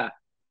 Yeah. Yeah.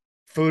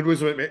 Food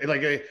was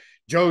like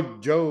Joe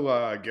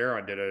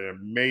Garon did an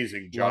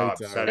amazing job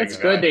Lights out. setting That's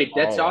that good.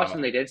 That's all awesome.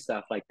 up. They did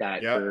stuff like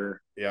that Yeah.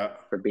 for Yeah.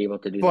 be able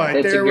to do But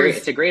that. there was-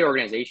 It's a great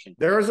organization.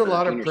 There was a for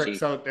lot of junior pricks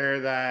C. out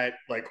there that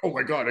like, oh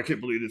my God, I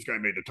can't believe this guy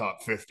made the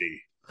top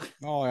 50.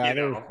 Oh yeah, You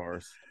there, know. of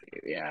course.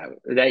 Yeah,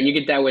 that you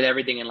get that with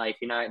everything in life.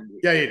 You're not.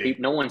 Yeah, you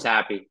do. No one's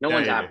happy. No Yeah,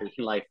 one's you happy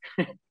in life.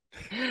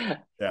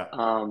 Yeah.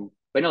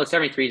 But no,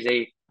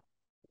 73s.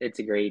 It's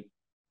a great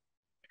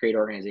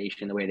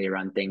organization. The way they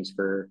run things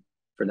for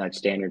that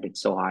standard,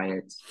 it's so high.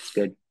 It's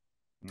good.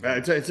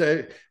 It's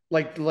a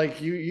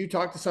like you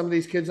talk to some of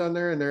these kids on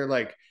there and they're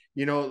like,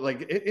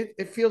 like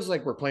it feels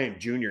like we're playing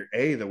junior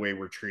A the way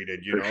we're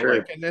treated, For sure.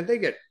 like, and then they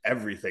get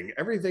everything.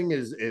 Everything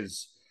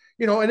is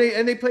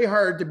and they play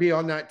hard to be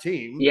on that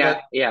team. Yeah,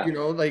 but, yeah.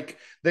 like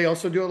they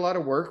also do a lot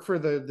of work for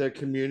the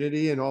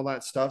community and all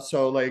that stuff.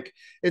 So like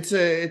it's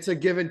a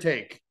give and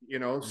take,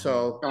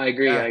 so I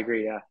agree. yeah. I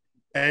agree. Yeah.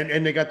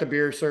 And they got the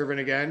beer serving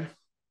again.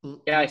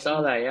 Yeah, I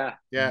saw that. Yeah.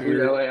 Yeah, I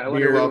wonder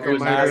you're who welcome.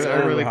 goes I next.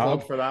 really Rob.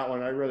 pulled for that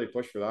one. I really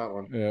pushed for that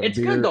one. Yeah, It's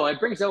beer- good though.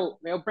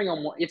 It'll bring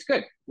on more. It's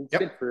good. It's Yep.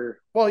 good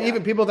for. Well, yeah.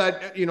 even people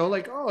that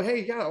like, oh,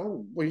 hey, yeah,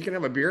 well, you can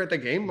have a beer at the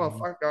game. Well,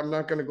 fuck, I'm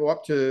not going to go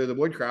up to the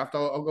Woodcraft.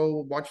 I'll go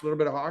watch a little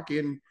bit of hockey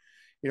and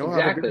have a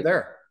Exactly. beer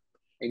there.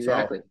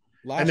 Exactly.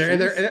 last And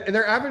year's-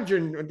 they're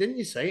averaging. Didn't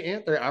you say,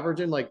 Ant? They're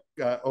averaging like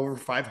over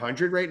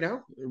 500 right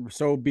now.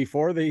 so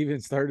before they even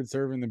started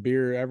serving the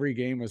beer, every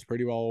game was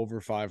pretty well over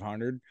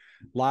 500.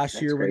 Last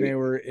That's year when great. they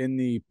were in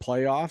the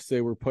playoffs, they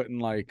were putting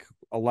like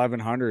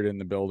 1,100 in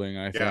the building.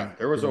 I think Yeah,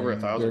 there was over during-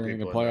 1,000 during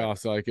the people in there.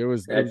 playoffs. Like it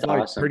was That's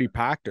like awesome. pretty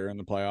packed during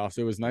the playoffs.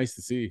 It was nice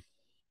to see.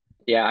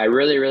 Yeah, I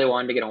really, really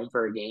wanted to get home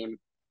for a game,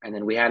 and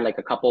then we had like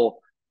a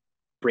couple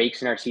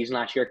breaks in our season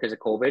last year because of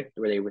COVID,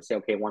 where they would say,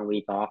 okay, 1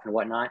 week off and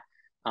whatnot.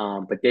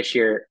 But this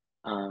year,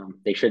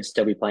 they should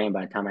still be playing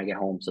by the time I get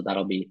home, so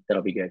that'll be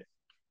good.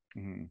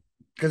 Mhm.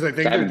 Because I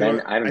think I haven't they're been-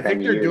 doing, I haven't I think been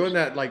in they're years. doing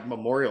that like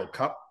Memorial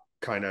Cup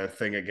kind of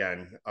thing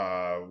again.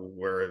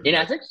 Where In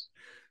Essex?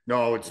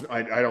 No, it's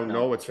I don't No.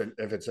 know if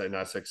it's in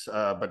Essex,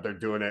 but they're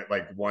doing it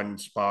like one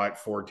spot,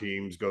 4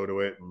 teams go to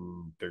it,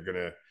 and they're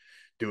gonna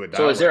do it that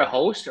So is there way. a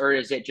host, or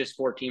is it just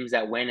 4 teams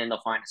that win and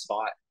they'll find a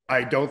spot?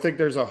 I don't think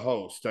there's a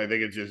host. I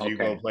think it's just you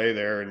go Okay. play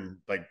there and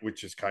like,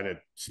 which is kind of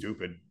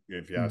stupid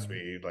if you ask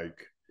me. Like,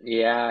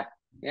 Yeah,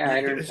 yeah.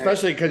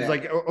 especially because yeah.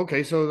 like,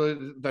 okay, so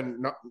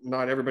then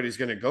not everybody's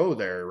gonna go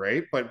there,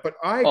 right? But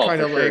I Oh,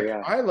 kind for of sure, like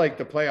yeah. I like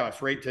the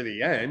playoffs right to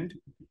the end,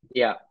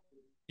 Yeah,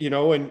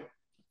 and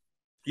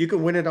you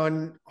can win it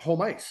on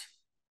home ice.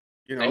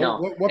 I know.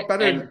 What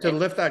better And- to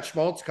lift that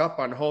Schmaltz Cup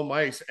on home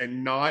ice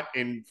and not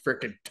in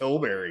freaking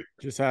Tilbury?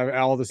 Just have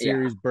all the Yeah.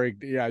 series break.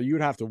 Yeah,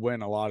 you'd have to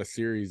win a lot of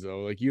series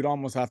though. Like you'd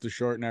almost have to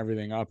shorten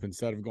everything up.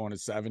 Instead of going to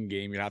 7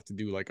 game, you'd have to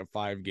do like a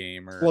 5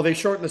 game or Well, they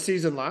shortened the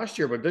season last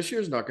year, but this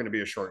year's not going to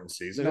be a shortened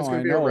season. It's No,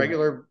 going to I be a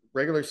know.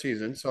 regular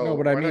season. So No,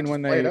 but I why not mean just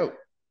when play it they out?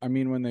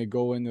 when they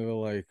go into the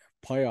like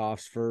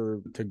playoffs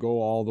to go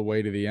all the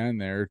way to the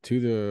end there to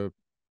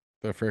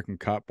the freaking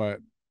cup, but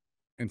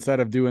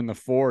instead of doing the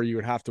 4, you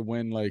would have to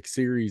win like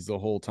series the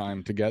whole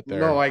time to get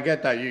there. No, I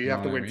get that. You know have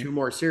to what I win mean? 2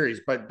 more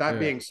series. But that Yeah.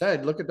 being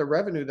said, look at the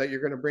revenue that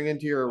you're going to bring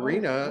into your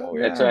arena. Oh,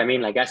 that's yeah. what I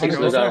mean. Like Essex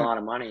lose out 100%. a lot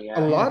of money. A Yeah,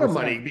 lot of 100%.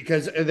 money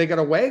because they got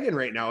a wagon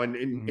right now,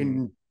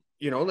 and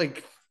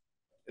like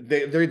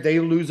they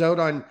lose out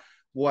on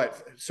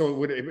what?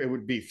 So it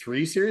would be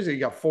 3 series. You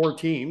got 4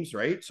 teams,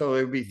 right? So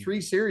it would be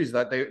 3 series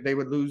that they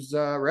would lose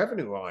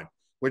revenue on,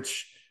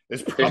 which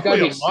is gotta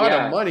probably a be- lot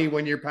yeah. of money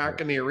when you're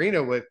packing the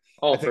arena with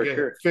Oh, I think for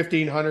sure.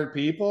 1,500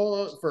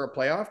 people for a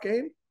playoff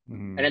game.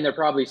 And then they're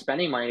probably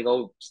spending money to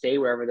go stay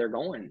wherever they're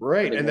going.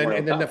 Right. And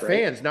then the Cup, right?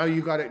 fans, now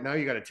you got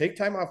to take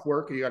time off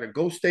work. You got to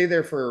go stay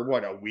there for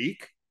what, a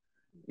week?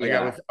 Like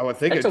Yeah. I would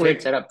think That's it'd a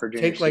weird setup for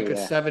juniors take like too, a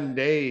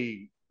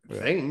 7-day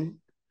thing.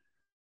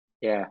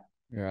 Yeah.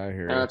 Yeah, I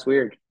hear No, you. that's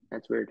weird.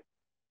 That's weird.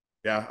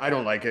 Yeah, I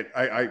don't like it.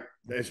 I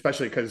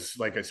especially because,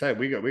 like I said,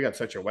 we got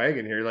such a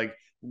wagon here. Like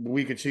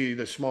we could see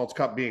the Schmaltz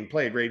Cup being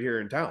played right here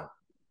in town.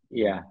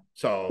 Yeah.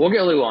 So we'll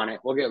get Lou on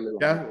it. We'll get Lou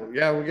yeah, on it.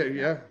 yeah, we'll get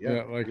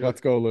Yeah, like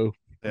let's go, Lou.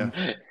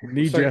 Yeah.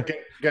 Need you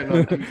getting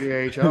on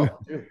PGHL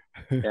too.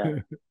 Yeah.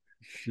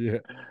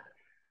 Shit.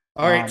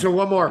 All right, so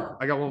one more.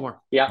 I got one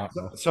more. Yeah.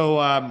 So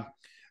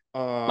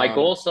my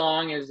goal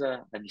song is no.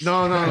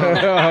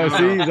 Oh,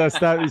 see, he's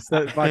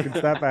a fucking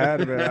step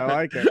ahead of it. I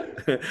like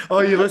it.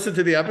 Oh, you listened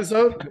to the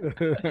episode?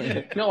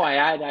 No,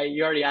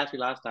 you already asked me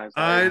last time. So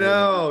I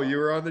know you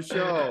were on the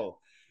show.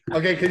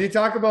 Okay, can you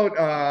talk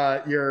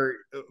about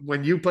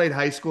when you played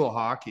high school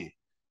hockey?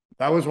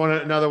 That was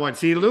another one.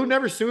 See, Lou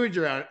never sewered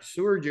you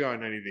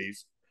on any of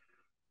these.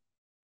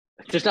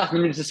 Just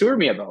nothing to sewer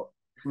me about.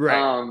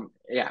 Right.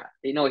 Yeah.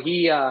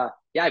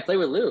 I played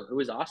with Lou. It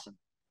was awesome.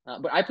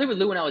 But I played with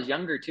Lou when I was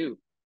younger too.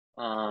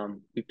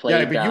 We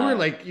played. Yeah,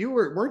 but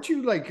weren't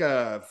you like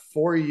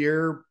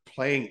 4-year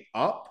playing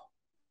up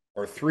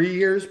or 3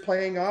 years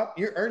playing up?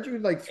 Aren't you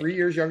like 3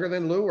 years younger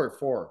than Lou or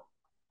 4?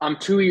 I'm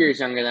 2 years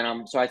younger than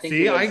him. So I think.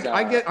 See,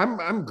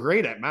 I'm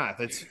great at math.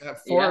 It's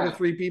 4 out of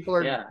 3 people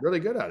are really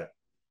good at it.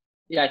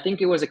 Yeah, I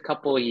think it was a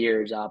couple of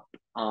years up.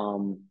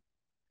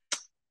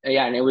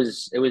 Yeah, and it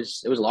was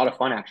a lot of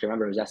fun actually. I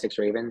remember it was Essex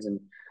Ravens and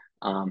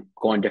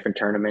going to different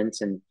tournaments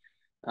and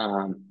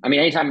I mean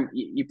anytime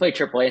you play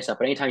AAA and stuff,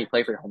 but anytime you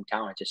play for your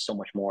hometown, it's just so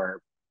much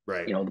more.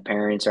 Right. You know, the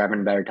parents are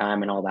having a better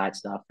time and all that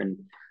stuff. And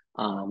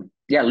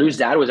Lou's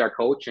dad was our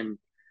coach and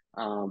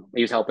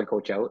he was helping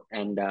coach out.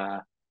 And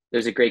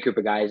there's a great group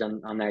of guys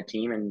on that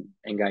team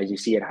and guys you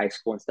see at high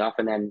school and stuff.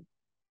 And then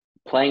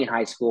playing in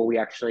high school, we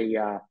actually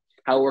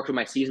how it worked with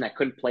my season, I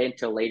couldn't play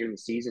until later in the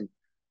season.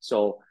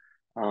 So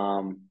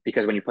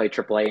because when you play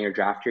AAA in your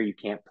draft year, you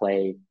can't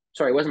play.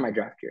 Sorry, it wasn't my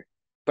draft year,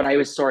 but I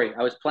was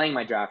playing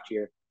my draft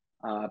year,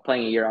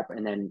 playing a year up,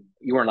 and then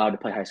you weren't allowed to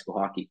play high school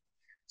hockey.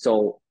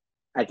 So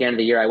at the end of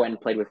the year, I went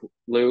and played with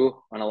Lou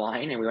on a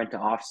line, and we went to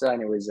OFSA,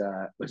 and it was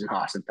an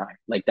awesome time.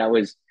 Like that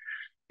was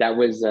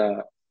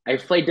I've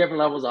played different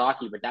levels of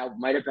hockey, but that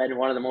might have been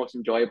one of the most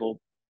enjoyable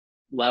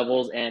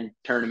levels and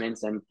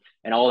tournaments and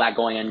all that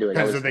going into it.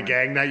 Because of the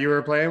gang that you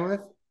were playing with?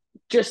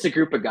 Just a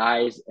group of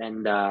guys.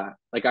 And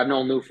like I've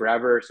known Lou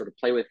forever, so to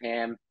play with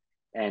him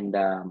and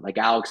like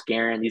Alex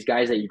Guerin, these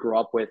guys that you grew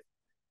up with.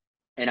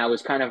 And I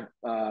was kind of,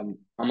 I'm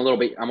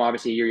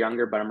obviously a year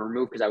younger, but I'm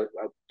removed because I was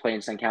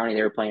playing Sun County.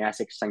 They were playing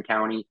Essex, Sun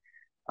County.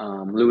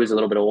 Lou is a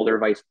little bit older,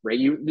 right?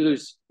 You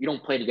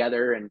don't play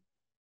together and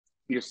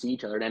you just see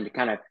each other. And then to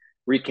kind of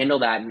rekindle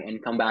that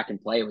and come back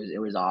and play, it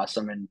was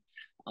awesome. And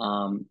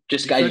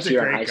just guys you see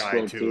in high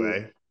school too.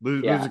 Eh?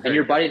 And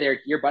your buddy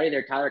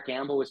there, Tyler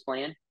Campbell was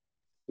playing.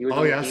 He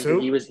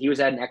was he was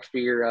at an extra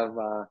year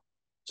of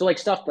so like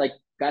stuff like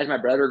guys my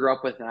brother grew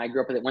up with and I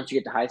grew up with it. Once you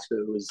get to high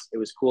school, it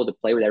was cool to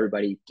play with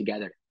everybody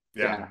together.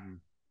 Yeah,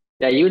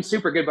 you and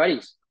super good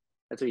buddies.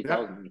 That's what he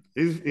tells me.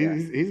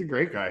 He's a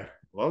great guy.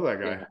 Love that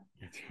guy.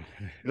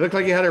 Yeah. You look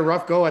like you had a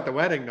rough go at the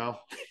wedding, though.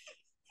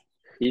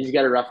 He's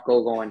got a rough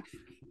go going.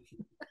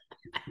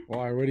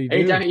 Why? What do you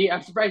do?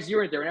 I'm surprised you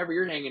weren't there whenever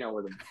you're hanging out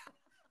with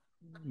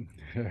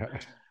him.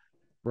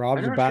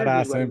 Rob's a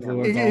badass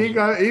influence.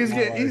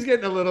 He's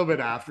getting a little bit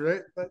after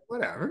it, but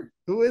whatever.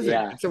 Who is it?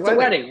 It's a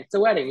wedding. It's a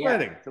wedding. Yeah.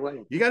 It's a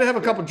wedding. You got to have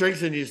a couple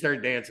drinks and you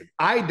start dancing.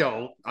 I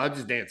don't. I'll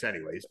just dance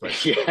anyways, but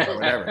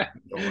whatever.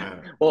 Don't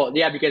matter. Well,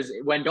 yeah, because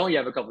when don't you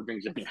have a couple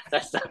drinks?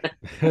 That's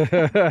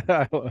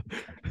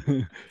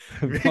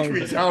makes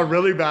me sound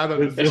really bad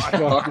on this.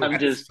 I'm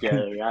just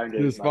kidding. I'm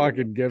just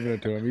fucking giving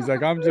it to him. He's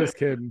like, I'm just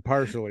kidding,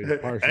 partially.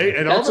 Hey,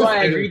 and that's why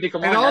I agreed to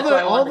come on. And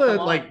all the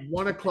like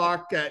 1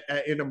 o'clock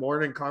in the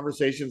morning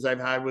conversations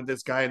I've had with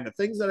this guy and the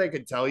things that I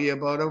could tell you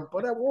about him,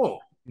 but I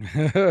won't.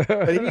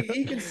 But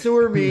he can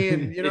sewer me,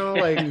 and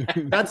like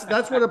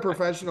that's what a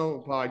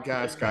professional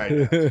podcast guy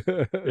does.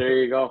 There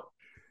you go.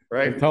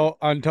 Right.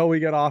 Until we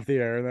get off the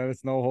air, and then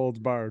it's no holds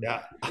barred.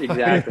 Yeah.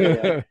 Exactly.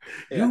 Yeah.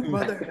 You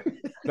mother.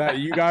 That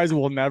you guys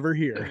will never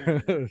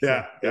hear.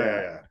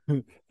 Yeah.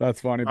 That's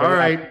funny. But all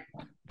right.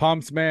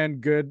 Pumps, man.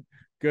 Good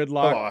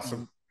luck. Oh,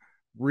 awesome.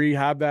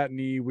 Rehab that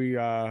knee. We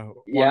want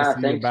to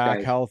see you back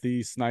guys.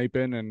 Healthy,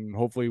 sniping, and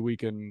hopefully we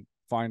can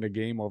find a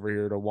game over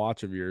here to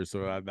watch of yours.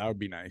 So that would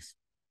be nice.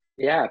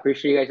 Yeah,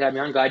 appreciate you guys having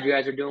me on. Glad you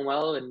guys are doing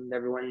well and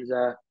everyone's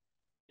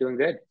doing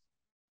good.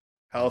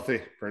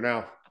 Healthy for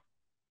now.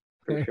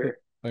 For sure.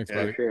 Thanks,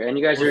 buddy. For sure. And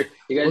you guys.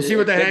 We'll see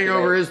what the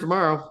hangover is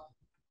tomorrow.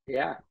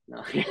 Yeah.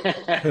 No.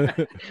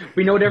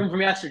 We know different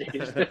from yesterday.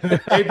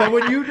 Hey, but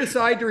when you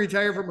decide to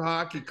retire from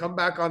hockey, come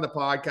back on the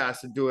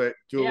podcast and do it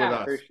with us.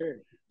 Yeah, for sure.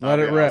 Let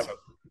it rip. Awesome.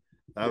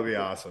 That would be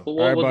awesome.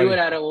 We'll do it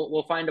at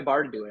we'll find a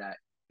bar to do it at.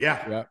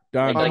 Yeah.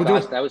 Done.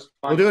 That was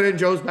fun. We'll do it in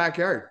Joe's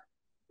backyard.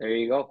 There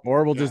you go.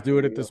 Or we'll just do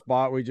it at the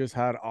spot we just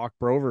had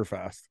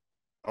Broverfest.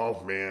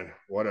 Oh man,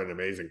 what an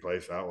amazing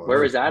place that was. Where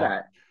was that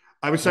at?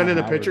 I was Mount sending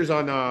the Howard. pictures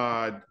on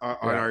Yeah.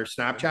 our Just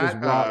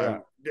Snapchat. raw,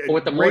 yeah. Oh,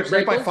 with the Right by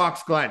motorcycles?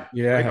 Fox Glen.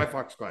 Yeah. Right by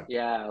Fox Glen.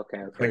 Yeah. Okay.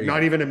 Okay. Like Crazy.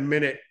 not even a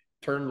minute.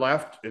 Turn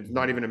left. It's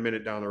not even a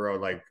minute down the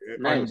road. Like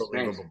Nice,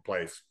 unbelievable nice.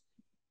 place.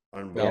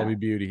 That'll Unbelievable. be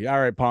beauty. All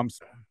right, Pumps.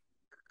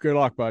 Good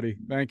luck, buddy.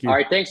 Thank you. All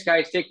right. Thanks,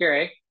 guys. Take care,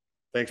 eh?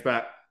 Thanks,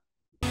 Pat.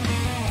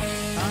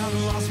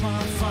 I've lost my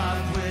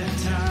fight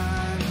with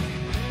time.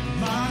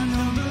 My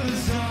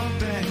numbers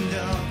up and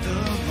up the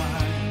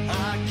line.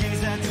 I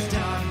gaze at this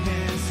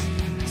darkness,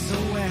 so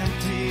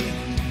empty.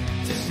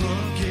 Just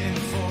looking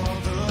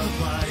for the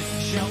light.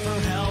 Shout for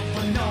help,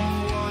 but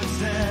no one's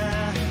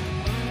there.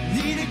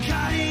 Need a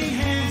guiding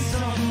hand,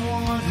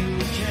 someone who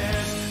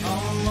cares.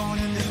 All alone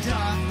in the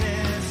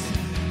darkness,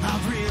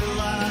 I've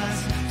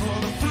realized for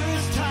the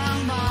first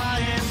time I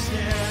am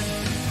scared.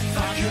 If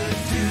I could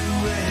do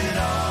it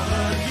all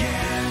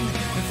again,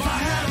 if I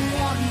had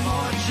one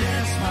more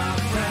chance, my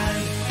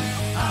friend,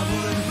 I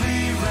would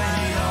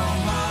rewrite all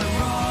my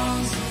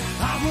wrongs.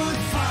 I would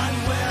find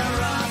where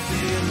I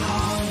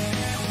belong.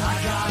 I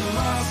got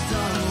lost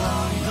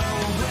along the